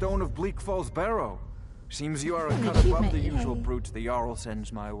Dragon Stone of Bleak Falls Barrow. Seems you are a An cut above the achievement, usual yay. brutes the Jarl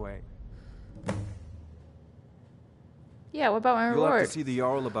sends my way. Yeah, what about my You'll have reward? to see the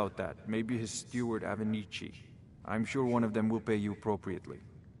Jarl about that. Maybe his steward Avenici. I'm sure one of them will pay you appropriately.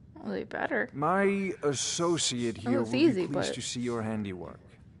 Well, they better. My associate here looks will easy, be pleased but- to see your handiwork.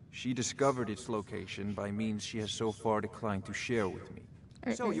 She discovered its location by means she has so far declined to share with me.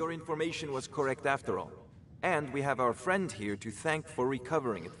 So your information was correct after all. And we have our friend here to thank for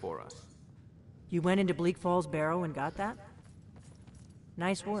recovering it for us. You went into Bleak Falls Barrow and got that?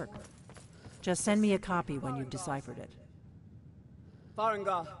 Nice work. Just send me a copy when you've deciphered it.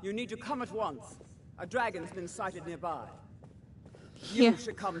 Farengar, you need to come at once. A dragon's been sighted nearby. Yeah. You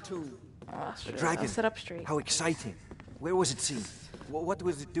should come too. Oh, A dragon? I'll sit up straight. How exciting. Where was it seen? What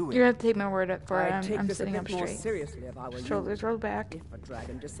was it doing? You're gonna have to take my word for it. I'd take I'm this a sitting bit up more straight. seriously if I were you. Shoulders rolled back. If a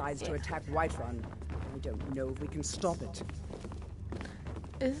dragon decides to attack Whiterun, I don't know if we can stop it.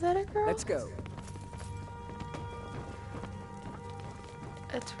 Is that a girl? Let's go.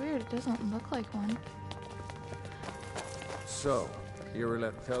 It's weird. It doesn't look like one. So,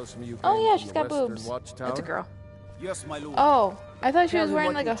 Irileth tells me you Oh came yeah, from she's the got Western boobs. Watchtower? That's a girl. Yes, my lord. Oh, I thought she Tell was me wearing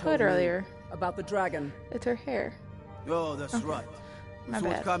what like a you told hood me earlier. About the dragon. It's her hair. Oh, that's Okay. right. My This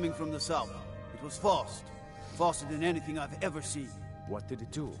was bad. coming from the south. It was fast. Faster than anything I've ever seen. What did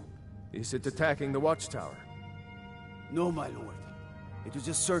it do? Is it attacking the Watchtower? No, my lord. It was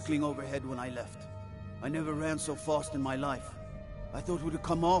just circling overhead when I left. I never ran so fast in my life. I thought it would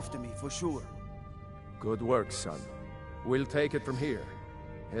come after me, for sure. Good work, son. We'll take it from here.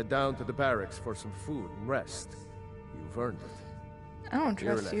 Head down to the barracks for some food and rest. You've earned it. I don't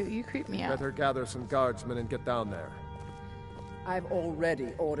trust Irileth, you. You creep me out. better gather some guardsmen and get down there. I've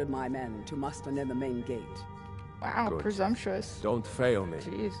already ordered my men to muster near the main gate. Wow, Good. presumptuous. Don't fail me.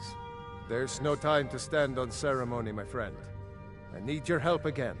 Jeez. There's no time to stand on ceremony, my friend. I need your help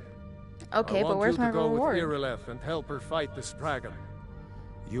again. Okay, I but want where's you my to go reward? with Irileth and help her fight this dragon.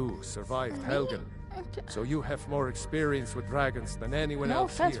 You survived Helgen, so you have more experience with dragons than anyone No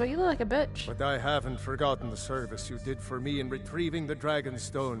else offense, here. but you look like a bitch. But I haven't forgotten the service you did for me in retrieving the dragon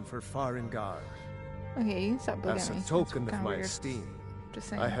stone for Farengar. Okay, you can stop looking As at a me. token That's of kinda my weird. esteem, Just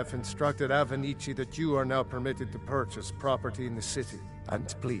saying. I have instructed Avenici that you are now permitted to purchase property in the city.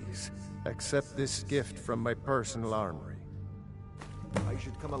 And please, accept this gift from my personal armory. I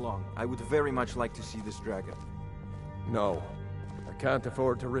should come along. I would very much like to see this dragon. No, I can't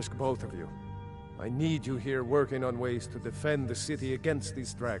afford to risk both of you. I need you here working on ways to defend the city against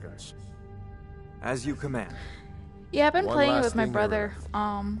these dragons. As you command. Yeah, I've been One playing it last with my thing, brother.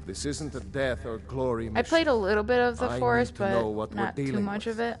 This isn't a death or glory mission. I played a little bit of the I forest, need to know but what we're not too dealing much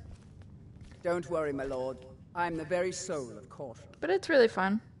of it. Don't worry, my lord. I'm the very soul of caution. But it's really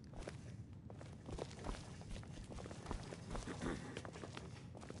fun.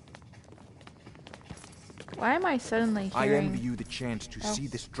 Why am I suddenly I hearing? envy you the chance to Oh. see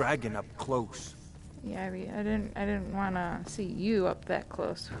this dragon up close. Yeah, I didn't want to see you up that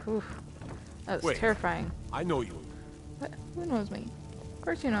close. Oof. That was Wait. terrifying. I know you. What? Who knows me? Of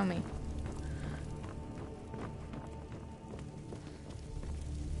course you know me.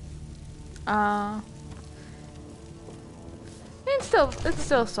 It's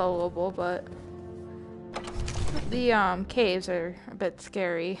still soloable, but the caves are a bit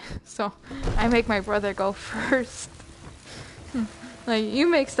scary, so I make my brother go first. Like, you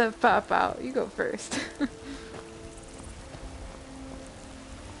make stuff pop out, you go first.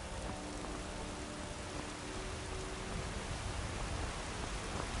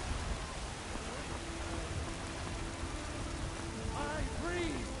 I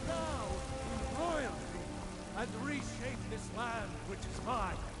breathe now in royalty and reshape this land which is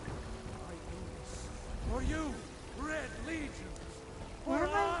mine. I do this for you, Red Legions, for Where am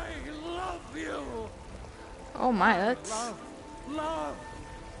I? I love you. Oh my, that's... Love.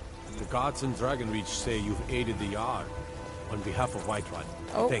 The gods in Dragonreach say you've aided the Jarl on behalf of Whiterun.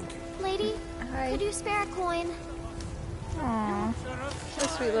 Oh. Thank you. Lady, could you spare a coin? Aww. So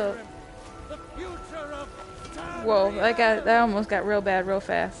sweet little... The future of Whoa, that almost got real bad real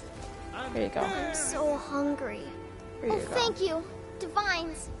fast. Here you go. I'm so hungry. Here Oh, you go. thank you.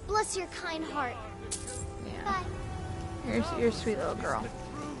 Divines, bless your kind heart. Yeah. Bye. You're a sweet little girl.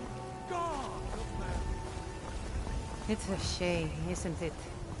 It's a shame, isn't it?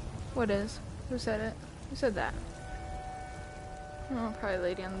 What is? Who said it? Who said that? Oh, probably a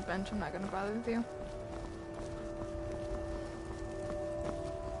lady on the bench. I'm not gonna bother with you.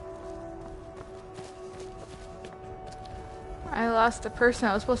 I lost the person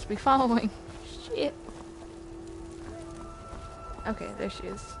I was supposed to be following. Shit. Okay, there she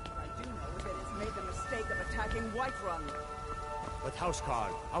is. I do know that it's made the mistake of attacking Whiterun. But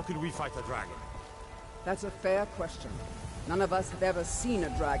Housecarl, how can we fight a dragon? That's a fair question. None of us have ever seen a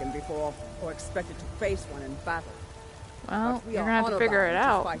dragon before, or expected to face one in battle. Well, We you're are gonna have to figure it honor-bound to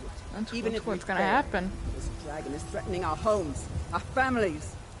out. fight it. That's Even if what's we gonna fail. happen. This dragon is threatening our homes, our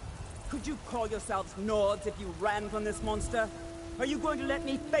families. Could you call yourselves Nords if you ran from this monster? Are you going to let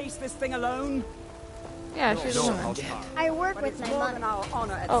me face this thing alone? Yeah, she's a woman. I work But with it's my more mother. than our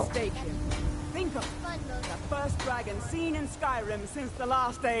honor at Oh. stake here. Think of it. The first dragon seen in Skyrim since the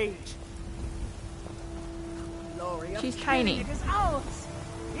last age. Glory of She's King, tiny. It is ours,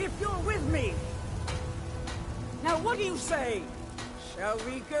 if you're with me. Now what do you say? Shall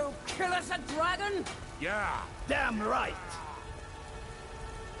we go kill us a dragon? Yeah, damn right.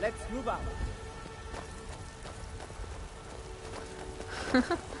 Let's move out.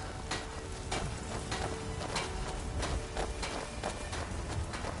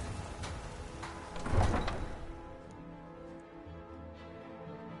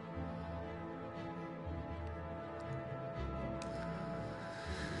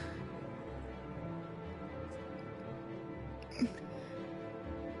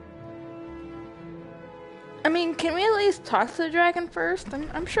 I mean, can we at least talk to the dragon first?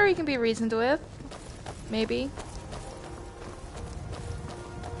 I'm sure he can be reasoned with. Maybe.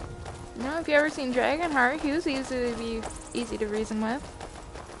 You know, if you ever seen Dragonheart, he was easy to reason with.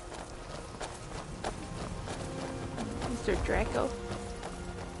 Mr. Draco.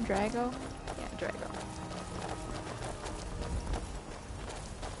 Drago? Yeah, Drago.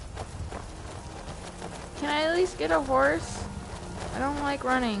 Can I at least get a horse? I don't like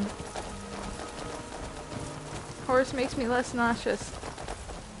running. Horse makes me less nauseous.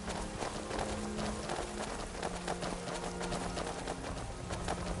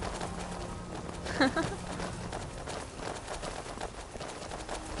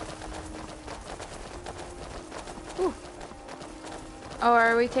 Ooh. Oh,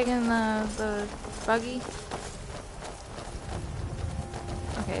 are we taking the buggy?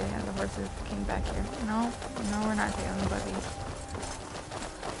 Okay, yeah, the horses came back here. No, we're not taking the buggy.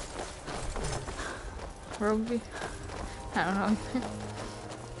 Rogue? I don't know.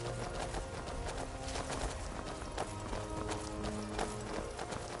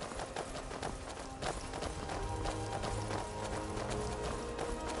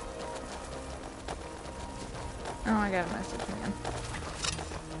 Oh, I got a message again.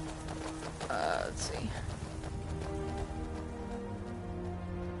 Let's see.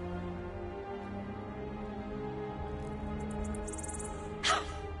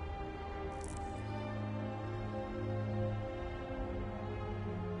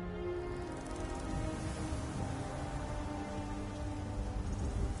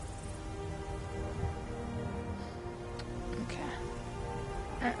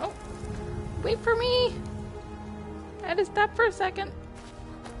 Oh, wait for me! I had to stop for a second.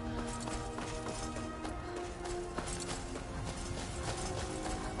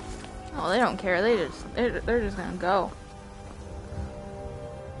 Oh, they don't care. They're just gonna go.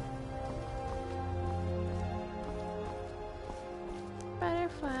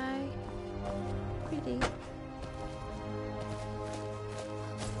 Butterfly, pretty.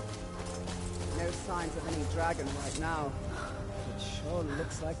 No signs of any dragon right now. It sure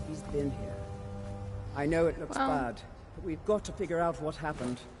looks like he's been here. I know it looks bad, but we've got to figure out what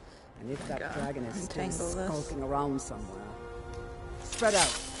happened. And if that dragon is still skulking around somewhere. Spread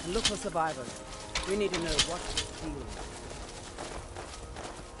out and look for survivors. We need to know what to deal with.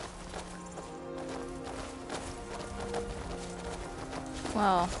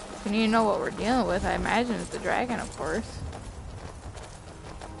 Well, we need to know what we're dealing with. I imagine it's the dragon, of course.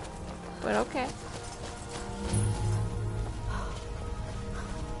 But okay.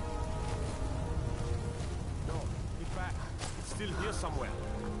 No, get back. It's still here somewhere.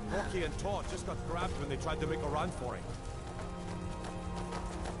 Rocky and Todd just got grabbed when they tried to make a run for it.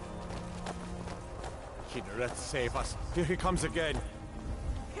 Kinneret, save us. Here he comes again.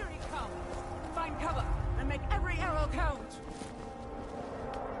 Here he comes! Find cover and make every arrow count!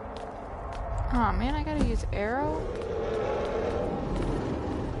 Oh man, I gotta use arrow?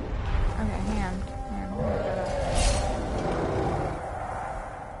 Okay, hand.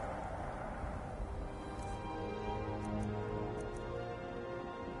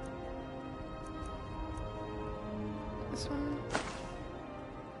 This one.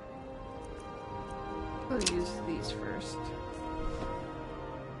 We'll use these first.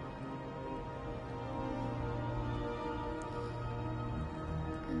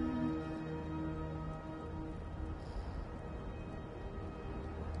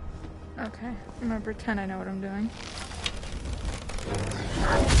 Okay, I'm gonna pretend I know what I'm doing.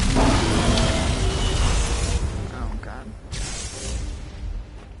 Oh god.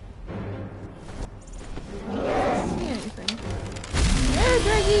 I can't see anything. Hey,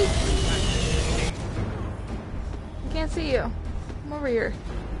 Draggy! I can't see you. I'm over here.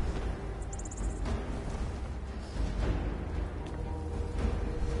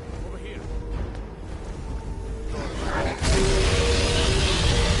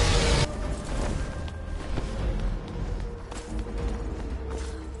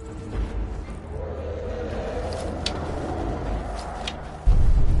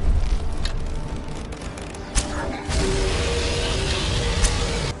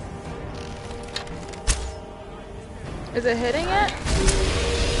 Is it hitting it?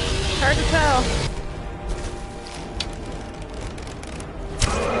 Hard to tell.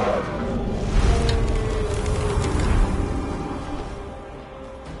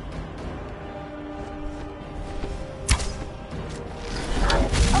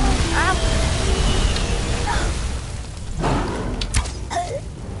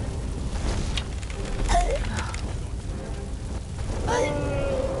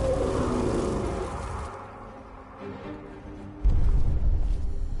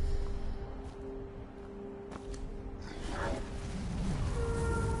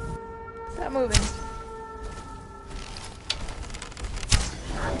 Stop moving.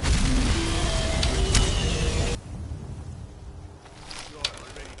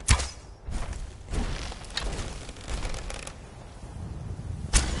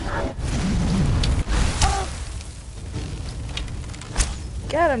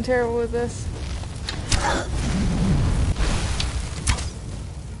 God, I'm terrible with this.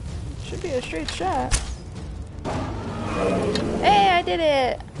 Should be a straight shot. Hey, I did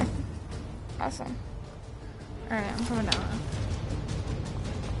it! Awesome. Alright, I'm coming down.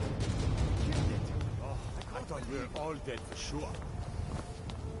 Oh, I thought we were all dead for sure.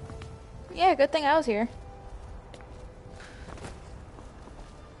 Yeah, good thing I was here.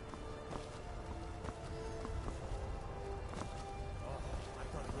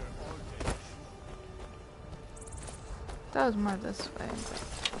 That was more this way,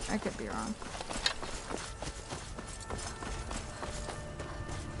 but I could be wrong.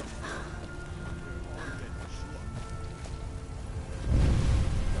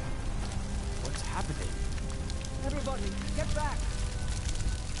 What's happening? Everybody, get back!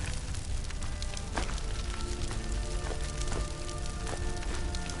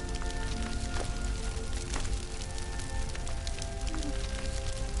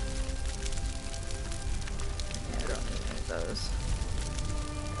 Those.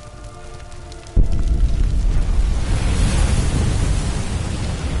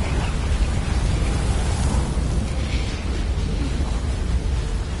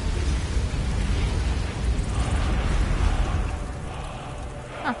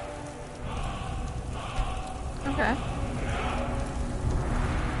 Huh. Okay.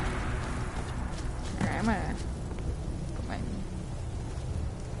 Alright, I'm gonna put my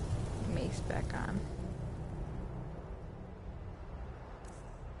mace back on.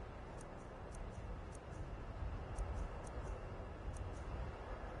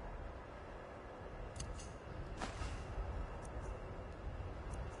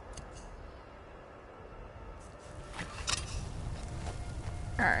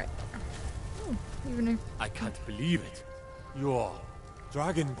 Alright. Even if I can't believe it. You're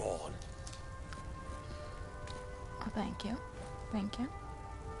Dragonborn. Oh, thank you. Thank you.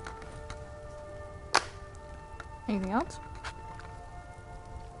 Anything else?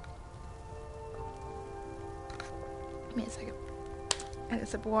 Give me a second. I had a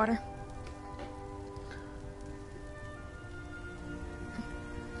sip of water.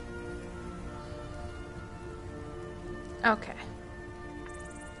 Okay.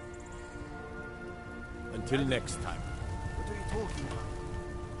 Until next time. What are you talking about?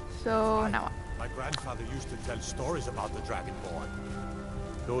 So, now what? My grandfather used to tell stories about the Dragonborn.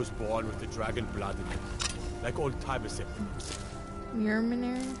 Those born with the dragon blood in them. Like old Tiber Septim.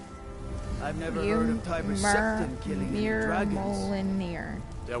 Myrmidon? I've never heard of Tiber Septim killing any dragons. Myrmidon.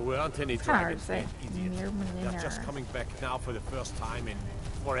 There weren't any It's hard dragons, to say. idiot. They're just coming back now for the first time in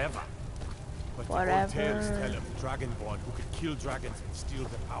forever. But the old tales tell of Dragonborn who could kill dragons and steal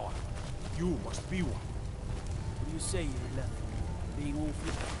their power. You must be one. What do you say you left? Being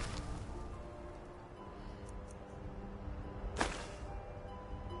awful?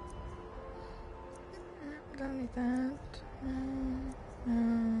 underneath that.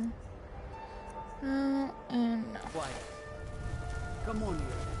 No, and no. Quiet. Come on, here.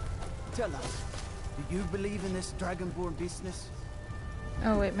 Tell us, do you believe in this dragonborn business?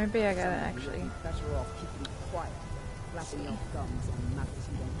 Oh wait, maybe I gotta actually. Better off keeping quiet, flapping your gums on matters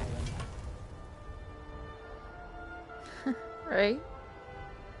you don't know. Right?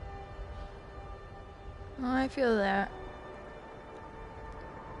 Well, I feel that.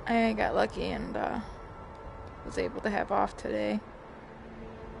 I got lucky and was able to have off today.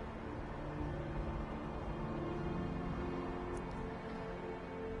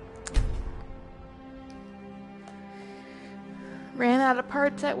 Ran out of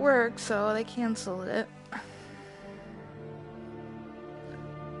parts at work, so they canceled it.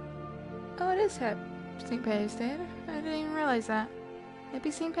 Oh, it is St. Patty's Day. I didn't even realize that.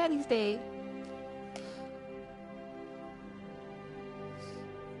 Happy St. Patty's Day.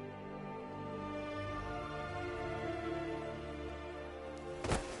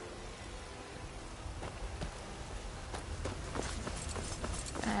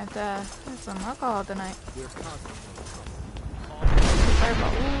 I have to have some alcohol tonight.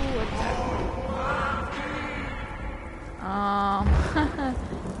 Fireball. Ooh, what's that?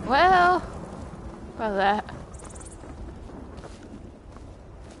 Well, about that.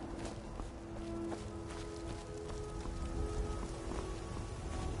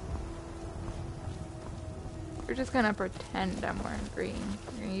 We're just gonna pretend I'm wearing green.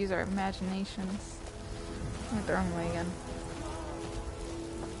 We're gonna use our imaginations. I went the wrong way again.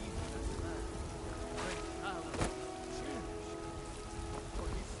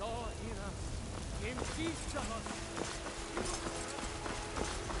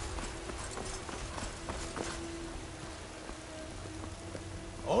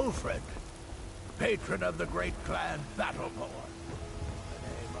 Ulfred, patron of the great clan Battleborn.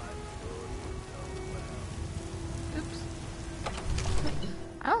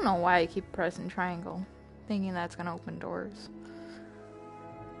 I don't know why I keep pressing triangle, thinking that's gonna open doors.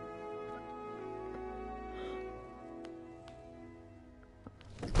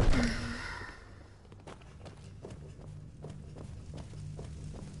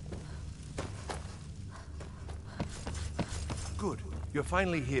 Good. You're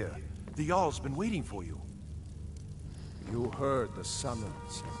finally here. The Jarl's been waiting for you. You heard the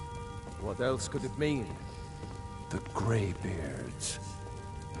summons. What else could it mean? The Greybeards.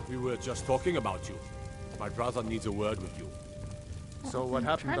 We were just talking about you. My brother needs a word with you. So what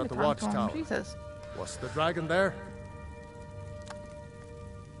happened at the watchtower? Jesus. Was the dragon there?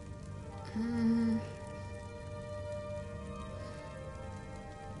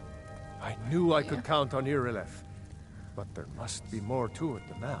 I knew I could count on Irileth, but there must be more to it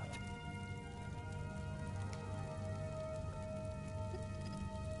than that.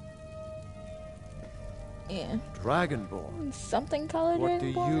 Yeah. Dragonborn? Something colored What do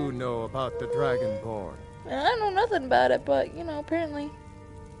you know about the Dragonborn? I know nothing about it, but, you know, apparently.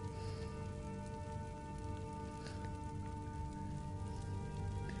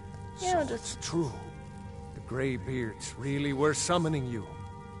 So it's true. The Greybeards really were summoning you.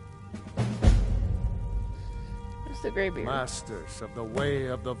 Who's the Greybeard? Masters of the Way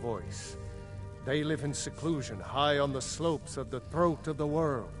of the Voice. They live in seclusion high on the slopes of the throat of the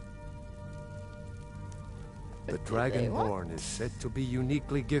world. The Dragonborn is said to be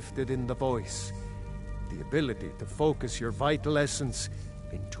uniquely gifted in the voice. The ability to focus your vital essence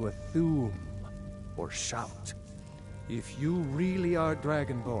into a thum, or shout. If you really are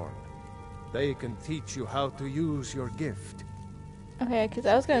Dragonborn, they can teach you how to use your gift. Okay, because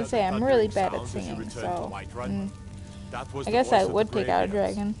I was going to say, I'm really bad at singing, so... I guess I would take out a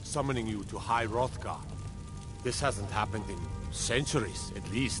dragon. Summoning you to High Hrothgar. This hasn't happened in centuries, at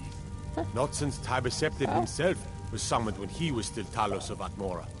least. Not since Tibeseptin himself was summoned when he was still Talos of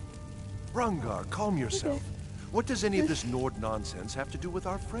Atmora. Hrongar, calm yourself. What does any of this Nord nonsense have to do with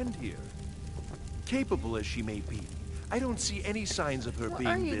our friend here? Capable as she may be, I don't see any signs of her being this...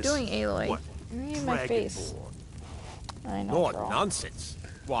 What are you doing, Aloy? What? You're in my face. I know. Nord nonsense?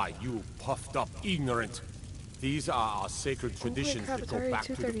 Why, you puffed up ignorant. These are our sacred traditions that go back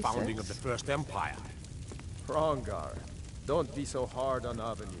to the founding of the First Empire. Hrongar, don't be so hard on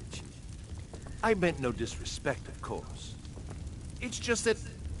Avenichi. I meant no disrespect, of course. It's just that,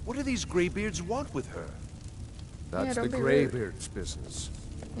 what do these Greybeards want with her? That's the Greybeards' business,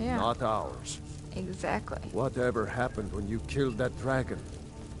 not ours. Exactly. Whatever happened when you killed that dragon,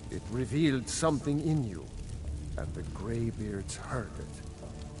 it revealed something in you, and the Greybeards heard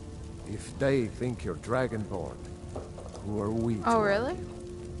it. If they think you're Dragonborn, who are we to really?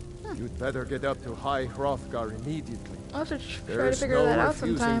 You'd better get up to High Hrothgar immediately. I'll have to try to figure that out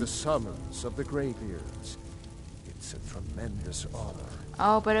sometime. There's no refusing the summons of the Greybeards. It's a tremendous honor.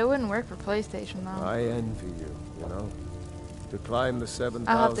 Oh, but it wouldn't work for PlayStation though. I envy you, you know. To climb the 7,000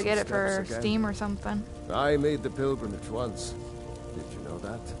 I'll have to get it steps for again. Steam or something. I made the pilgrimage once. Did you know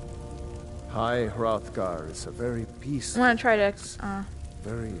that? High Hrothgar is a very peaceful. I want to try to.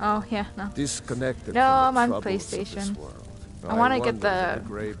 Very. Oh yeah, no. Disconnected. No, from I'm the on troubles of this PlayStation. world. I want to get wonder if the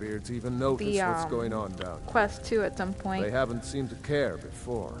Greybeards even notice what's going on down here. Quest 2 at some point. They haven't seemed to care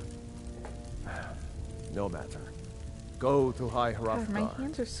before. No matter. Go to High Hrothgar. God, my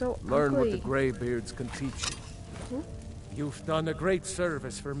hands are so Learn ugly. what the Greybeards can teach you. Ooh. You've done a great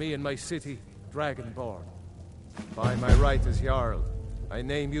service for me and my city, Dragonborn. By my right as Jarl, I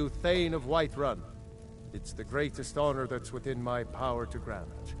name you Thane of Whiterun. It's the greatest honor that's within my power to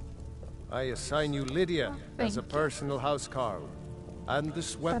grant. I assign you Lydia as a personal housecarl, and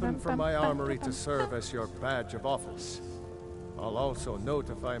this weapon from my armory to serve as your badge of office. I'll also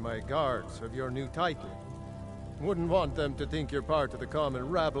notify my guards of your new title. Wouldn't want them to think you're part of the common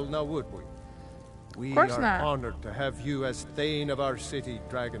rabble, now would we? We are honored to have you as Thane of our city,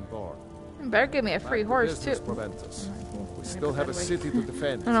 Dragonborn. You better give me a free horse too. We still have a city to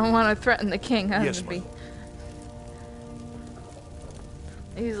defend. I don't want to threaten the king. That would be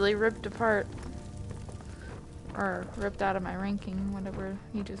easily ripped apart or ripped out of my ranking, whatever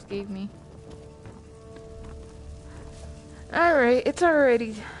he just gave me. All right, it's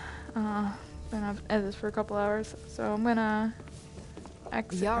already been up at this for a couple hours, so I'm gonna.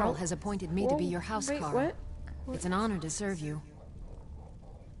 Jarl has appointed me to be your housecarl. What? It's an honor to serve you.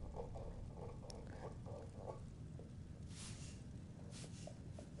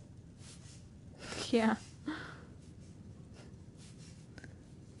 Yeah.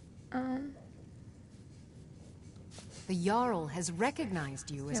 The Jarl has recognized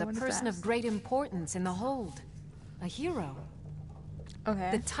you as a person of great importance in the hold. A hero.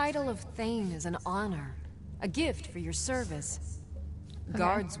 Okay. The title of Thane is an honor. A gift for your service. Okay.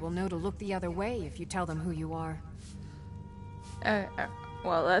 Guards will know to look the other way if you tell them who you are.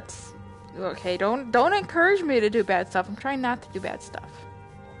 Well, that's... Okay, don't encourage me to do bad stuff. I'm trying not to do bad stuff.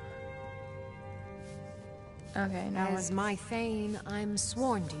 Okay, now as my Thane, I'm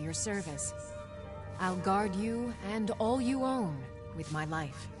sworn to your service. I'll guard you and all you own with my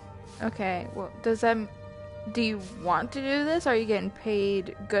life. Okay, well, does that... Do you want to do this? Are you getting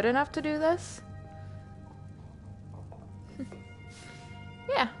paid good enough to do this?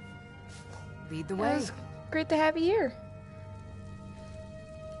 Yeah. Lead the It way. was great to have you here.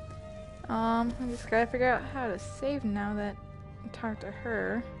 I just gotta figure out how to save now that I talked to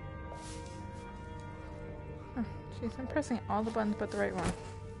her. Oh, jeez, I'm pressing all the buttons but the right one.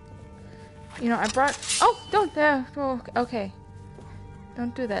 You know, I brought... Oh, don't... oh, okay.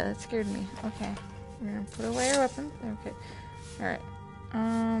 Don't do that. That scared me. Okay. We're gonna put away our weapons. Okay. Alright.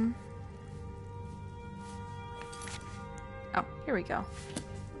 Oh, here we go.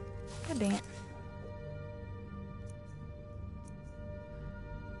 God dang it.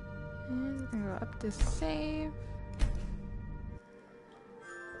 And we're gonna go up to save.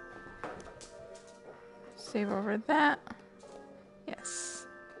 Save over that. Yes.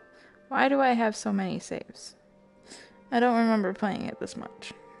 Why do I have so many saves? I don't remember playing it this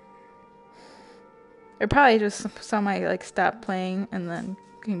much. It probably just some I like stopped playing and then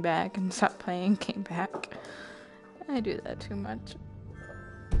came back and stopped playing, came back. I do that too much.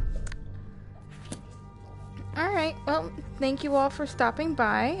 Alright, well, thank you all for stopping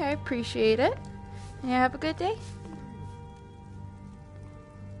by. I appreciate it. And have a good day.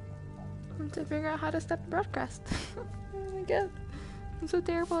 I have to figure out how to stop the broadcast. Oh my god. I'm so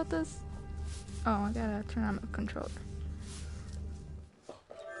terrible at this. Oh, I gotta turn on my controller.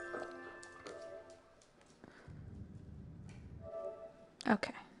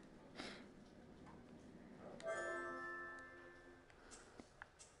 Okay.